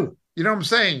going to do? You know what I'm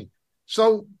saying?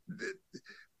 So,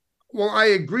 well, I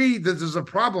agree that there's a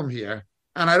problem here,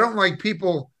 and I don't like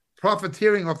people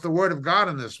profiteering off the word of God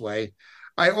in this way.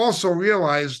 I also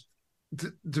realized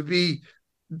to be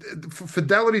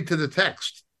fidelity to the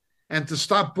text and to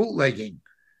stop bootlegging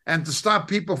and to stop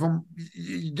people from,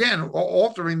 again,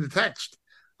 altering the text.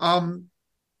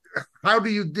 How do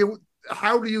you deal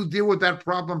with that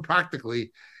problem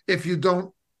practically if you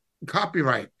don't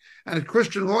copyright? And a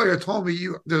Christian lawyer told me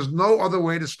there's no other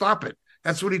way to stop it.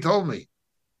 That's what he told me.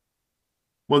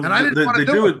 Well, and I didn't want to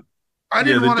do it. I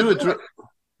didn't want to do it.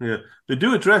 Yeah, they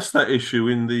do address that issue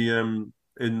in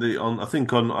I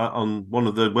think on one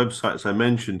of the websites I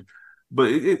mentioned,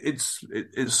 but it's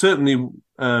certainly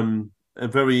a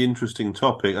very interesting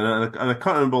topic, and I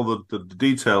can't remember all the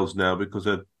details now because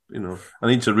I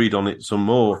need to read on it some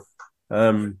more.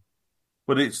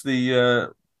 But it's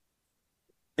the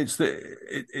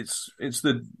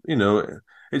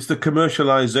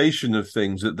commercialization of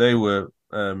things that they were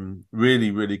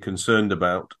really, really concerned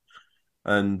about,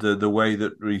 and the way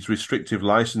that these restrictive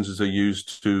licenses are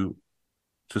used to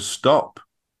stop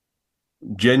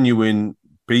genuine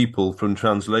people from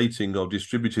translating or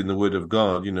distributing the word of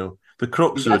God. The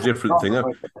crooks are a different thing.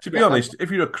 To be honest,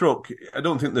 if you're a crook, I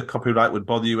don't think the copyright would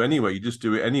bother you anyway. You just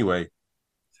do it anyway.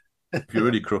 If you're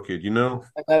really crooked,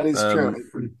 That is true.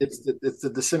 It's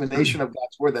the dissemination of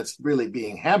God's word that's really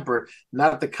being hampered,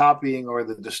 not the copying or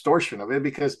the distortion of it,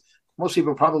 because most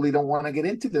people probably don't want to get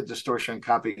into the distortion and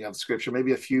copying of scripture.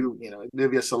 Maybe a few,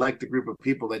 maybe a selected group of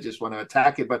people that just want to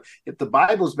attack it. But if the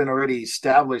Bible's been already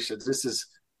established that this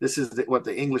is what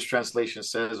the English translation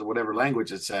says, or whatever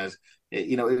language it says,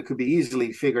 it could be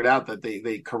easily figured out that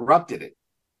they corrupted it.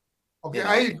 Okay,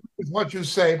 I agree with what you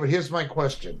say, but here's my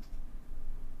question.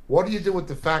 What do you do with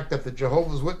the fact that the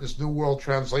Jehovah's Witness New World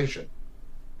Translation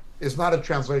is not a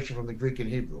translation from the Greek and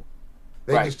Hebrew?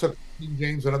 They just took King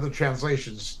James and other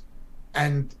translations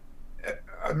and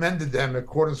amended them in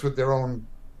accordance with their own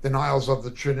denials of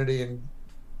the Trinity and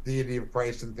deity of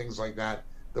Christ and things like that.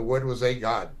 The word was a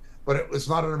God. But it was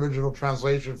not an original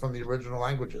translation from the original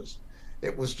languages.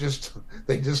 It was just,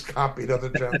 they just copied other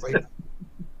translations.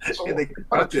 So,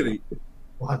 actually,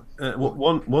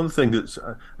 one thing that's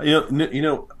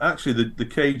actually the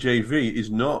KJV is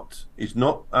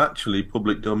not actually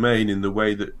public domain in the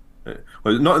way that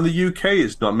not in the UK.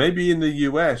 It's not. Maybe in the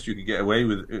US you could get away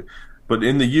with it, but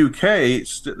in the UK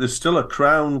there's still a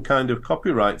Crown kind of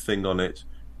copyright thing on it,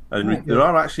 and there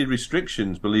are actually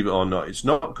restrictions. Believe it or not, it's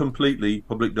not completely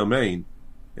public domain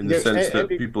in the sense that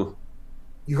people.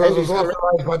 Because it's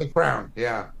authorized by the Crown.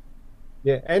 Yeah.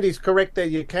 Yeah, Andy's correct there.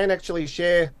 You can actually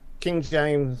share King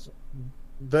James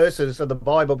verses of the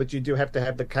Bible, but you do have to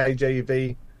have the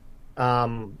KJV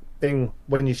thing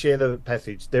when you share the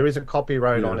passage. There is a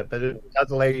copyright on it, but it does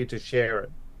allow you to share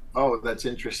it. Oh, that's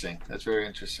interesting. That's very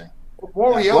interesting.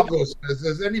 Morielgo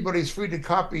says anybody's free to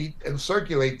copy and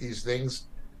circulate these things,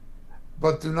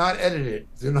 but do not edit it.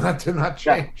 Do not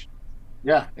change.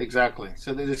 Yeah, exactly.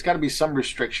 So there's got to be some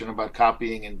restriction about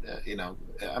copying and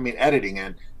editing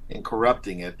and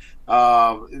corrupting it.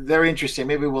 Very interesting.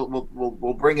 Maybe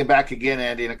we'll bring it back again,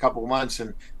 Andy, in a couple of months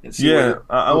and see. Yeah,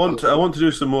 I want to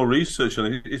do some more research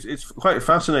on it. It's quite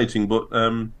fascinating, but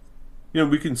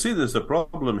we can see there's a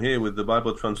problem here with the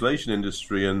Bible translation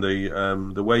industry and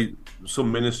the way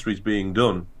some ministry is being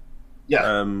done.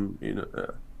 Yeah.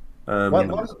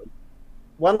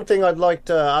 One thing I'd like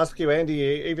to ask you,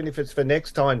 Andy, even if it's for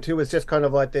next time too, is just kind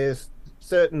of like there's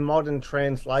certain modern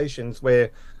translations where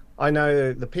I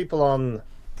know the people on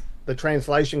the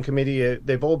translation committee,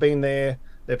 they've all been there.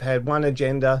 They've had one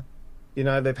agenda.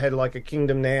 They've had like a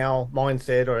Kingdom Now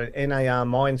mindset or an NAR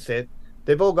mindset.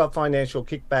 They've all got financial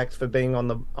kickbacks for being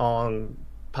on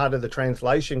part of the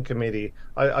translation committee.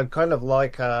 I'd kind of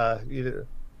like you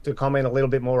to comment a little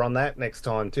bit more on that next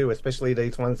time too, especially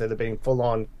these ones that are being full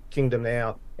on Kingdom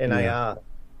Now, NAR.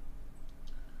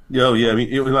 Oh yeah, I mean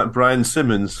it was like Brian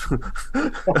Simmons,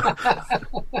 that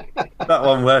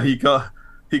one where he got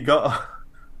the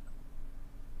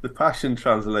Passion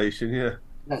Translation. Yeah.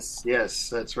 Yes,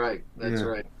 that's right. That's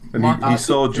right. And he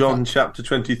saw John chapter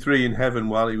 23 in heaven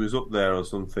while he was up there or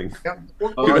something. Yeah.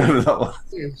 Remember that one?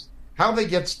 How they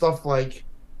get stuff like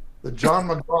the John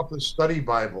MacArthur Study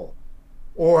Bible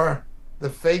or the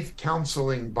Faith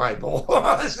Counseling Bible.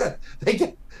 They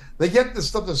get the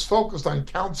stuff that's focused on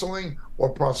counseling or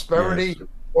prosperity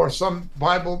or some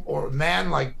Bible or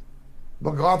man like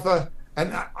MacArthur,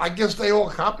 and I guess they all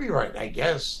copyright. I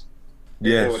guess.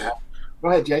 Yes. Go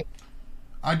ahead, Jay.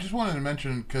 I just wanted to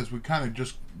mention, because we kind of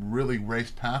just really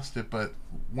raced past it, but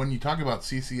when you talk about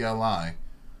CCLI,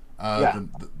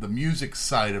 the music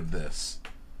side of this,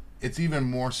 it's even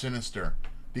more sinister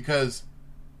because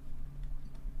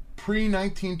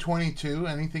pre-1922,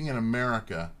 anything in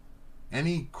America,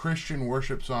 any Christian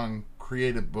worship song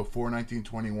created before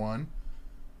 1921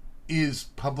 is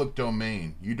public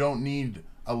domain. You don't need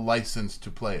a license to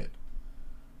play it.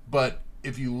 But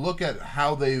if you look at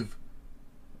how they've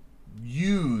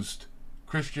used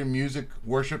Christian music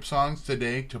worship songs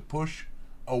today to push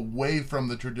away from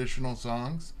the traditional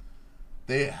songs,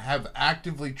 they have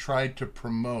actively tried to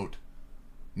promote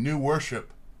new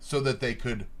worship so that they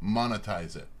could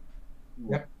monetize it.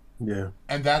 Yep. Yeah.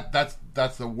 And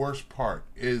that's the worst part,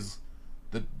 is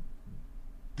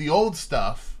the old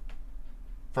stuff,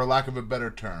 for lack of a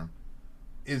better term,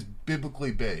 is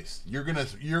biblically based. You're gonna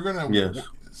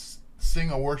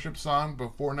sing a worship song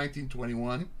before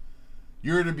 1921,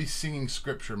 you're going to be singing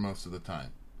scripture most of the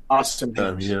time. Awesome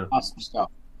hymns. Awesome stuff.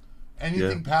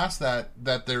 Anything past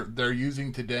that they're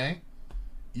using today,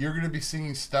 you're going to be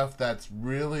singing stuff that's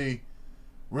really,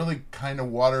 really kind of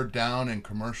watered down and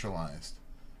commercialized.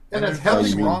 And there's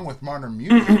nothing wrong with modern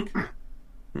music.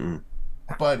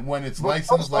 But when it's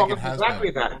licensed like it has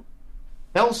been. That.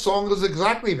 Hellsong is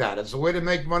exactly that. It's a way to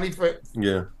make money for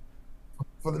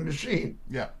the machine.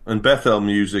 Yeah. And Bethel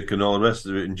music and all the rest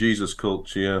of it, and Jesus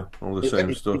culture, all the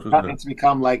same stuff, isn't it? It's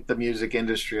become like the music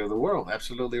industry of the world.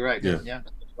 Absolutely right. Yeah,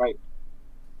 that's right.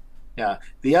 Yeah.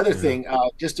 The other thing,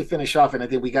 just to finish off, and I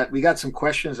think we got some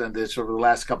questions on this over the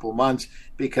last couple of months,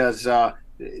 because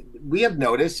we have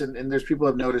noticed, and there's people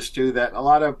have noticed too, that a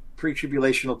lot of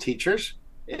pre-tribulational teachers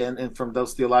and from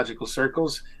those theological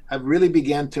circles have really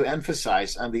began to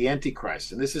emphasize on the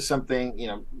Antichrist. And this is something,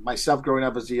 myself growing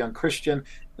up as a young Christian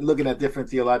and looking at different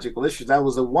theological issues, that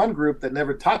was the one group that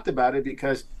never talked about it,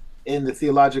 because in the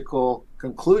theological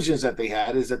conclusions that they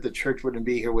had is that the church wouldn't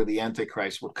be here where the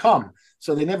Antichrist would come.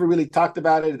 So they never really talked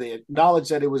about it. They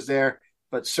acknowledged that it was there,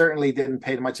 but certainly didn't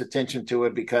pay much attention to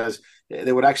it, because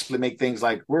they would actually make things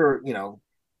like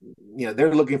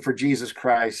they're looking for Jesus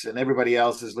Christ and everybody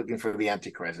else is looking for the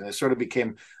Antichrist. And it sort of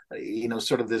became,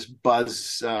 sort of this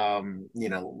buzz,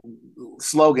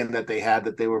 slogan that they had,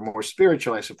 that they were more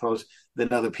spiritual, I suppose,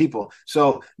 than other people.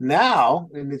 So now,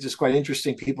 and it's just quite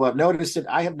interesting, people have noticed it.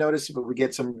 I have noticed it, but we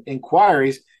get some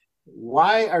inquiries.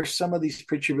 Why are some of these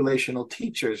pre-tribulational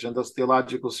teachers and those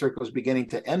theological circles beginning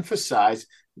to emphasize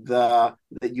that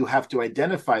you have to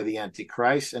identify the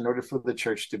Antichrist in order for the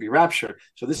church to be raptured?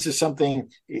 So this is something,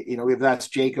 we've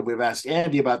asked Jacob, we've asked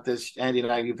Andy about this. Andy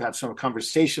and I, we've had some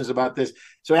conversations about this.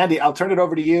 So Andy, I'll turn it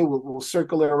over to you. We'll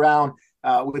circle it around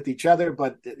with each other,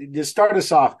 but just start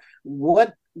us off.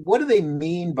 What do they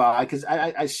mean by, because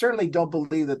I certainly don't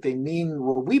believe that they mean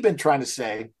what we've been trying to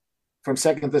say from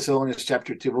 2 Thessalonians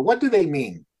chapter 2, but what do they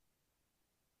mean?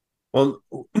 Well,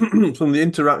 from the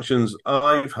interactions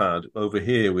I've had over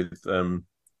here with a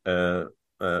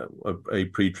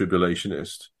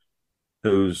pre-tribulationist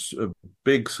who's a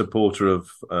big supporter of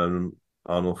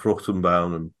Arnold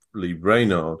Fruchtenbaum and Lee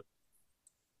Brainard,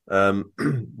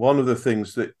 one of the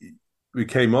things that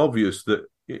became obvious that,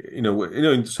 in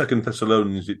 2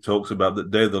 Thessalonians it talks about that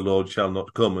day the Lord shall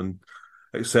not come, and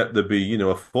except there be,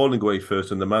 a falling away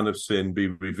first and the man of sin be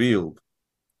revealed,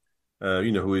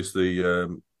 who is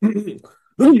the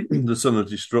the son of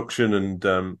destruction, and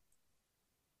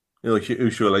who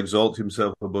shall exalt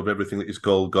himself above everything that is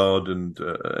called God and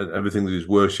everything that is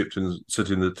worshipped, and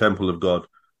sit in the temple of God,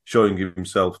 showing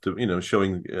himself to,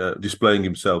 displaying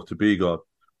himself to be God.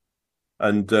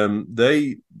 And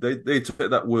they take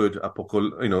that word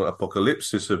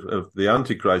apocalypsis of the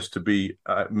Antichrist to be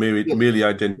merely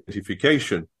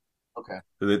identification. Okay.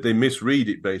 They misread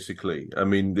it, basically. I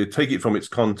mean, they take it from its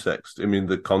context. I mean,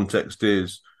 the context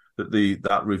is that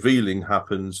that revealing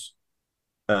happens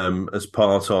as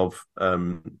part of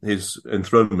his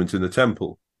enthronement in the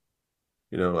temple.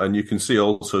 And you can see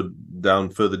also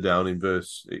further down in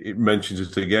it mentions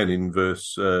it again in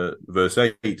verse 8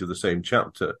 of the same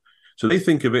chapter. So they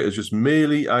think of it as just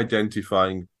merely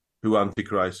identifying who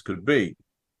Antichrist could be.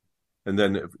 And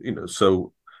then,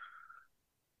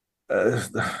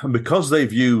 because they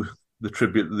view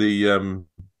the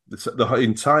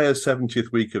entire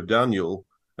 70th week of Daniel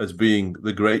as being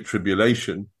the Great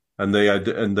Tribulation, and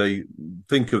they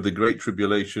think of the Great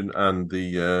Tribulation and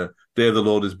the Day of the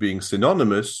Lord as being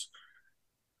synonymous,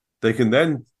 they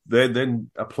then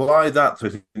apply that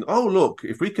to think, oh, look,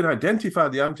 if we can identify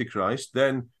the Antichrist,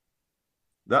 then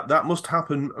that must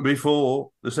happen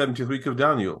before the 70th week of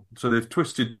Daniel. So they've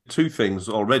twisted two things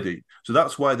already. So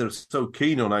that's why they're so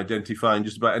keen on identifying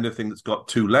just about anything that's got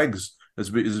two legs as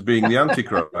being the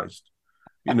Antichrist.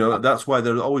 That's why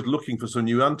they're always looking for some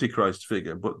new Antichrist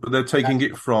figure. But they're taking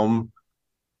it from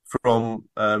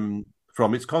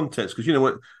its context.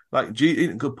 Because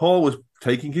Paul was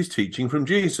taking his teaching from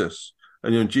Jesus.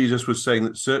 And Jesus was saying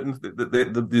that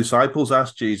the disciples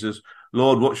asked Jesus,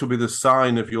 Lord, what shall be the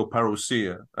sign of your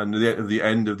parousia and the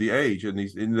end of the age? And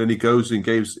then he goes and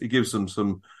gives them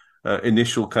some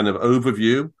initial kind of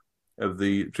overview of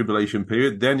the tribulation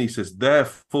period. Then he says,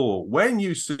 therefore, when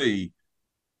you see,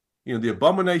 the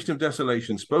abomination of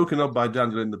desolation spoken of by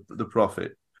Daniel in the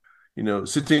prophet,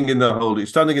 standing in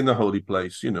the holy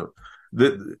place,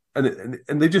 and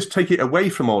they just take it away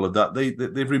from all of that.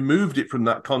 They've removed it from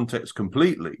that context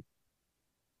completely.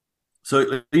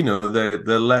 So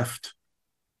they're left,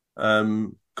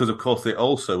 because of course they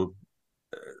also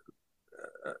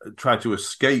try to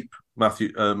escape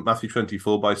Matthew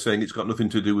 24 by saying it's got nothing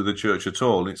to do with the church at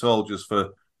all. It's all just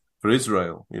for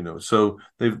Israel, So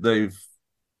they've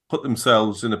put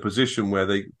themselves in a position where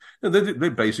they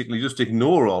basically just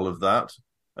ignore all of that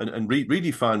and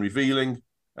redefine revealing,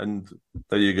 and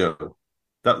there you go.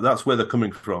 That's where they're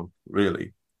coming from,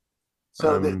 really.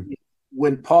 So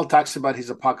when Paul talks about his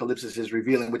apocalypse as his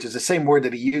revealing, which is the same word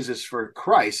that he uses for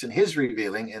Christ in his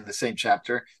revealing in the same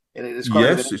chapter, and it is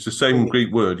it's the same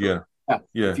Greek word, yeah.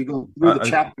 If you go through the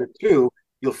chapter 2,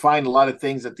 you'll find a lot of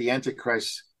things that the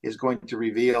Antichrist is going to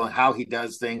reveal and how he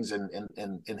does things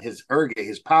and his erge,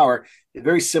 his power.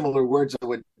 Very similar words of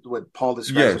what Paul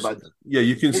describes about. Yeah,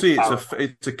 you can see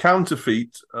it's a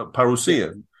counterfeit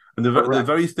parousia. And the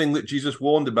very thing that Jesus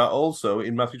warned about also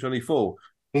in Matthew 24,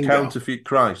 Bingo. Counterfeit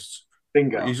Christ.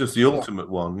 Bingo. He's just the ultimate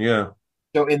one, yeah.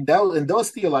 So in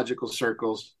those theological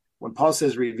circles, when Paul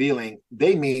says revealing,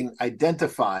 they mean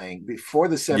identifying before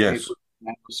the 70th,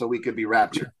 so we could be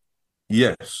raptured.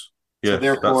 Yes. So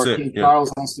therefore, King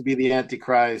Charles has to be the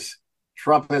Antichrist.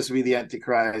 Trump has to be the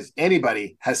Antichrist.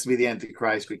 Anybody has to be the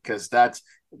Antichrist, because that's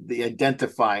the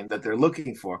identifying that they're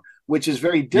looking for, which is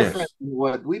very different than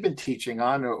what we've been teaching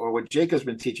on, or what Jacob's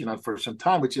been teaching on for some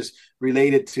time, which is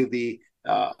related to the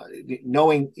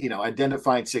knowing,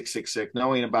 identifying 666,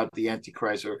 knowing about the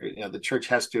Antichrist, or the church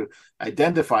has to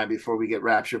identify before we get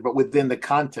raptured, but within the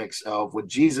context of what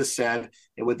Jesus said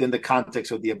and within the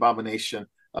context of the abomination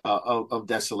of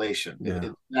desolation.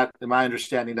 Yeah. Am I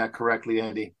understanding that correctly,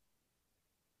 Andy?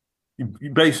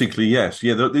 Basically, yes.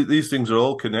 Yeah, these things are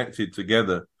all connected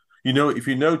together. If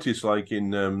you notice, like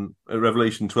in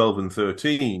Revelation 12 and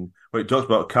 13, where it talks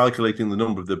about calculating the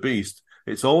number of the beast,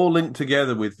 it's all linked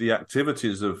together with the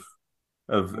activities of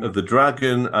the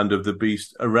dragon and of the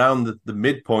beast around the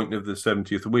midpoint of the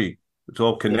 70th week. It's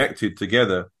all connected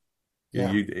together.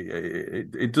 Yeah.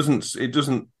 It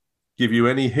doesn't give you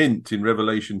any hint in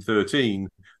Revelation 13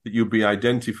 that you'll be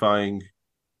identifying,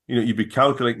 you'd be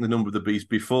calculating the number of the beast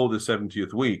before the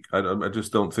 70th week. I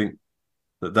just don't think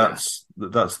that's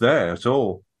there at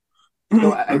all.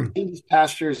 So I think these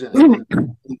pastors and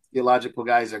theological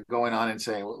guys are going on and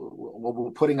saying, well,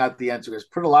 we're putting out the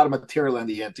Antichrist, put a lot of material in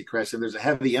the Antichrist, and there's a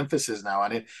heavy emphasis now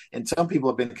on it. And some people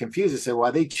have been confused and say, well,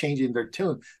 are they changing their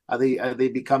tune? Are they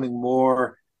becoming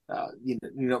more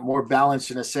more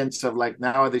balanced in a sense of, like,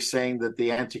 now are they saying that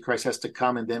the Antichrist has to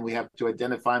come and then we have to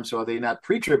identify him? So are they not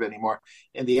pre-trib anymore?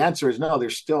 And the answer is no, they're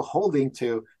still holding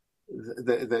to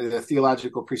the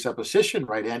theological presupposition,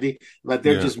 right, Andy? But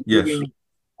they're just moving. Yes.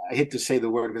 I hate to say the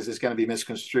word because it's going to be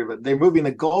misconstrued, but they're moving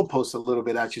the goalposts a little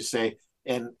bit, as you say,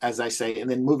 and as I say, and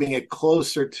then moving it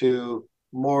closer to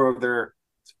more of their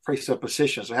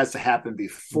presuppositions. So it has to happen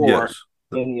before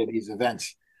any of these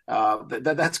events.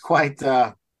 That's quite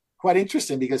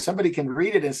interesting, because somebody can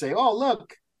read it and say, "Oh,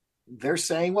 look, they're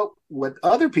saying what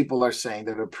other people are saying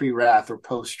that are pre-wrath or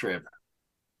post-trib."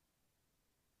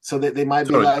 So that they might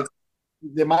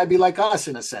be like us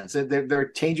in a sense. They're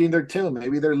changing their tune.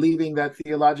 Maybe they're leaving that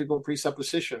theological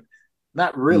presupposition.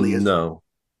 Not really. No,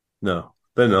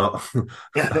 they're not.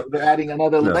 They're adding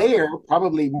another layer,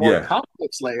 probably more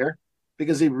complex layer,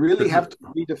 because they really have to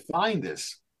redefine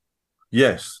this.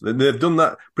 Yes, they've done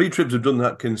that. Pre-tribs have done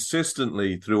that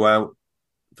consistently throughout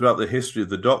the history of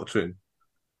the doctrine.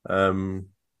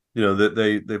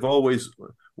 That they've always,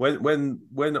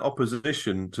 when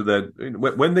opposition to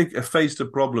when they faced a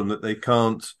problem that they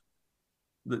can't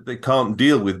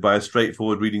deal with by a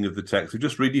straightforward reading of the text, they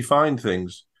just redefine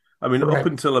things. I mean, up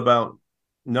until about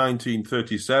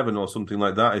 1937 or something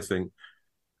like that, I think.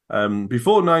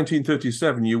 Before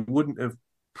 1937, you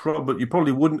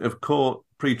probably wouldn't have caught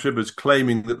pre-tribbers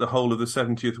claiming that the whole of the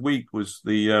 70th week was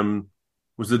the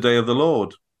day of the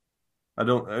Lord.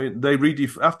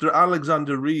 After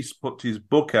Alexander Rees put his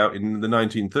book out in the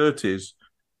 1930s,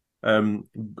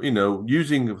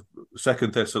 using 2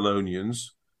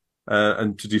 Thessalonians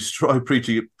and to destroy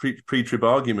pre-trib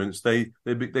arguments, they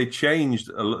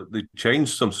changed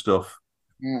some stuff.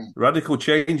 Radical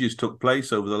changes took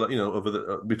place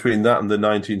between that and the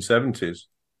 1970s.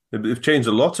 They've changed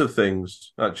a lot of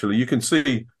things. Actually, you can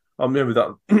see. I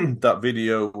remember that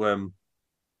video,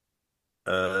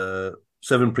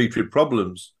 7 pre-trib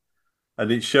problems,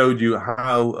 and it showed you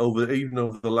how over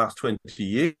the last 20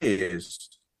 years,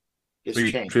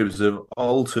 pre-tribs have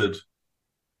altered,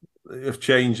 have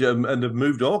changed, and have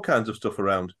moved all kinds of stuff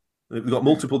around. We've got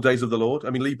multiple days of the Lord. I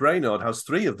mean, Lee Brainerd has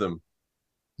 3 of them.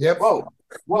 Yep.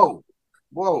 Whoa.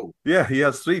 Yeah, he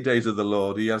has 3 days of the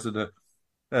Lord. He has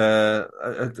I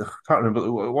can't remember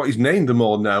what he's named them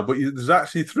all now, but there's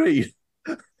actually 3.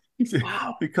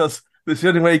 Wow. Because that's the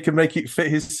only way he can make it fit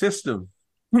his system.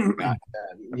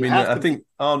 I think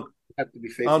have to be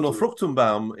faithful. Arnold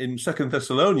Fruchtenbaum in Second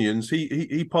Thessalonians,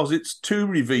 he posits two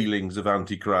revealings of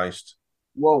Antichrist.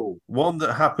 Whoa! One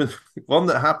that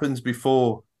happens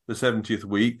before the 70th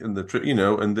week, and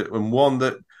and one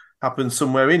that happens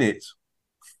somewhere in it.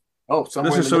 Oh,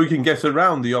 somewhere. This is so we can get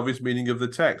around the obvious meaning of the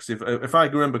text. If I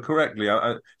remember correctly,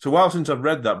 it's a while since I've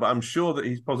read that, but I'm sure that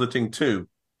he's positing two.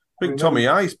 I think Tommy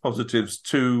Ice positives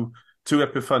two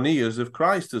epiphanias of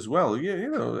Christ as well.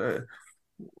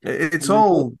 It's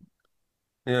all.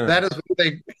 Yeah, that is what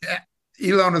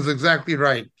Elon is exactly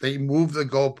right. They move the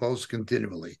goalposts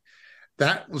continually.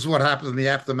 That was what happened in the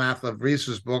aftermath of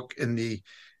Reese's book in the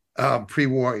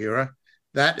pre-war era.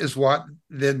 That is what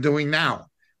they're doing now.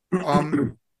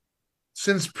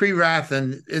 Since pre-wrath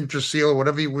and intercedal,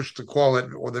 whatever you wish to call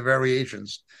it, or the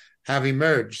variations have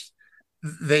emerged,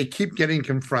 they keep getting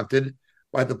confronted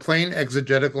by the plain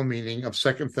exegetical meaning of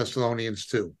 2 Thessalonians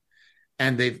 2.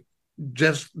 And they've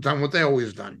just done what they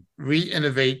always done: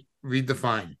 re-innovate,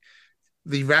 redefine.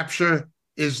 The rapture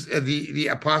is the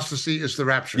apostasy is the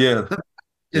rapture. Yeah.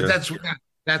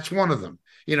 That's one of them.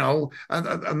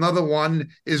 Another one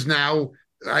is now.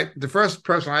 The first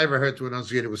person I ever heard to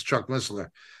enunciate it was Chuck Missler.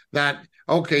 That,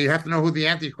 okay, you have to know who the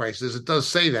Antichrist is. It does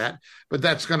say that, but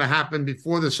that's going to happen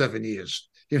before the 7 years.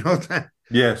 That.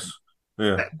 Yes.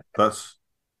 Yeah.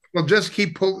 They'll just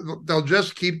keep.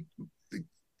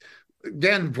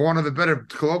 Again, for one of the better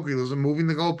colloquialism, moving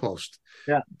the goalpost.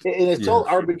 Yeah, and it's all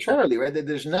arbitrarily, right?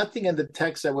 There's nothing in the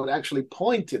text that would actually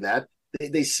point to that.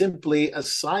 They simply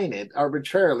assign it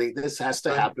arbitrarily. This has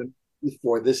to happen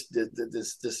before this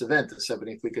event, the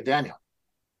 70th week of Daniel.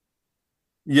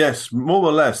 Yes, more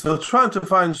or less. They're trying to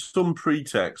find some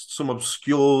pretext, some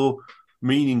obscure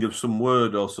meaning of some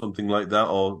word or something like that.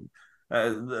 Or,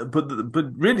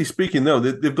 but really speaking, though,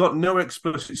 they've got no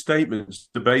explicit statements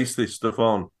to base this stuff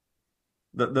on.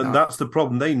 That's the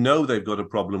problem. They know they've got a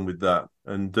problem with that,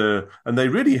 and they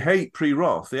really hate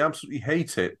pre-wrath. They absolutely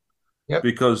hate it. Yep.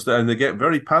 Because they get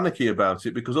very panicky about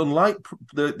it, because unlike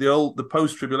the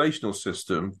post-tribulational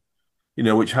system,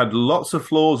 which had lots of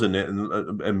flaws in it,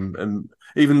 and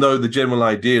even though the general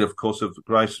idea, of course, of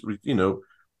Christ,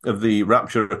 of the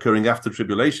rapture occurring after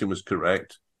tribulation was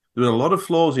correct, there were a lot of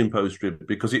flaws in post-trib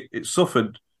because it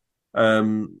suffered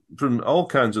from all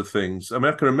kinds of things. I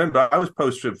mean, I can remember I was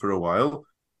post-trib for a while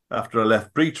after I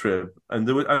left pre-trib, and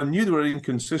I knew there were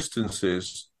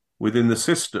inconsistencies within the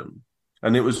system.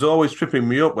 And it was always tripping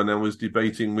me up when I was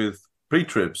debating with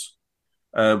pre-tribs.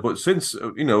 But since,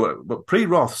 but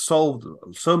pre-wrath solved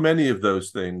so many of those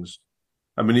things.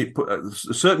 I mean,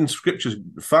 certain scriptures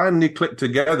finally clicked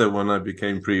together when I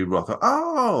became pre-wrath.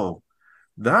 Oh,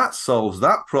 that solves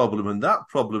that problem and that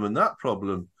problem and that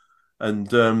problem. And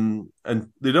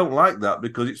they don't like that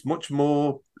because it's much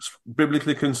more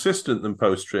biblically consistent than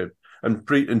post-trib. And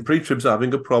pre-tribs are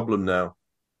having a problem now.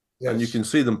 Yes. And you can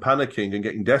see them panicking and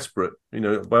getting desperate,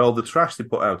 by all the trash they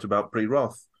put out about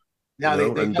pre-wrath. Yeah,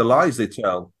 and the lies they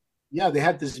tell. Yeah, they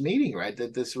had this meeting, right?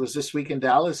 That this was this week in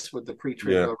Dallas with the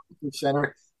pre-trib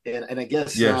center, and I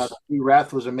guess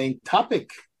pre-wrath was a main topic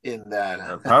in that.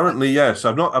 Apparently, yes.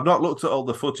 I've not looked at all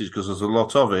the footage because there's a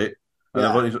lot of it,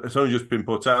 and it's only just been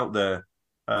put out there.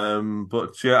 But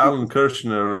Alan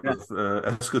Kirshner of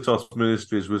Eschatos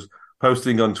Ministries was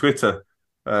posting on Twitter.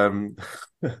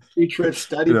 Pre-trib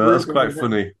study group. That's quite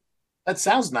funny. That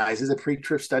sounds nice. Is a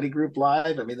pre-trib study group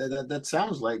live? I mean, that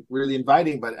sounds like really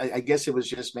inviting. But I guess it was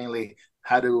just mainly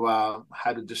how to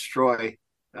destroy,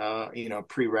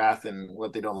 pre-wrath and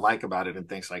what they don't like about it and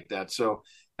things like that. So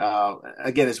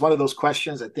again, it's one of those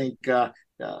questions. I think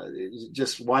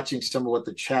just watching some of what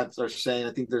the chats are saying,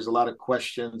 I think there's a lot of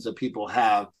questions that people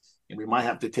have. And we might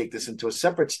have to take this into a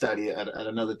separate study at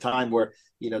another time where,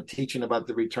 teaching about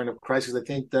the return of Christ. Because I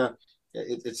think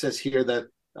it says here that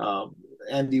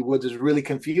Andy Woods is really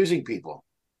confusing people.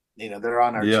 They're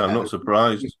on our I'm not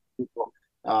surprised. People,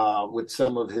 with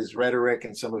some of his rhetoric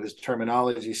and some of his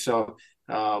terminology. So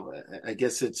I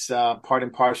guess it's part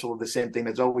and parcel of the same thing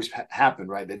that's always happened,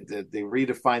 right? They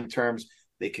redefine terms,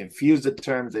 they confuse the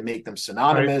terms, they make them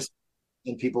synonymous,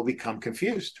 and people become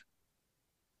confused.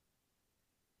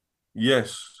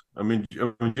 Yes, I mean,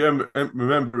 remember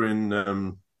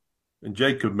and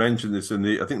Jacob mentioned this in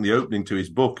I think the opening to his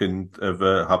book of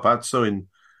Harpazo, in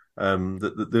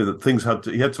the things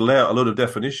he had to lay out a lot of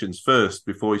definitions first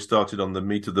before he started on the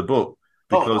meat of the book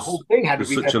because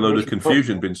there's such a load of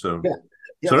confusion been sown.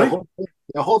 Yeah, sorry,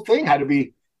 the whole thing had to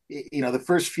be, the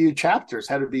first few chapters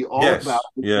had to be all about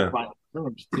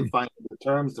defining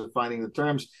the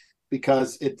terms,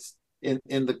 because it's. In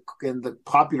the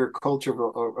popular culture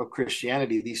of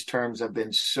Christianity, these terms have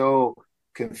been so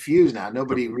confused now.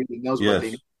 Nobody really knows what they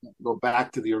mean. go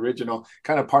back to the original,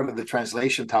 kind of part of the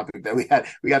translation topic that we had.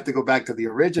 We have to go back to the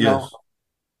original.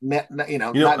 Yes.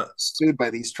 Not sued by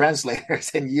these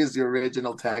translators, and use the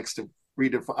original text to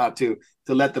read it to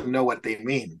let them know what they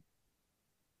mean.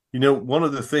 One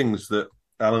of the things that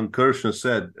Alan Kirshner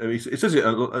said, he says it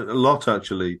a lot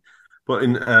actually, but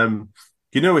in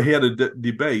he had a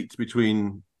debate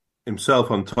between himself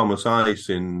and Thomas Ice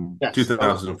in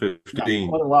 2015.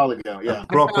 Quite a while ago, yeah. A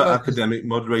proper academic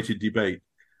moderated debate.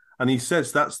 And he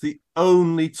says that's the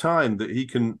only time that he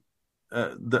can,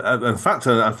 in fact,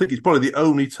 I think it's probably the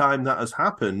only time that has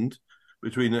happened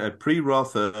between a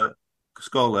pre-Rother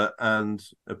scholar and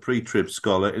a pre-Trib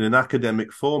scholar in an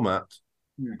academic format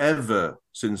ever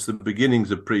since the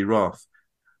beginnings of pre-Roth.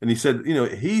 And he said,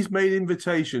 he's made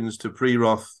invitations to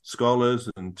pre-Roth scholars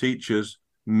and teachers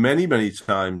many, many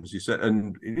times. He said,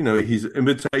 and his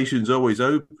invitation's always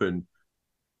open.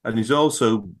 And he's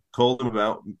also called them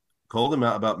out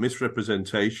about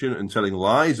misrepresentation and telling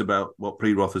lies about what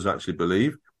pre-Rothers actually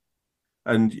believe.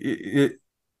 And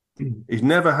he's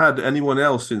never had anyone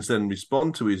else since then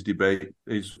respond to his debate,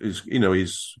 his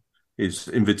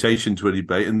invitation to a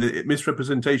debate, and the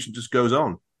misrepresentation just goes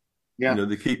on. Yeah,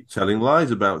 they keep telling lies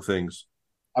about things,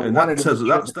 and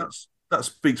that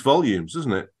speaks volumes,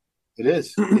 doesn't it? It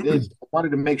is. It is. I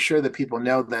wanted to make sure that people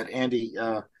know that, Andy,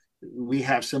 we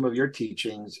have some of your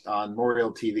teachings on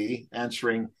Moriel TV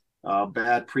answering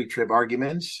bad pre-trib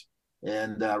arguments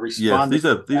and responding.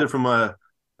 Yes, these are from a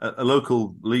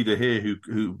local leader here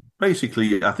who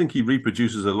basically, I think he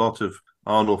reproduces a lot of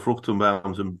Arnold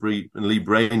Fruchtenbaum's and Lee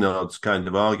Brainard's kind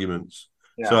of arguments.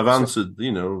 Yeah, so I've answered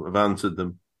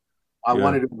them. I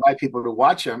wanted to invite people to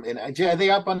watch them. And are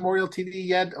they up on Moriel TV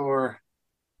yet, or?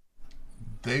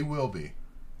 They will be.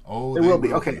 Oh, they will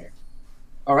be. Okay.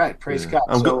 All right. Praise God.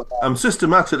 I'm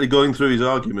systematically going through his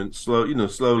arguments,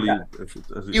 slowly. Yeah.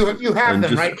 You have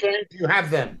them, right, James? You have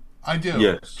them. I do.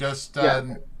 Yes. Just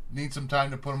need some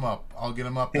time to put them up. I'll get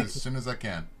them up as soon as I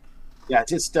can. Yeah,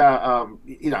 just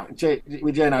Jay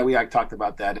and I talked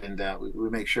about that, and we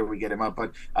make sure we get him up.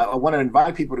 But I want to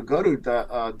invite people to go to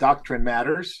the Doctrine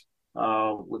Matters,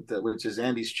 which is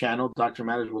Andy's channel. Doctrine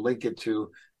Matters. We'll link it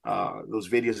to those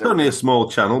videos. It's only a small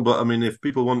channel, but I mean, if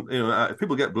people want, if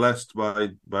people get blessed by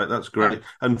it, that's great. Right.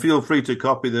 And feel free to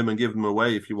copy them and give them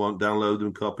away if you want. Download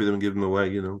them, copy them, and give them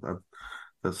away.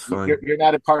 That's fine. You're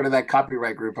not a part of that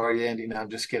copyright group, are you, Andy? No, I'm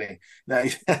just kidding. No.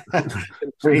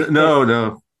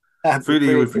 Freely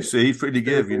you receive, freely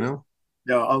give, No,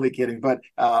 only kidding. But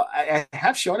I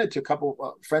have shown it to a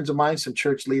couple friends of mine, some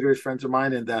church leaders, friends of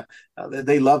mine, and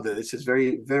they loved it. It's just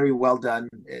very, very well done,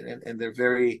 and they're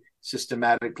very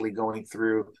systematically going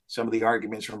through some of the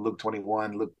arguments from Luke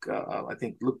 21. I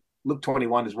think Luke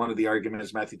 21 is one of the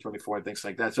arguments, Matthew 24, and things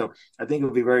like that. So I think it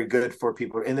would be very good for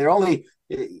people. And they're only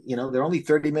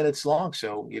 30 minutes long.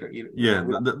 So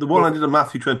the one I did on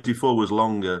Matthew 24 was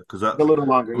longer because that's a little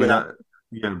longer.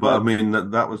 But I mean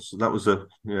that was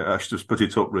I should have split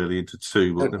it up really into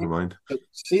two, but never mind.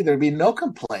 See, there'd be no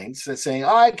complaints saying,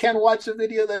 "Oh, I can't watch a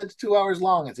video that's 2 hours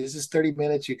long." This is 30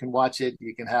 minutes. You can watch it.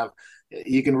 You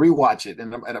can rewatch it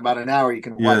in about an hour. You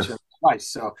can watch it twice.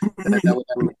 So that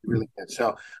would be really good.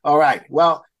 So, all right.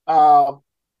 Well,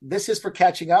 this is for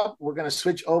catching up. We're going to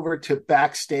switch over to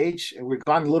backstage. We've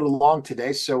gone a little long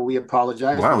today, so we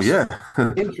apologize. Wow, yeah.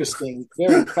 Interesting,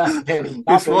 very fascinating.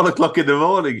 It's 1 o'clock in the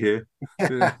morning here.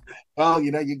 Yeah. Well,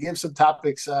 you give some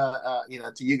topics, to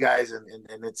you guys, and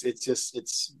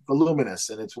it's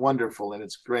voluminous and it's wonderful and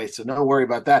it's great. So no worry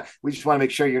about that. We just want to make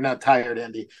sure you're not tired,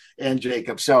 Andy and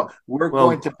Jacob. So we're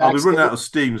going to backstage. I'll be running out of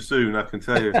steam soon, I can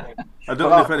tell you. I don't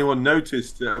know if anyone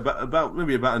noticed about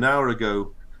an hour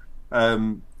ago.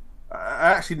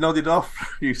 I actually nodded off for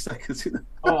a few seconds.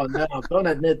 Oh no! Don't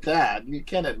admit that. You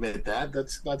can't admit that.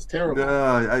 That's terrible.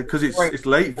 No, because it's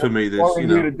late for me. You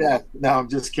to death. No, I'm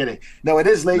just kidding. No, it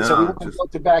is late, so we want to go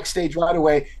to backstage right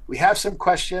away. We have some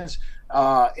questions,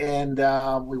 and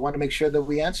we want to make sure that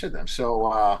we answer them.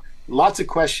 So lots of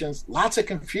questions, lots of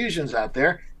confusions out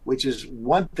there, which is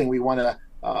one thing we want to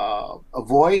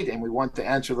avoid, and we want to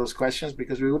answer those questions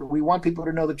because we want people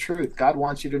to know the truth. God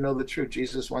wants you to know the truth.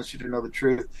 Jesus wants you to know the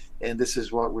truth, and this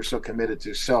is what we're so committed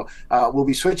to. So we'll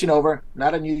be switching over,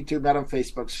 not on YouTube, not on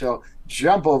Facebook. So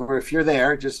jump over, if you're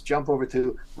there, just jump over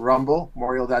to Rumble,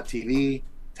 Moriel.tv,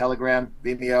 Telegram,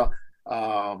 Vimeo,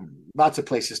 lots of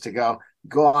places to go.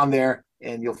 Go on there,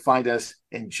 and you'll find us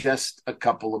in just a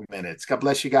couple of minutes. God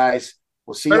bless you guys.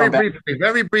 We'll see you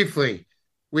very briefly.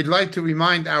 We'd like to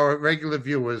remind our regular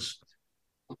viewers,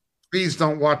 please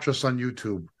don't watch us on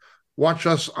YouTube. Watch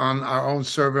us on our own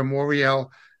server, Moriel.tv,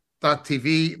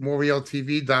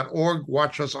 MorielTV.org.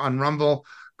 Watch us on Rumble.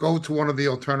 go to one of the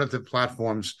alternative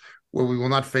platforms where we will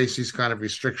not face these kind of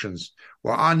restrictions.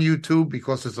 We're on YouTube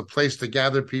because it's a place to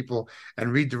gather people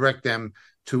and redirect them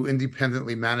to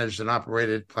independently managed and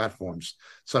operated platforms,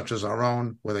 such as our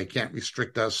own, where they can't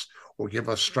restrict us or give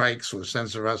us strikes or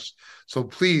censor us. So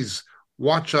please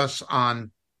watch us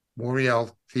on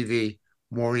Moriel TV,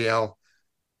 Moriel,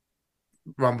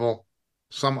 Rumble,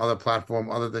 some other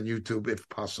platform other than YouTube, if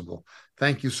possible.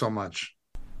 Thank you so much.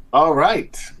 All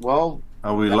right. Well,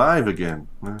 are we live again?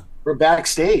 We're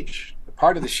backstage,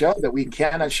 part of the show that we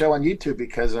cannot show on YouTube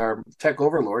because our tech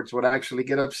overlords would actually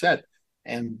get upset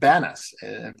and ban us,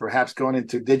 and perhaps going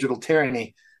into digital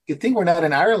tyranny. Good thing we're not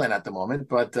in Ireland at the moment,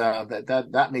 but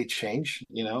that may change.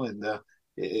 And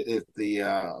if the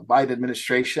Biden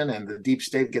administration and the deep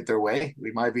state get their way,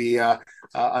 we might be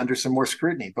under some more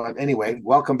scrutiny. But anyway,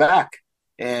 welcome back.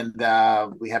 And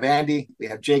we have Andy, we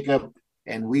have Jacob,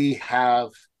 and we have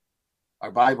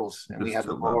our Bibles, and we have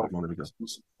the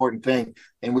most important thing,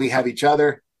 and we have each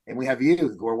other, and we have you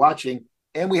who are watching,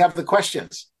 and we have the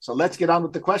questions. So let's get on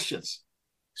with the questions.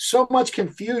 So much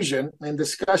confusion and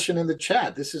discussion in the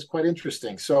chat. This is quite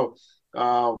interesting. So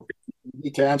we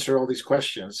need to answer all these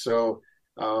questions. So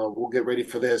we'll get ready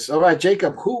for this. All right,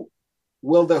 Jacob, who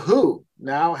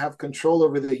now have control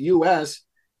over the U.S.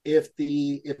 if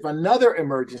another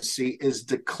emergency is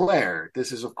declared?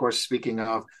 This is, of course, speaking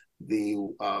of the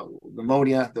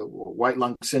pneumonia, the white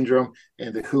lung syndrome,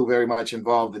 and the WHO very much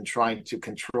involved in trying to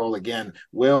control again.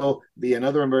 Will be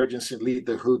another emergency lead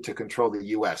the WHO to control the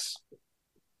U.S.?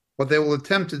 What they will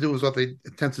attempt to do is what they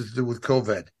attempted to do with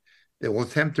COVID. They will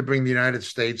attempt to bring the United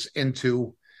States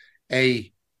into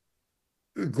a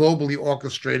globally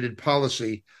orchestrated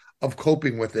policy of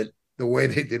coping with it the way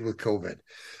they did with COVID.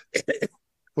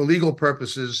 For legal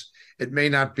purposes, it may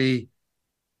not be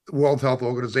the World Health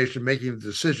Organization making the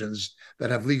decisions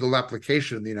that have legal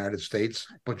application in the United States,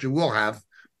 but you will have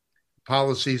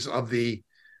policies of the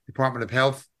Department of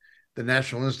Health, the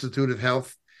National Institute of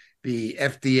Health, the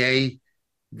FDA,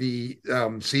 the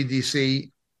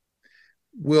CDC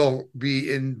will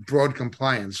be in broad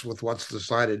compliance with what's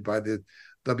decided by the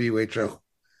WHO.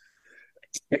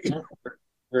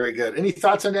 Very good. Any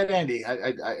thoughts on that, Andy?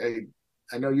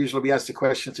 I know usually we ask the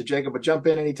question to Jacob, but jump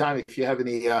in anytime if you have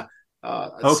any.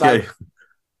 Okay.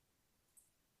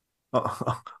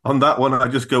 On that one, I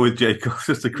just go with Jacob.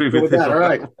 Just agree with that. All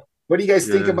right. What do you guys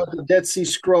think about the Dead Sea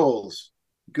Scrolls?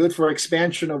 Good for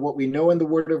expansion of what we know in the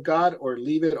Word of God, or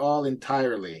leave it all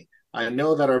entirely? I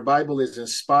know that our Bible is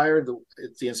inspired.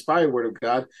 It's the inspired Word of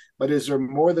God, but is there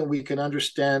more than we can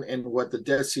understand in what the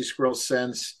Dead Sea Scrolls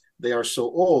sense? They are so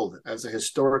old as a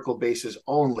historical basis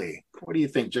only. What do you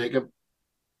think, Jacob?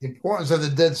 The importance of the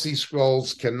Dead Sea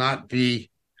Scrolls cannot be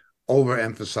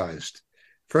overemphasized.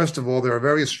 First of all, they're a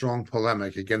very strong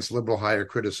polemic against liberal higher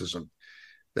criticism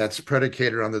that's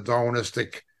predicated on the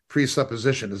Darwinistic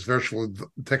presupposition, is virtual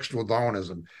textual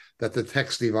Darwinism, that the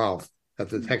text evolved.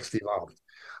 The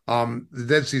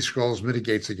Dead Sea Scrolls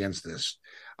mitigates against this,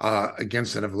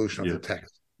 against an evolution of the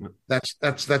text. That's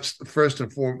first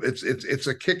and foremost. It's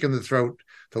a kick in the throat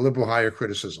to liberal higher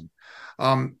criticism.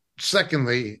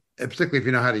 Secondly, particularly if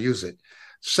you know how to use it.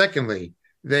 Secondly,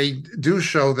 they do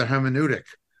show the hermeneutic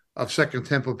of Second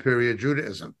Temple period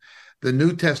Judaism. The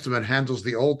New Testament handles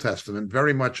the Old Testament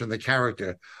very much in the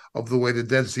character of the way the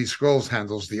Dead Sea Scrolls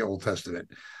handles the Old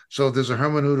Testament. So there's a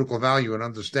hermeneutical value in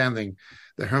understanding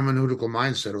the hermeneutical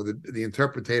mindset or the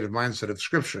interpretative mindset of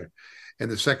Scripture in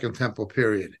the Second Temple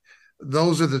period.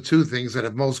 Those are the two things that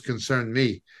have most concerned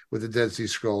me with the Dead Sea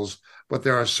Scrolls, but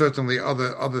there are certainly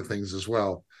other things as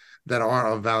well that are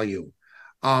of value.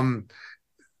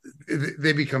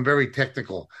 They become very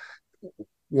technical.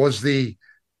 Was the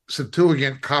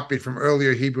Septuagint copied from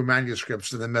earlier Hebrew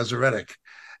manuscripts in the Masoretic,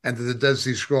 and did the Dead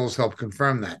Sea Scrolls help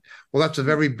confirm that? Well, that's a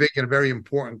very big and very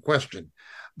important question.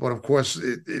 But of course,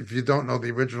 if you don't know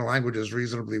the original languages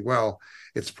reasonably well,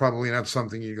 it's probably not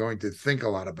something you're going to think a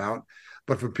lot about.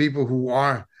 But for people who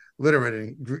are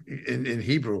literate in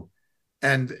Hebrew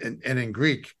and in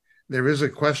Greek, there is a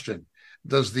question.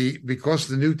 Because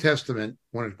the New Testament,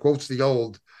 when it quotes the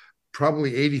Old,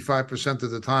 probably 85%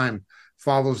 of the time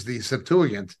follows the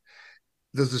Septuagint,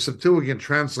 does the Septuagint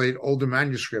translate older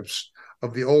manuscripts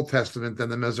of the Old Testament than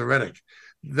the Masoretic?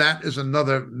 That is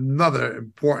another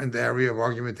important area of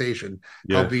argumentation,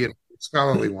 albeit a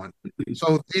scholarly one.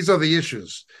 So these are the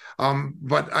issues.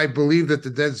 But I believe that the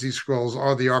Dead Sea Scrolls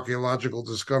are the archaeological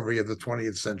discovery of the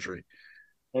 20th century.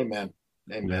 Amen.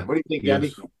 What do you think,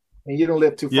 Andy? And you don't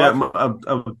live too far. I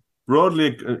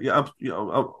broadly,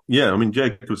 I mean,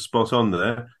 Jake was spot on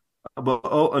there. But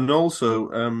also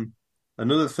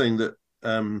another thing that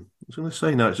I was going to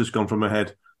say now, it's just gone from my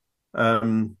head.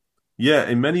 Yeah,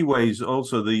 in many ways,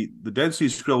 also the Dead Sea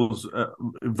Scrolls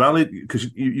valid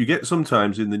because you get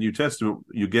sometimes in the New Testament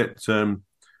you get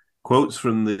quotes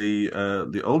from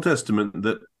the Old Testament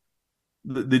that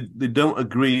they don't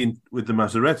agree with the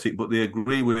Masoretic, but they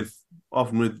agree with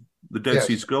often with the Dead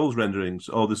Sea Yes. Scrolls renderings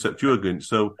or the Septuagint.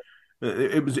 So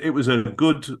it was a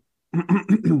good.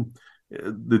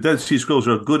 The Dead Sea Scrolls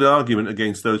are a good argument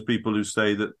against those people who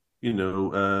say that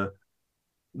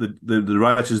the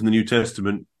writers in the New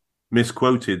Testament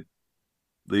misquoted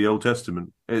the Old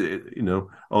Testament,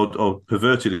 or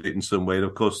perverted it in some way. And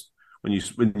of course, when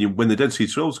the Dead Sea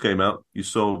Scrolls came out, you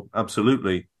saw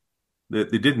absolutely they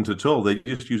didn't at all. They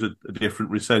just use a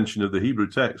different recension of the Hebrew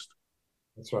text.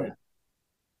 That's right.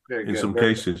 Very in good. some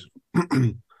Very cases.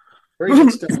 Very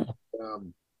good stuff.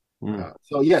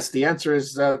 So yes, the answer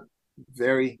is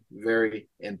very, very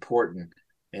important.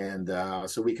 And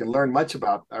so we can learn much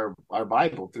about our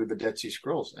Bible through the Dead Sea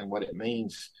Scrolls and what it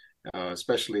means,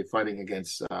 especially fighting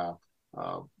against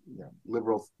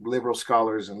liberal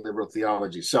scholars and liberal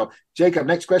theology. So, Jacob,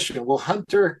 next question: will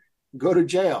Hunter go to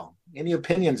jail? Any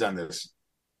opinions on this?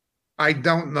 I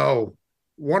don't know.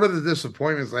 One of the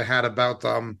disappointments I had about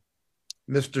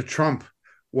Mr. Trump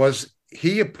was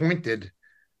he appointed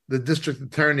the district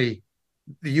attorney,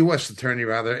 the U.S. attorney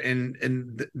rather,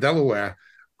 in Delaware,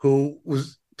 who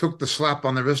took the slap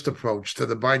on the wrist approach to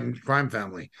the Biden crime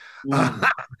family.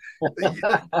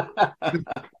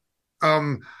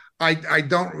 I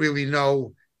don't really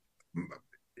know.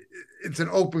 It's an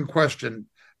open question,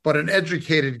 but an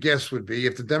educated guess would be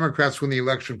if the Democrats win the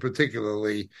election,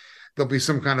 particularly, there'll be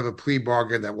some kind of a plea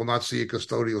bargain that will not see a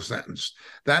custodial sentence.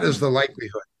 That is the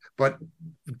likelihood, but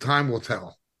time will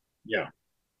tell. Yeah.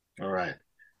 All right.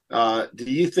 Do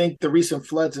you think the recent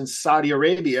floods in Saudi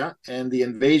Arabia and the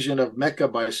invasion of Mecca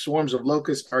by swarms of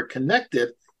locusts are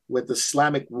connected with the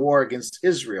Islamic war against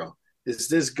Israel? Is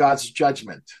this God's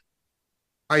judgment?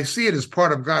 I see it as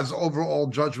part of God's overall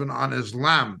judgment on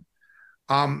Islam.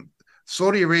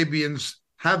 Saudi Arabians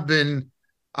have been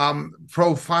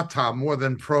pro-Fatah more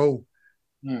than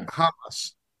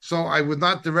pro-Hamas. So I would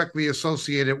not directly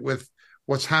associate it with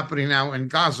what's happening now in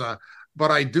Gaza,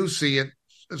 but I do see it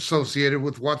associated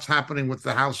with what's happening with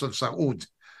the House of Saud.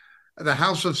 The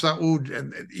House of Saud,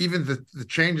 and even the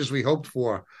changes we hoped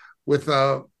for with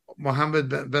Mohammed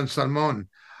bin Salman,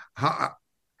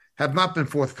 have not been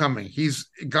forthcoming. He's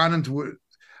gone into a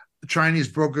Chinese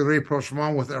broker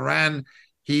rapprochement with Iran.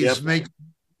 He's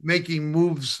making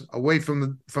moves away from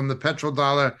the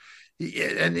petrodollar,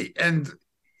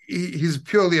 he's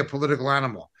purely a political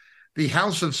animal. The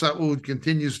House of Saud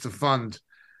continues to fund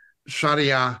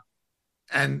Sharia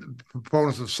and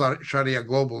proponents of Sharia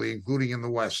globally, including in the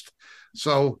West.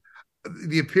 So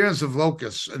the appearance of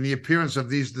locusts and the appearance of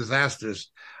these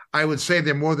disasters, I would say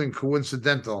they're more than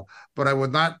coincidental, but I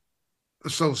would not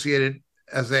associate it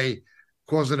as a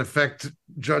cause and effect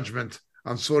judgment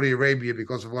on Saudi Arabia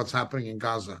because of what's happening in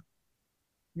Gaza.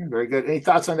 Very good. Any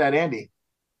thoughts on that, Andy?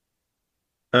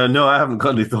 No, I haven't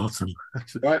got any thoughts on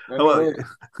that.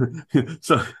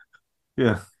 So,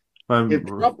 yeah. My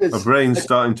brain's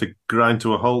starting to grind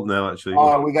to a halt now, actually.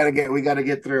 Oh, we gotta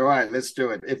get through. All right, let's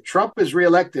do it. If Trump is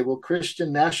reelected, will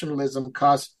Christian nationalism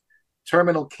cause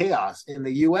terminal chaos in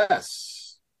the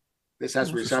U.S.? This has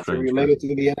to be something related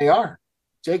to the NAR.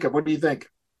 Jacob, what do you think?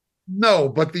 No,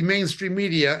 but the mainstream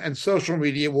media and social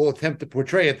media will attempt to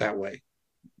portray it that way.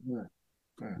 Yeah.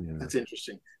 That's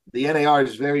interesting. The NAR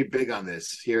is very big on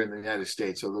this here in the United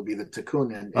States. So there'll be the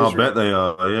Tikkun in Israel. I'll bet they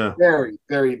are, yeah. Very,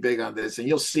 very big on this. And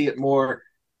you'll see it more.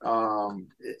 And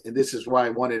this is why I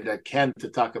wanted Ken to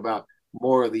talk about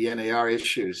more of the NAR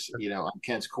issues, on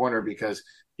Ken's Corner, because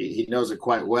he knows it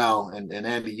quite well. And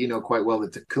Andy, you know quite well the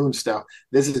Tikkun stuff.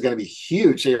 This is going to be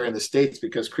huge here in the States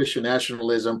because Christian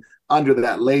nationalism, under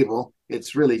that label,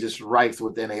 it's really just rife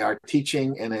with NAR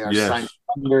teaching, NAR sign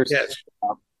funders. Yes.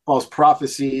 False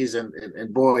prophecies, and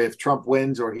boy, if Trump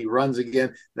wins or he runs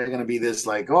again, they're going to be this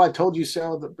like, oh, I told you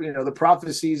so. The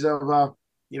prophecies of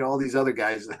all these other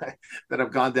guys that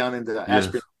have gone down into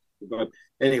aspirin. But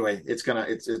anyway, it's gonna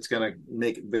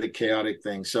make a bit of chaotic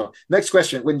thing. So next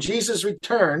question: when Jesus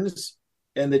returns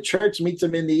and the church meets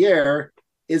him in the air,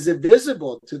 is it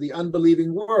visible to the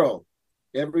unbelieving world?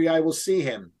 Every eye will see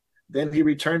him. Then he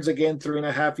returns again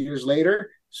 3.5 years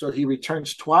later. So he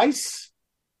returns twice?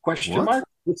 Question mark.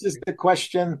 This is the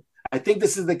question. I think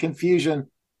this is the confusion.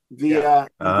 The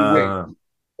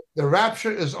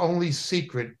rapture is only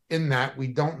secret in that we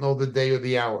don't know the day or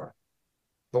the hour.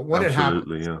 But when it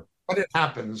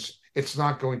happens, it's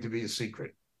not going to be a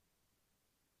secret.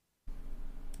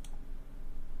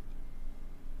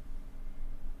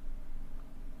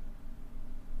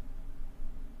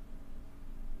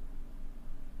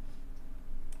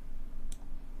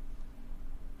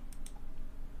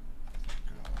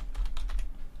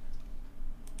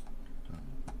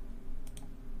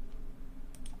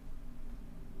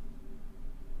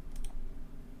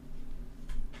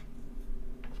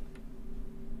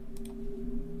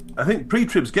 I think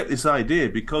pre-tribs get this idea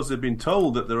because they've been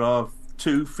told that there are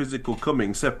two physical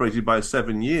comings separated by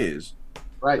 7 years.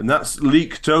 Right. And that's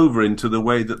leaked over into the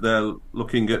way that they're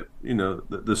looking at,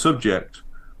 the subject.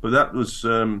 But that was,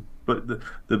 but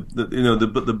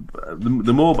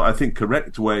the more, I think,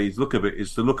 correct way to look at it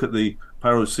is to look at the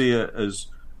parousia as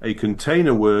a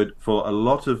container word for a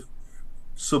lot of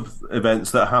sub events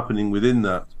that are happening within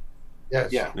that.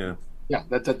 Yes. Yeah,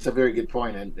 that's a very good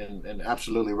point, and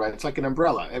absolutely right. It's like an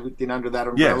umbrella. Everything under that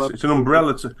umbrella. Yes, it's an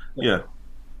umbrella.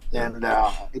 And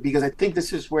because I think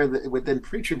this is where within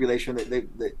pre-tribulation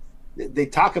they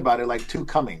talk about it like two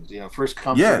comings. First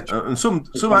comes. Yeah, and some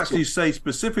actually say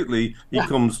specifically he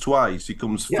comes twice. He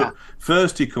comes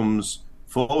first. He comes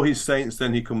for his saints,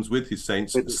 then he comes with his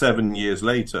saints 7 years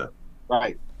later.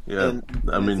 Right. Yeah,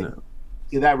 and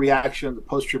that reaction, the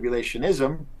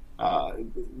post-tribulationism.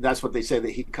 That's what they say,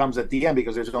 that he comes at the end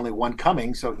because there's only one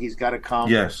coming, so he's got to come.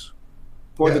 Yes.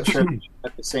 For the church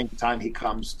at the same time he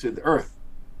comes to the earth.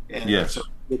 And yes. So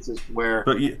this is where.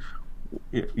 But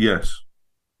yes.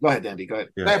 Go ahead, Andy. Go ahead.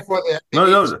 Yeah. Therefore, they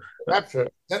need rapture.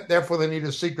 Therefore, they need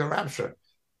to seek the rapture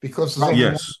because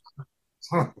yes.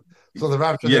 So the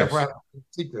rapture therefore is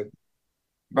secret.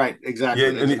 Right. Exactly.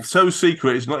 Yeah, and it's so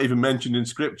secret; it's not even mentioned in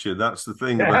Scripture. That's the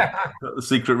thing about the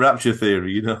secret rapture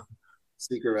theory,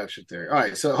 Secret rapture theory. All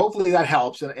right. So hopefully that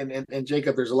helps. And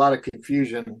Jacob, there's a lot of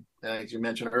confusion, as you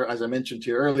mentioned, or as I mentioned to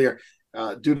you earlier,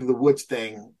 due to the Woods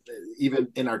thing. Even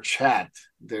in our chat,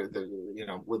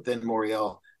 within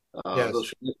Moriel, those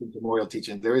who listen to Moriel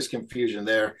teaching, there is confusion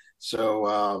there.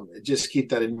 So just keep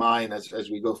that in mind as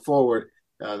we go forward.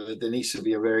 That there needs to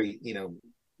be a very,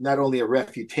 not only a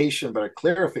refutation but a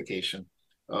clarification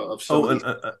of some.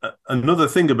 Another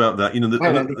thing about that,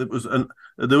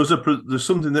 there's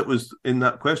something that was in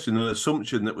that question, an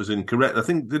assumption that was incorrect. I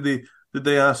think did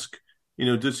they ask,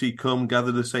 does he come,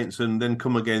 gather the saints, and then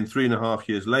come again 3.5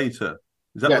 years later?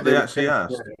 Is that what they actually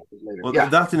asked? Well,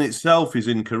 that in itself is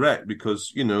incorrect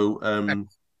because the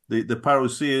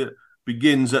parousia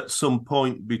begins at some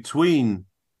point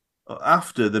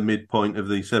after the midpoint of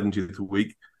the 70th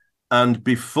week. And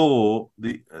before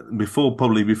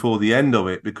probably before the end of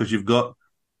it, because you've got,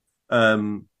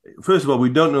 first of all, we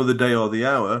don't know the day or the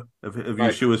hour of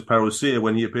Yeshua's parousia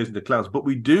when he appears in the clouds, but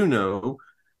we do know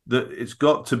that it's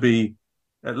got to be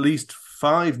at least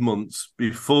 5 months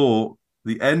before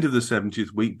the end of the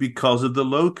 70th week because of the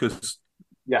locust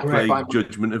plague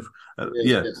judgment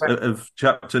of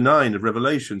chapter 9 of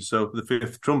Revelation. So the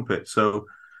fifth trumpet. So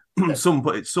some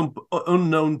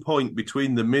unknown point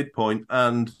between the midpoint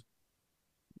and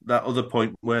that other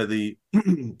point where the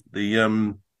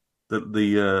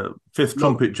fifth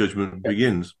trumpet judgment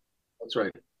begins. That's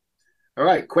right. All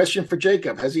right. Question for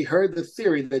Jacob. Has he heard the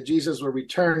theory that Jesus will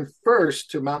return first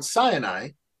to Mount Sinai,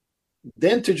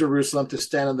 then to Jerusalem to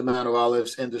stand on the Mount of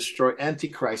Olives and destroy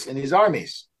Antichrist and his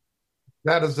armies?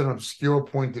 That is an obscure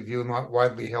point of view, not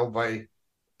widely held by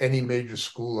any major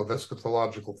school of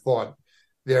eschatological thought.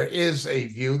 There is a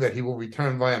view that he will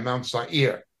return via Mount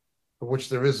Seir, for which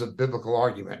there is a biblical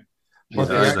argument.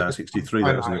 But Isaiah 63,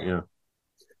 isn't it? Yeah.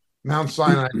 Mount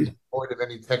Sinai is devoid of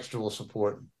any textual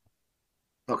support.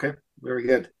 Okay, very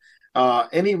good.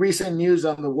 Any recent news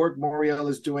on the work Moriel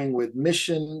is doing with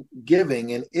mission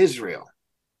giving in Israel?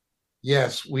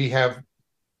 Yes, we have.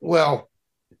 Well,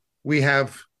 we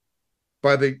have,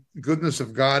 by the goodness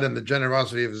of God and the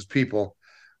generosity of his people,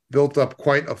 built up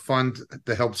quite a fund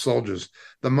to help soldiers.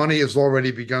 The money has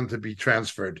already begun to be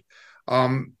transferred.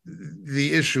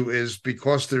 The issue is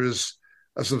because there is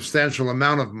a substantial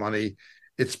amount of money,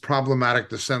 it's problematic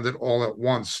to send it all at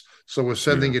once. So we're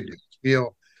sending it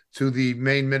to the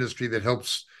main ministry that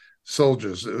helps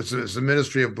soldiers. It's the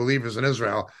ministry of believers in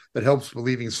Israel that helps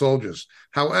believing soldiers.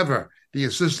 However, the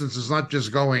assistance is not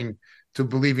just going to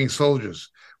believing soldiers.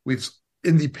 We've,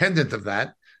 independent of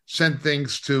that, sent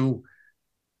things to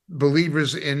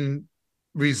believers in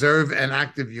reserve and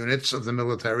active units of the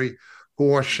military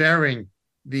who are sharing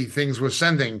the things we're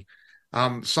sending,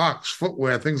 socks,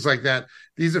 footwear, things like that.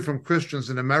 These are from Christians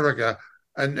in America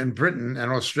and Britain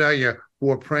and Australia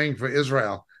who are praying for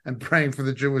Israel and praying for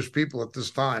the Jewish people at this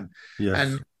time.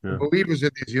 Yes, believers in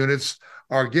these units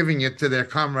are giving it to their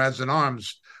comrades in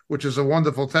arms, which is a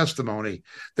wonderful testimony.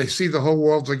 They see the whole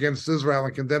world's against Israel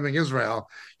and condemning Israel,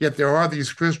 yet there are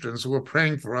these Christians who are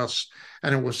praying for us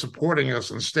and who are supporting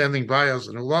us and standing by us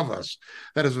and who love us.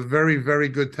 That is a very, very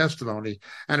good testimony.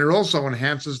 And it also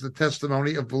enhances the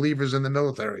testimony of believers in the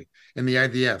military, in the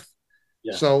IDF.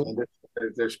 Yeah. So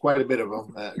there's quite a bit of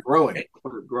them growing.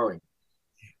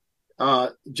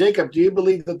 Jacob, do you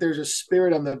believe that there's a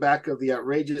spirit on the back of the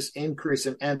outrageous increase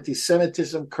in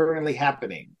anti-Semitism currently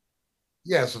happening?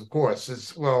 Yes, of course.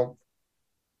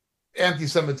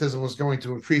 Anti-Semitism was going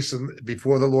to increase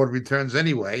before the Lord returns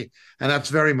anyway, and that's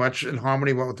very much in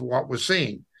harmony with what we're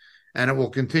seeing, and it will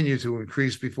continue to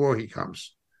increase before he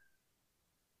comes.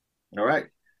 All right.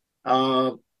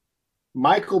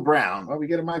 Michael Brown. We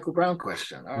get a Michael Brown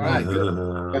question. All right, good.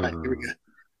 All right, here we go.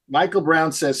 Michael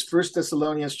Brown says 1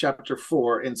 Thessalonians chapter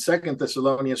 4 and 2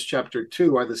 Thessalonians chapter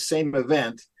 2 are the same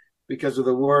event because of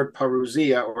the word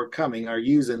parousia, or coming, are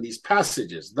used in these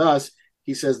passages. Thus,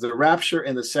 he says the rapture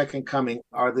and the second coming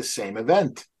are the same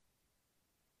event.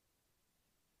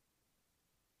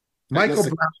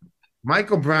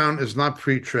 Michael Brown is not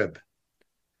pre-trib.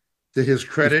 To his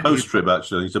credit, he's post-trib,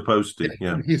 actually. He's supposed to,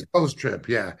 yeah. He's post-trib,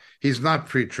 yeah. He's not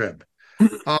pre-trib.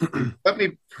 Let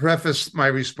me preface my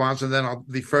response, and then I'll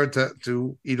defer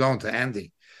to Elon, to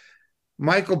Andy.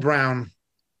 Michael Brown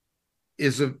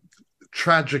is a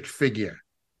tragic figure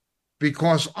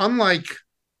because, unlike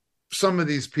some of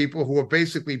these people who are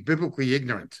basically biblically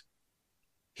ignorant,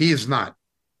 he is not.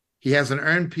 He has an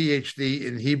earned PhD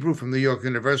in Hebrew from New York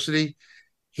University.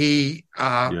 He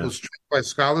was trained by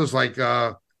scholars like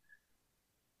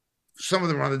some of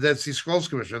them are on the Dead Sea Scrolls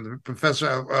Commission. The professor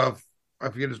of, I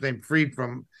forget his name, Fried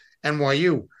from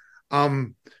NYU,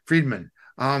 Friedman.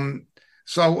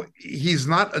 So he's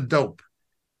not a dope,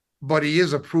 but he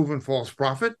is a proven false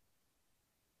prophet.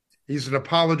 He's an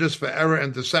apologist for error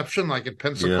and deception, like at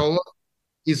Pensacola. Yeah.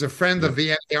 He's a friend of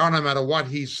the NAR, no matter what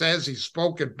he says. He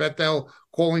spoke at Bethel,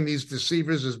 calling these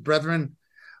deceivers his brethren.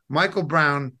 Michael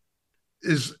Brown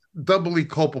is doubly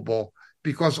culpable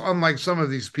because, unlike some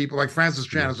of these people, like Francis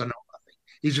Chan is a know-nothing.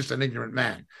 He's just an ignorant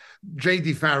man.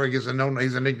 J.D. Farag is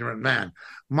he's an ignorant man.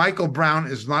 Michael Brown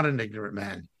is not an ignorant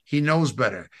man. He knows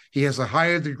better. He has a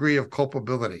higher degree of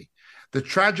culpability. The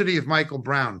tragedy of Michael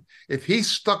Brown, if he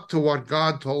stuck to what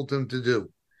God told him to do,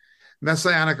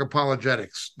 Messianic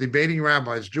apologetics, debating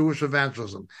rabbis, Jewish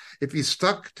evangelism, if he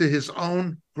stuck to his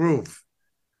own groove,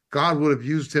 God would have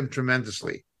used him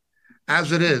tremendously.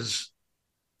 As it is,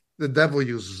 the devil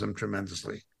uses him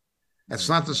tremendously. That's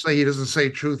not to say he doesn't say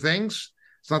true things.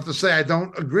 It's not to say I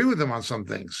don't agree with him on some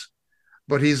things,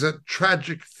 but he's a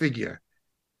tragic figure.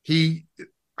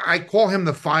 I call him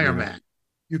the fireman.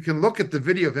 You can look at the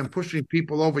video of him pushing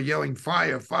people over, yelling,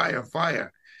 "Fire, fire,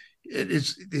 fire." He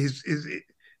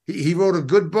wrote a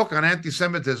good book on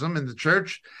anti-Semitism in the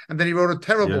church, and then he wrote a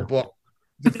terrible book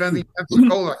defending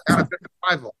Pensacola, counterfeit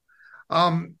revival.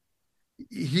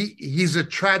 He's a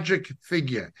tragic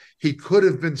figure. He could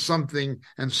have been something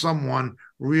and someone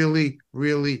really,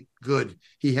 really good.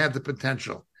 He had the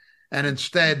potential, and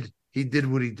instead he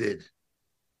did what he did.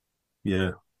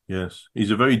 Yeah, yes.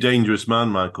 He's a very dangerous man,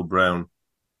 Michael Brown,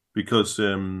 because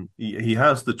he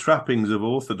has the trappings of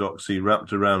orthodoxy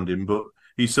wrapped around him, but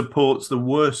he supports the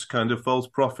worst kind of false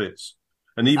prophets.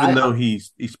 And even though he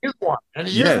speaks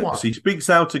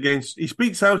out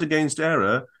against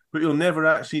error, but he'll never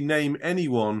actually name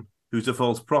anyone who's a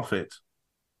false prophet.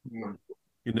 Yeah.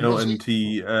 You know, and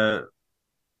he, I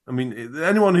mean,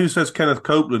 anyone who says Kenneth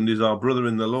Copeland is our brother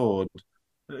in the Lord,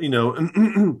 you know,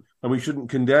 and we shouldn't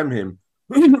condemn him.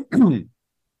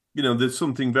 You know, there's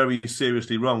something very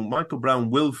seriously wrong. Michael Brown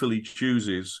willfully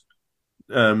chooses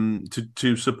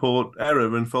to support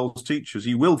error and false teachers.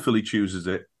 He willfully chooses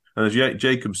it. And as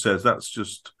Jacob says, that's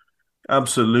just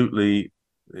absolutely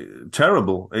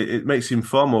terrible. It makes him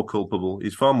far more culpable.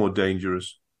 He's far more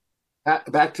dangerous.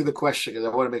 Back to the question, because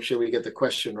I want to make sure we get the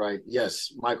question right.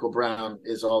 Yes, Michael Brown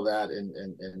is all that,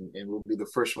 and we'll be the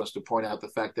first ones to point out the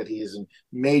fact that he is in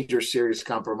major serious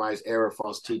compromise, error,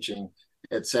 false teaching,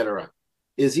 etc.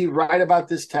 Is he right about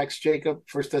this text, Jacob?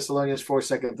 1 Thessalonians 4,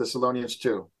 2 Thessalonians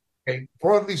 2. Okay.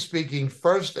 Broadly speaking,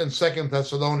 1 and 2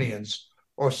 Thessalonians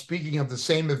are speaking of the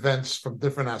same events from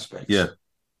different aspects. Yeah.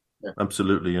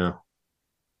 Absolutely, yeah.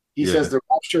 He says the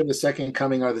rapture and the second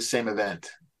coming are the same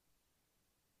event.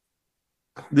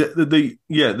 The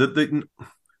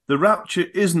rapture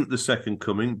isn't the second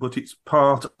coming, but it's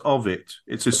part of it.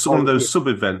 It's one of those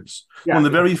sub-events. Yeah. One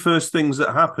of the very first things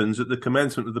that happens at the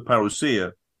commencement of the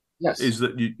parousia is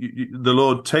that the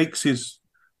Lord takes his,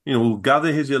 will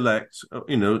gather his elect,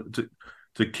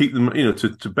 to keep them,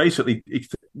 to basically,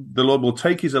 the Lord will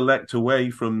take his elect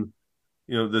away from,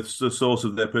 the source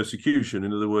of their persecution.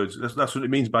 In other words, that's what it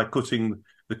means by cutting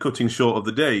short of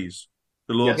the days.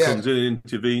 The Lord comes in and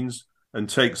intervenes and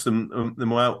takes them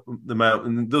out,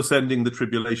 and thus ending the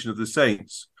tribulation of the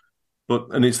saints.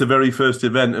 And it's the very first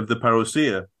event of the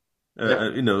parousia.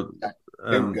 The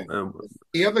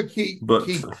other key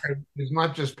is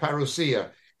not just parousia;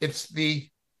 it's the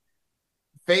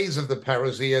phase of the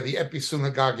parousia, the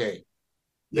episynagoge.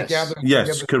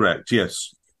 Yes, correct.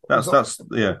 Yes, That's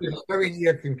yeah. It's very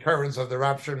near concurrence of the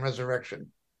rapture and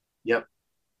resurrection. Yep.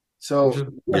 So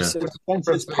Yes,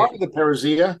 it's part of the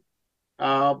parousia,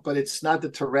 but it's not the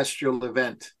terrestrial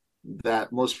event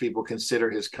that most people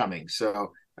consider his coming.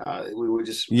 So we would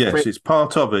just it's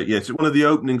part of it. Yes, it's one of the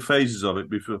opening phases of it.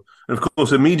 Before, and of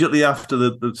course, immediately after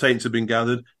the saints have been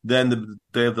gathered, then the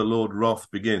day of the Lord wrath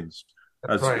begins,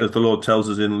 as the Lord tells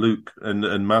us in Luke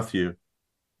and Matthew.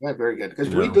 Yeah, very good. Because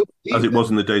we do as it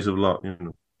was in the days of Lot.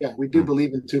 Yeah, we do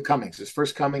believe in two comings: his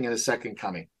first coming and his second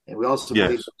coming, and we also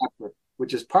believe after,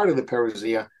 which is part of the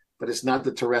parousia, but it's not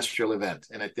the terrestrial event.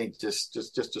 And I think just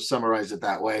to summarize it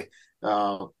that way,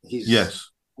 he's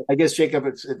I guess Jacob,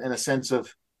 it's in a sense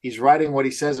of he's writing what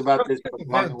he says about this, but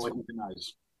not what he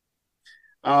denies.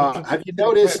 Have you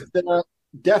noticed the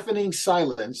deafening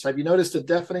silence? Have you noticed the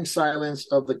deafening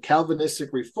silence of the Calvinistic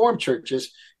Reformed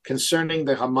churches concerning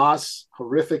the Hamas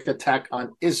horrific attack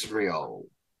on Israel?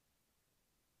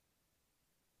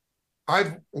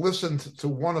 I've listened to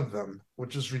one of them,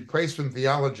 which is replacement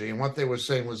theology, and what they were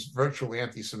saying was virtually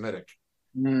anti-Semitic.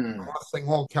 I'm not saying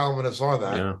all Calvinists are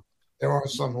that. Yeah. There are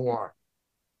some who are.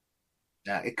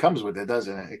 Yeah, it comes with it,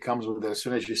 doesn't it? It comes with it. As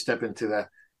soon as you step into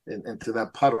that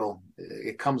puddle,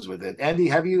 it comes with it. Andy,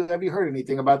 have you heard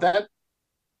anything about that?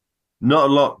 Not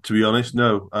a lot, to be honest.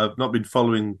 No, I've not been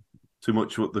following too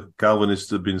much what the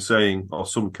Calvinists have been saying, or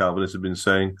some Calvinists have been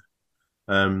saying.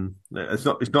 It's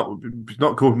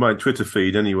not going my Twitter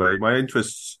feed anyway. My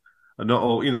interests are not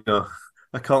all.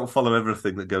 I can't follow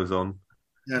everything that goes on.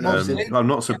 I'm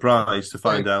not surprised to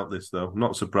find out this, though. I'm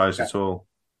not surprised at all.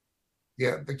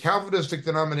 Yeah, the Calvinistic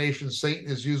denomination Satan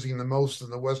is using the most in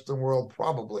the Western world,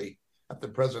 probably at the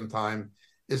present time,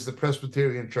 is the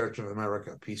Presbyterian Church of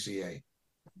America, PCA.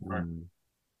 Right.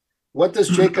 What does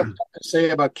Jacob say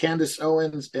about Candace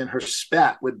Owens and her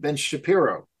spat with Ben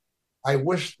Shapiro? I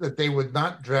wish that they would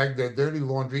not drag their dirty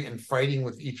laundry in fighting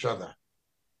with each other.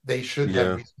 They should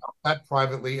have resolved that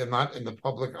privately and not in the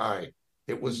public eye.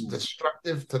 It was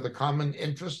destructive to the common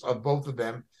interest of both of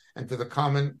them and to the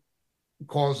common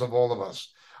cause of all of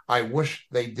us. I wish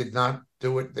they did not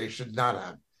do it. They should not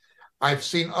have. I've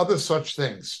seen other such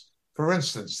things. For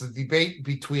instance, the debate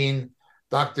between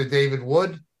Dr. David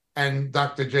Wood and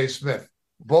Dr. Jay Smith,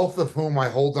 both of whom I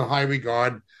hold in high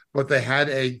regard, but they had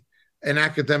an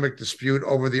academic dispute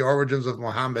over the origins of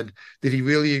Muhammad. Did he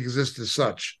really exist as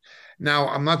such? Now,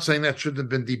 I'm not saying that shouldn't have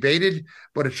been debated,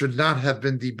 but it should not have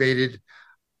been debated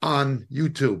on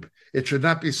YouTube. It should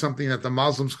not be something that the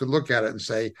Muslims could look at it and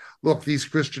say, look, these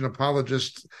Christian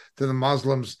apologists to the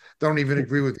Muslims don't even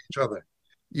agree with each other.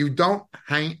 You don't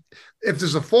hang. If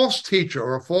there's a false teacher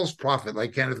or a false prophet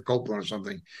like Kenneth Copeland or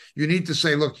something, you need to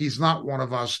say, look, he's not one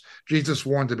of us. Jesus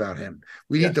warned about him.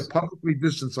 We need to publicly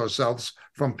distance ourselves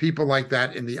from people like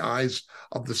that in the eyes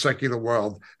of the secular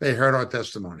world. They heard our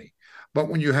testimony. But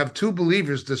when you have two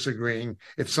believers disagreeing,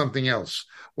 it's something else.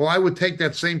 Well, I would take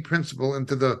that same principle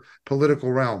into the political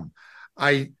realm.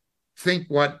 I think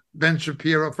what Ben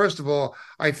Shapiro, first of all,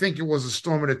 I think it was a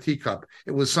storm in a teacup.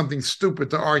 It was something stupid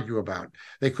to argue about.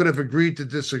 They could have agreed to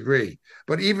disagree.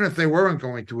 But even if they weren't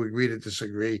going to agree to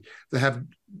disagree, they have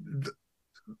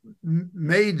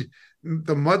made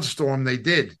the mudstorm they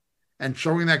did and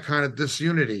showing that kind of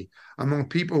disunity among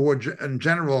people who are in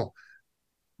general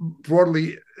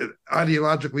broadly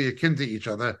ideologically akin to each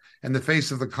other in the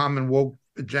face of the common woke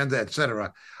agenda,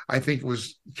 etc. I think it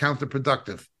was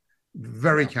counterproductive.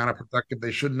 Very counterproductive.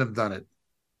 They shouldn't have done it.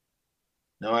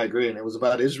 No, I agree. And it was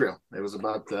about Israel. It was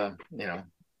about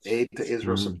aid to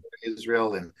Israel, support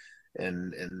Israel,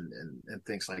 and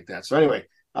things like that. So anyway,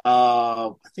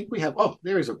 I think we have. Oh,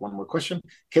 there is one more question.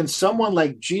 Can someone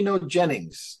like Geno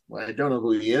Jennings? Well, I don't know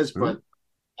who he is, but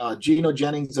Geno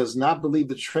Jennings does not believe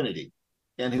the Trinity,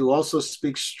 and who also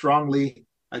speaks strongly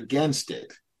against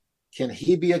it. Can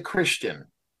he be a Christian?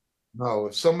 No.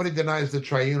 If somebody denies the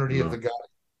triunity of the God,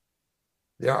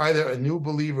 they're either a new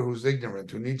believer who's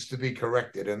ignorant, who needs to be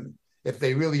corrected. And if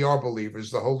they really are believers,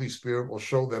 the Holy Spirit will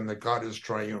show them that God is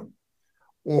triune.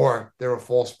 Or they're a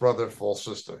false brother, false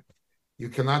sister. You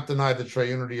cannot deny the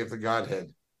triunity of the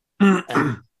Godhead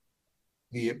and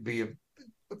be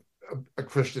a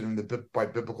Christian by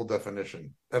biblical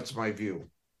definition. That's my view.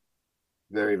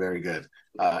 Very, very good.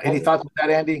 Any thoughts on that,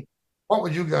 Andy? What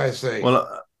would you guys say?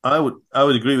 Well, I would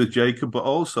agree with Jacob, but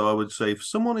also I would say if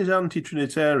someone is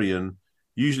anti-Trinitarian,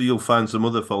 usually you'll find some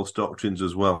other false doctrines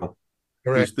as well.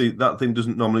 Correct. That thing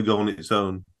doesn't normally go on its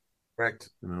own. Correct.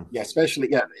 Yeah, especially,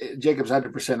 Jacob's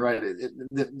 100% right.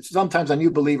 Sometimes a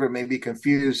new believer may be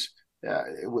confused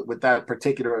with that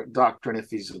particular doctrine if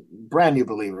he's a brand new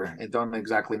believer and don't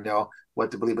exactly know what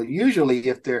to believe. But usually,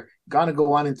 if they're going to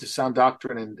go on into sound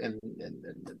doctrine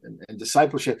and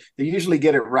discipleship, they usually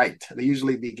get it right. They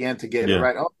usually begin to get it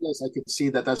right. Oh, yes, I can see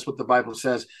that. That's what the Bible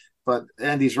says. But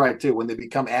Andy's right too. When they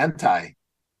become anti,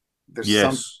 that's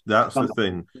the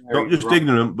thing. Not just wrong.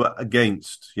 Ignorant, but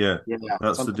against. Yeah,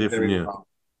 that's the difference. Yeah.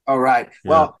 All right.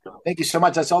 Well, thank you so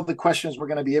much. That's all the questions we're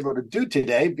going to be able to do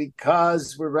today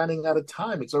because we're running out of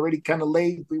time. It's already kind of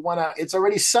late. It's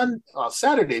already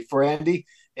Saturday for Andy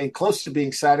and close to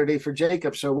being Saturday for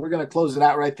Jacob. So we're going to close it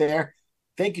out right there.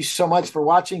 Thank you so much for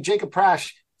watching. Jacob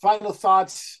Prasch, final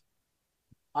thoughts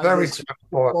on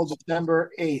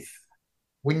December 8th.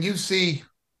 When you see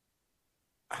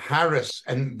Harris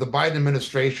and the Biden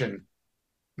administration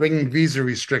bringing visa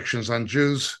restrictions on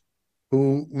Jews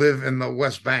who live in the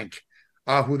West Bank,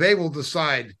 who they will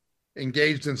decide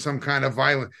engaged in some kind of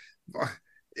violence.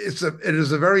 It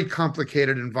is a very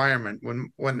complicated environment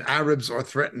when Arabs are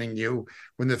threatening you,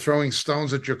 when they're throwing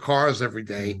stones at your cars every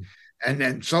day,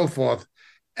 and so forth,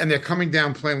 and they're coming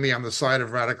down plainly on the side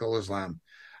of radical Islam.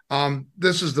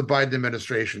 This is the Biden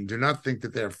administration. Do not think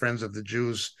that they're friends of the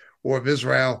Jews or of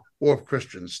Israel or of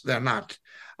Christians. They're not.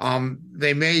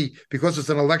 They may, because it's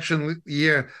an election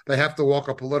year, they have to walk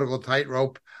a political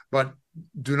tightrope, but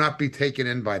do not be taken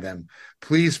in by them.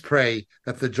 Please pray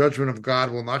that the judgment of God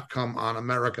will not come on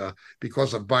America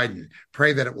because of Biden.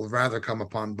 Pray that it will rather come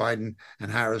upon Biden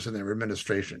and Harris and their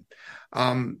administration.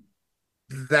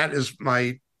 That is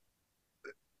my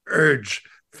urge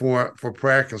for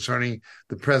prayer concerning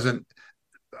the present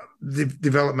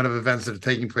development of events that are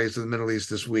taking place in the Middle East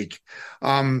this week.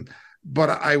 But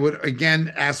I would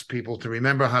again ask people to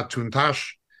remember Hatun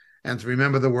Tash and to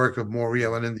remember the work of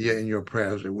Moriel in India in your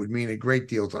prayers. It would mean a great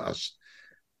deal to us.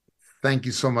 Thank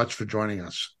you so much for joining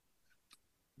us.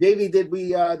 Davey, did we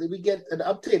get an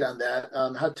update on that?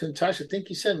 Hatun Tash, I think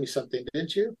you sent me something,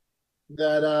 didn't you?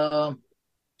 That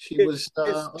she was.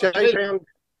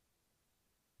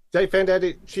 Jay found out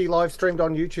she live streamed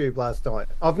on YouTube last night.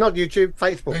 Not YouTube,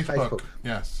 Facebook.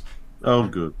 Yes. Oh,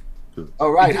 good.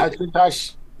 All right, Hatun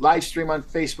Tash live stream on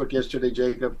Facebook yesterday,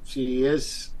 Jacob. She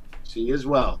is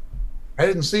well. I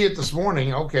didn't see it this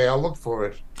morning. Okay, I'll look for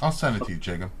it. I'll send it to you,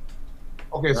 Jacob.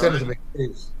 Okay, send it to me,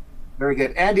 please. Very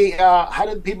good. Andy, how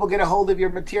do people get a hold of your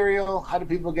material? How do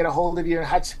people get a hold of you?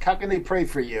 How can they pray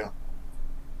for you?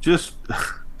 Just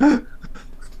no,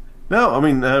 I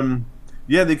mean,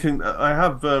 they can. I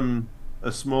have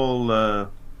a small a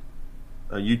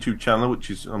YouTube channel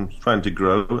which I'm trying to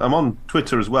grow. I'm on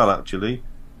Twitter as well, actually,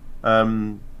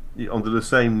 under the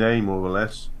same name more or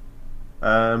less.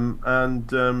 And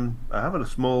I have a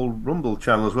small Rumble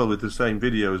channel as well with the same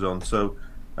videos on. So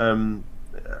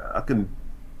I can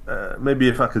maybe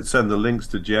if I could send the links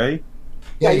to Jay.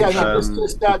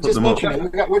 Just mention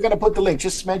it. We're going to put the link.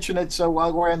 Just mention it. So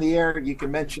while we're on the air, you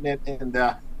can mention it. And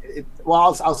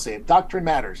I'll say it. Doctrine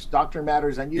Matters. Doctrine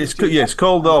Matters on YouTube. It's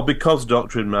called Because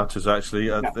Doctrine Matters.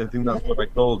 Actually, I think that's what I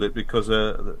called it because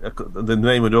the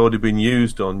name had already been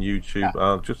used on YouTube.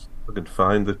 Yeah. I can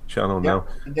find the channel now.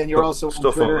 And then you're also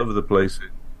stuff all over the place.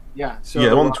 Yeah. So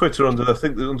on Twitter under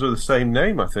the same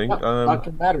name. I think.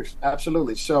 Doctrine Matters.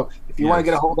 Absolutely. So if you want to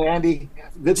get a hold of Andy,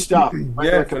 good stuff.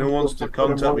 If anyone wants to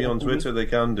contact me on Twitter, they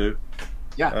can do.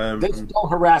 Yeah, just don't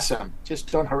harass him.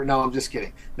 Just don't harass. No, I'm just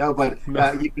kidding. No, but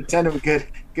you can send him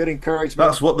good encouragement.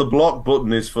 That's what the block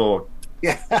button is for.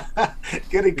 Yeah,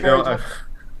 good encouragement.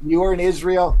 You're in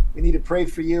Israel. We need to pray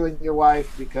for you and your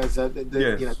wife because they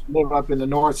live up in the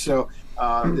north. So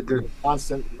there's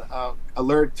constant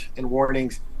alert and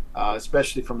warnings,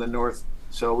 especially from the north.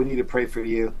 So we need to pray for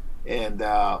you and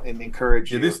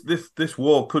encourage you. This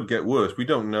war could get worse. We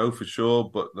don't know for sure,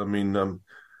 but I mean,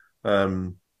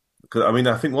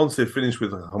 I think once they finish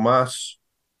with Hamas,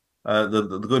 they're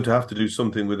going to have to do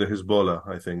something with the Hezbollah,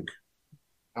 I think.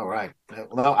 All right.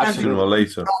 Well, sooner or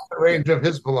later. The range of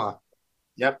Hezbollah.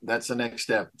 Yep, that's the next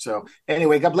step. So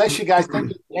anyway, God bless you guys.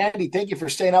 Thank you, Andy. Thank you for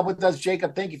staying up with us.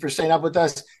 Jacob, thank you for staying up with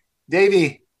us.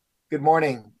 Davey, good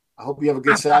morning. I hope you have a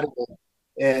good Saturday.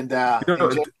 And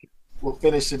Jay, we'll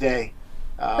finish today.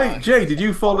 Hey, Jay, did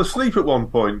you fall asleep at one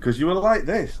point? Because you were like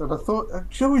this. And I thought, I'm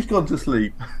sure he's gone to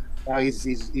sleep. No,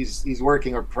 he's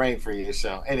working or praying for you.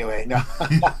 So anyway, no.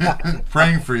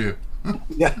 Praying for you.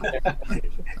 Yeah.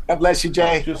 God bless you,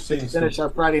 Jay. Finish our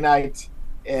Friday night.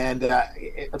 And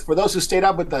for those who stayed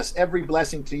up with us, every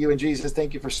blessing to you in Jesus.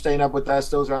 Thank you for staying up with us.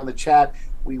 Those are on the chat.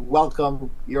 We welcome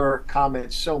your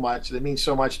comments so much. They mean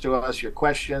so much to us. Your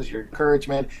questions, your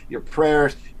encouragement, your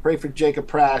prayers. Pray for Jacob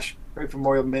Prasch. Pray for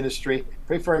Memorial Ministry.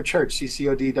 Pray for our church,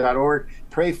 ccod.org.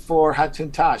 Pray for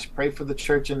Hatun Tash. Pray for the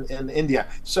church in India.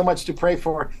 So much to pray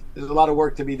for. There's a lot of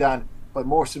work to be done. But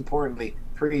most importantly,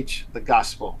 preach the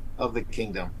gospel of the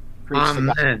kingdom. Preach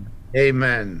the gospel.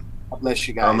 Amen. God bless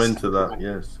you guys. I'm into that,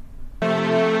 yes.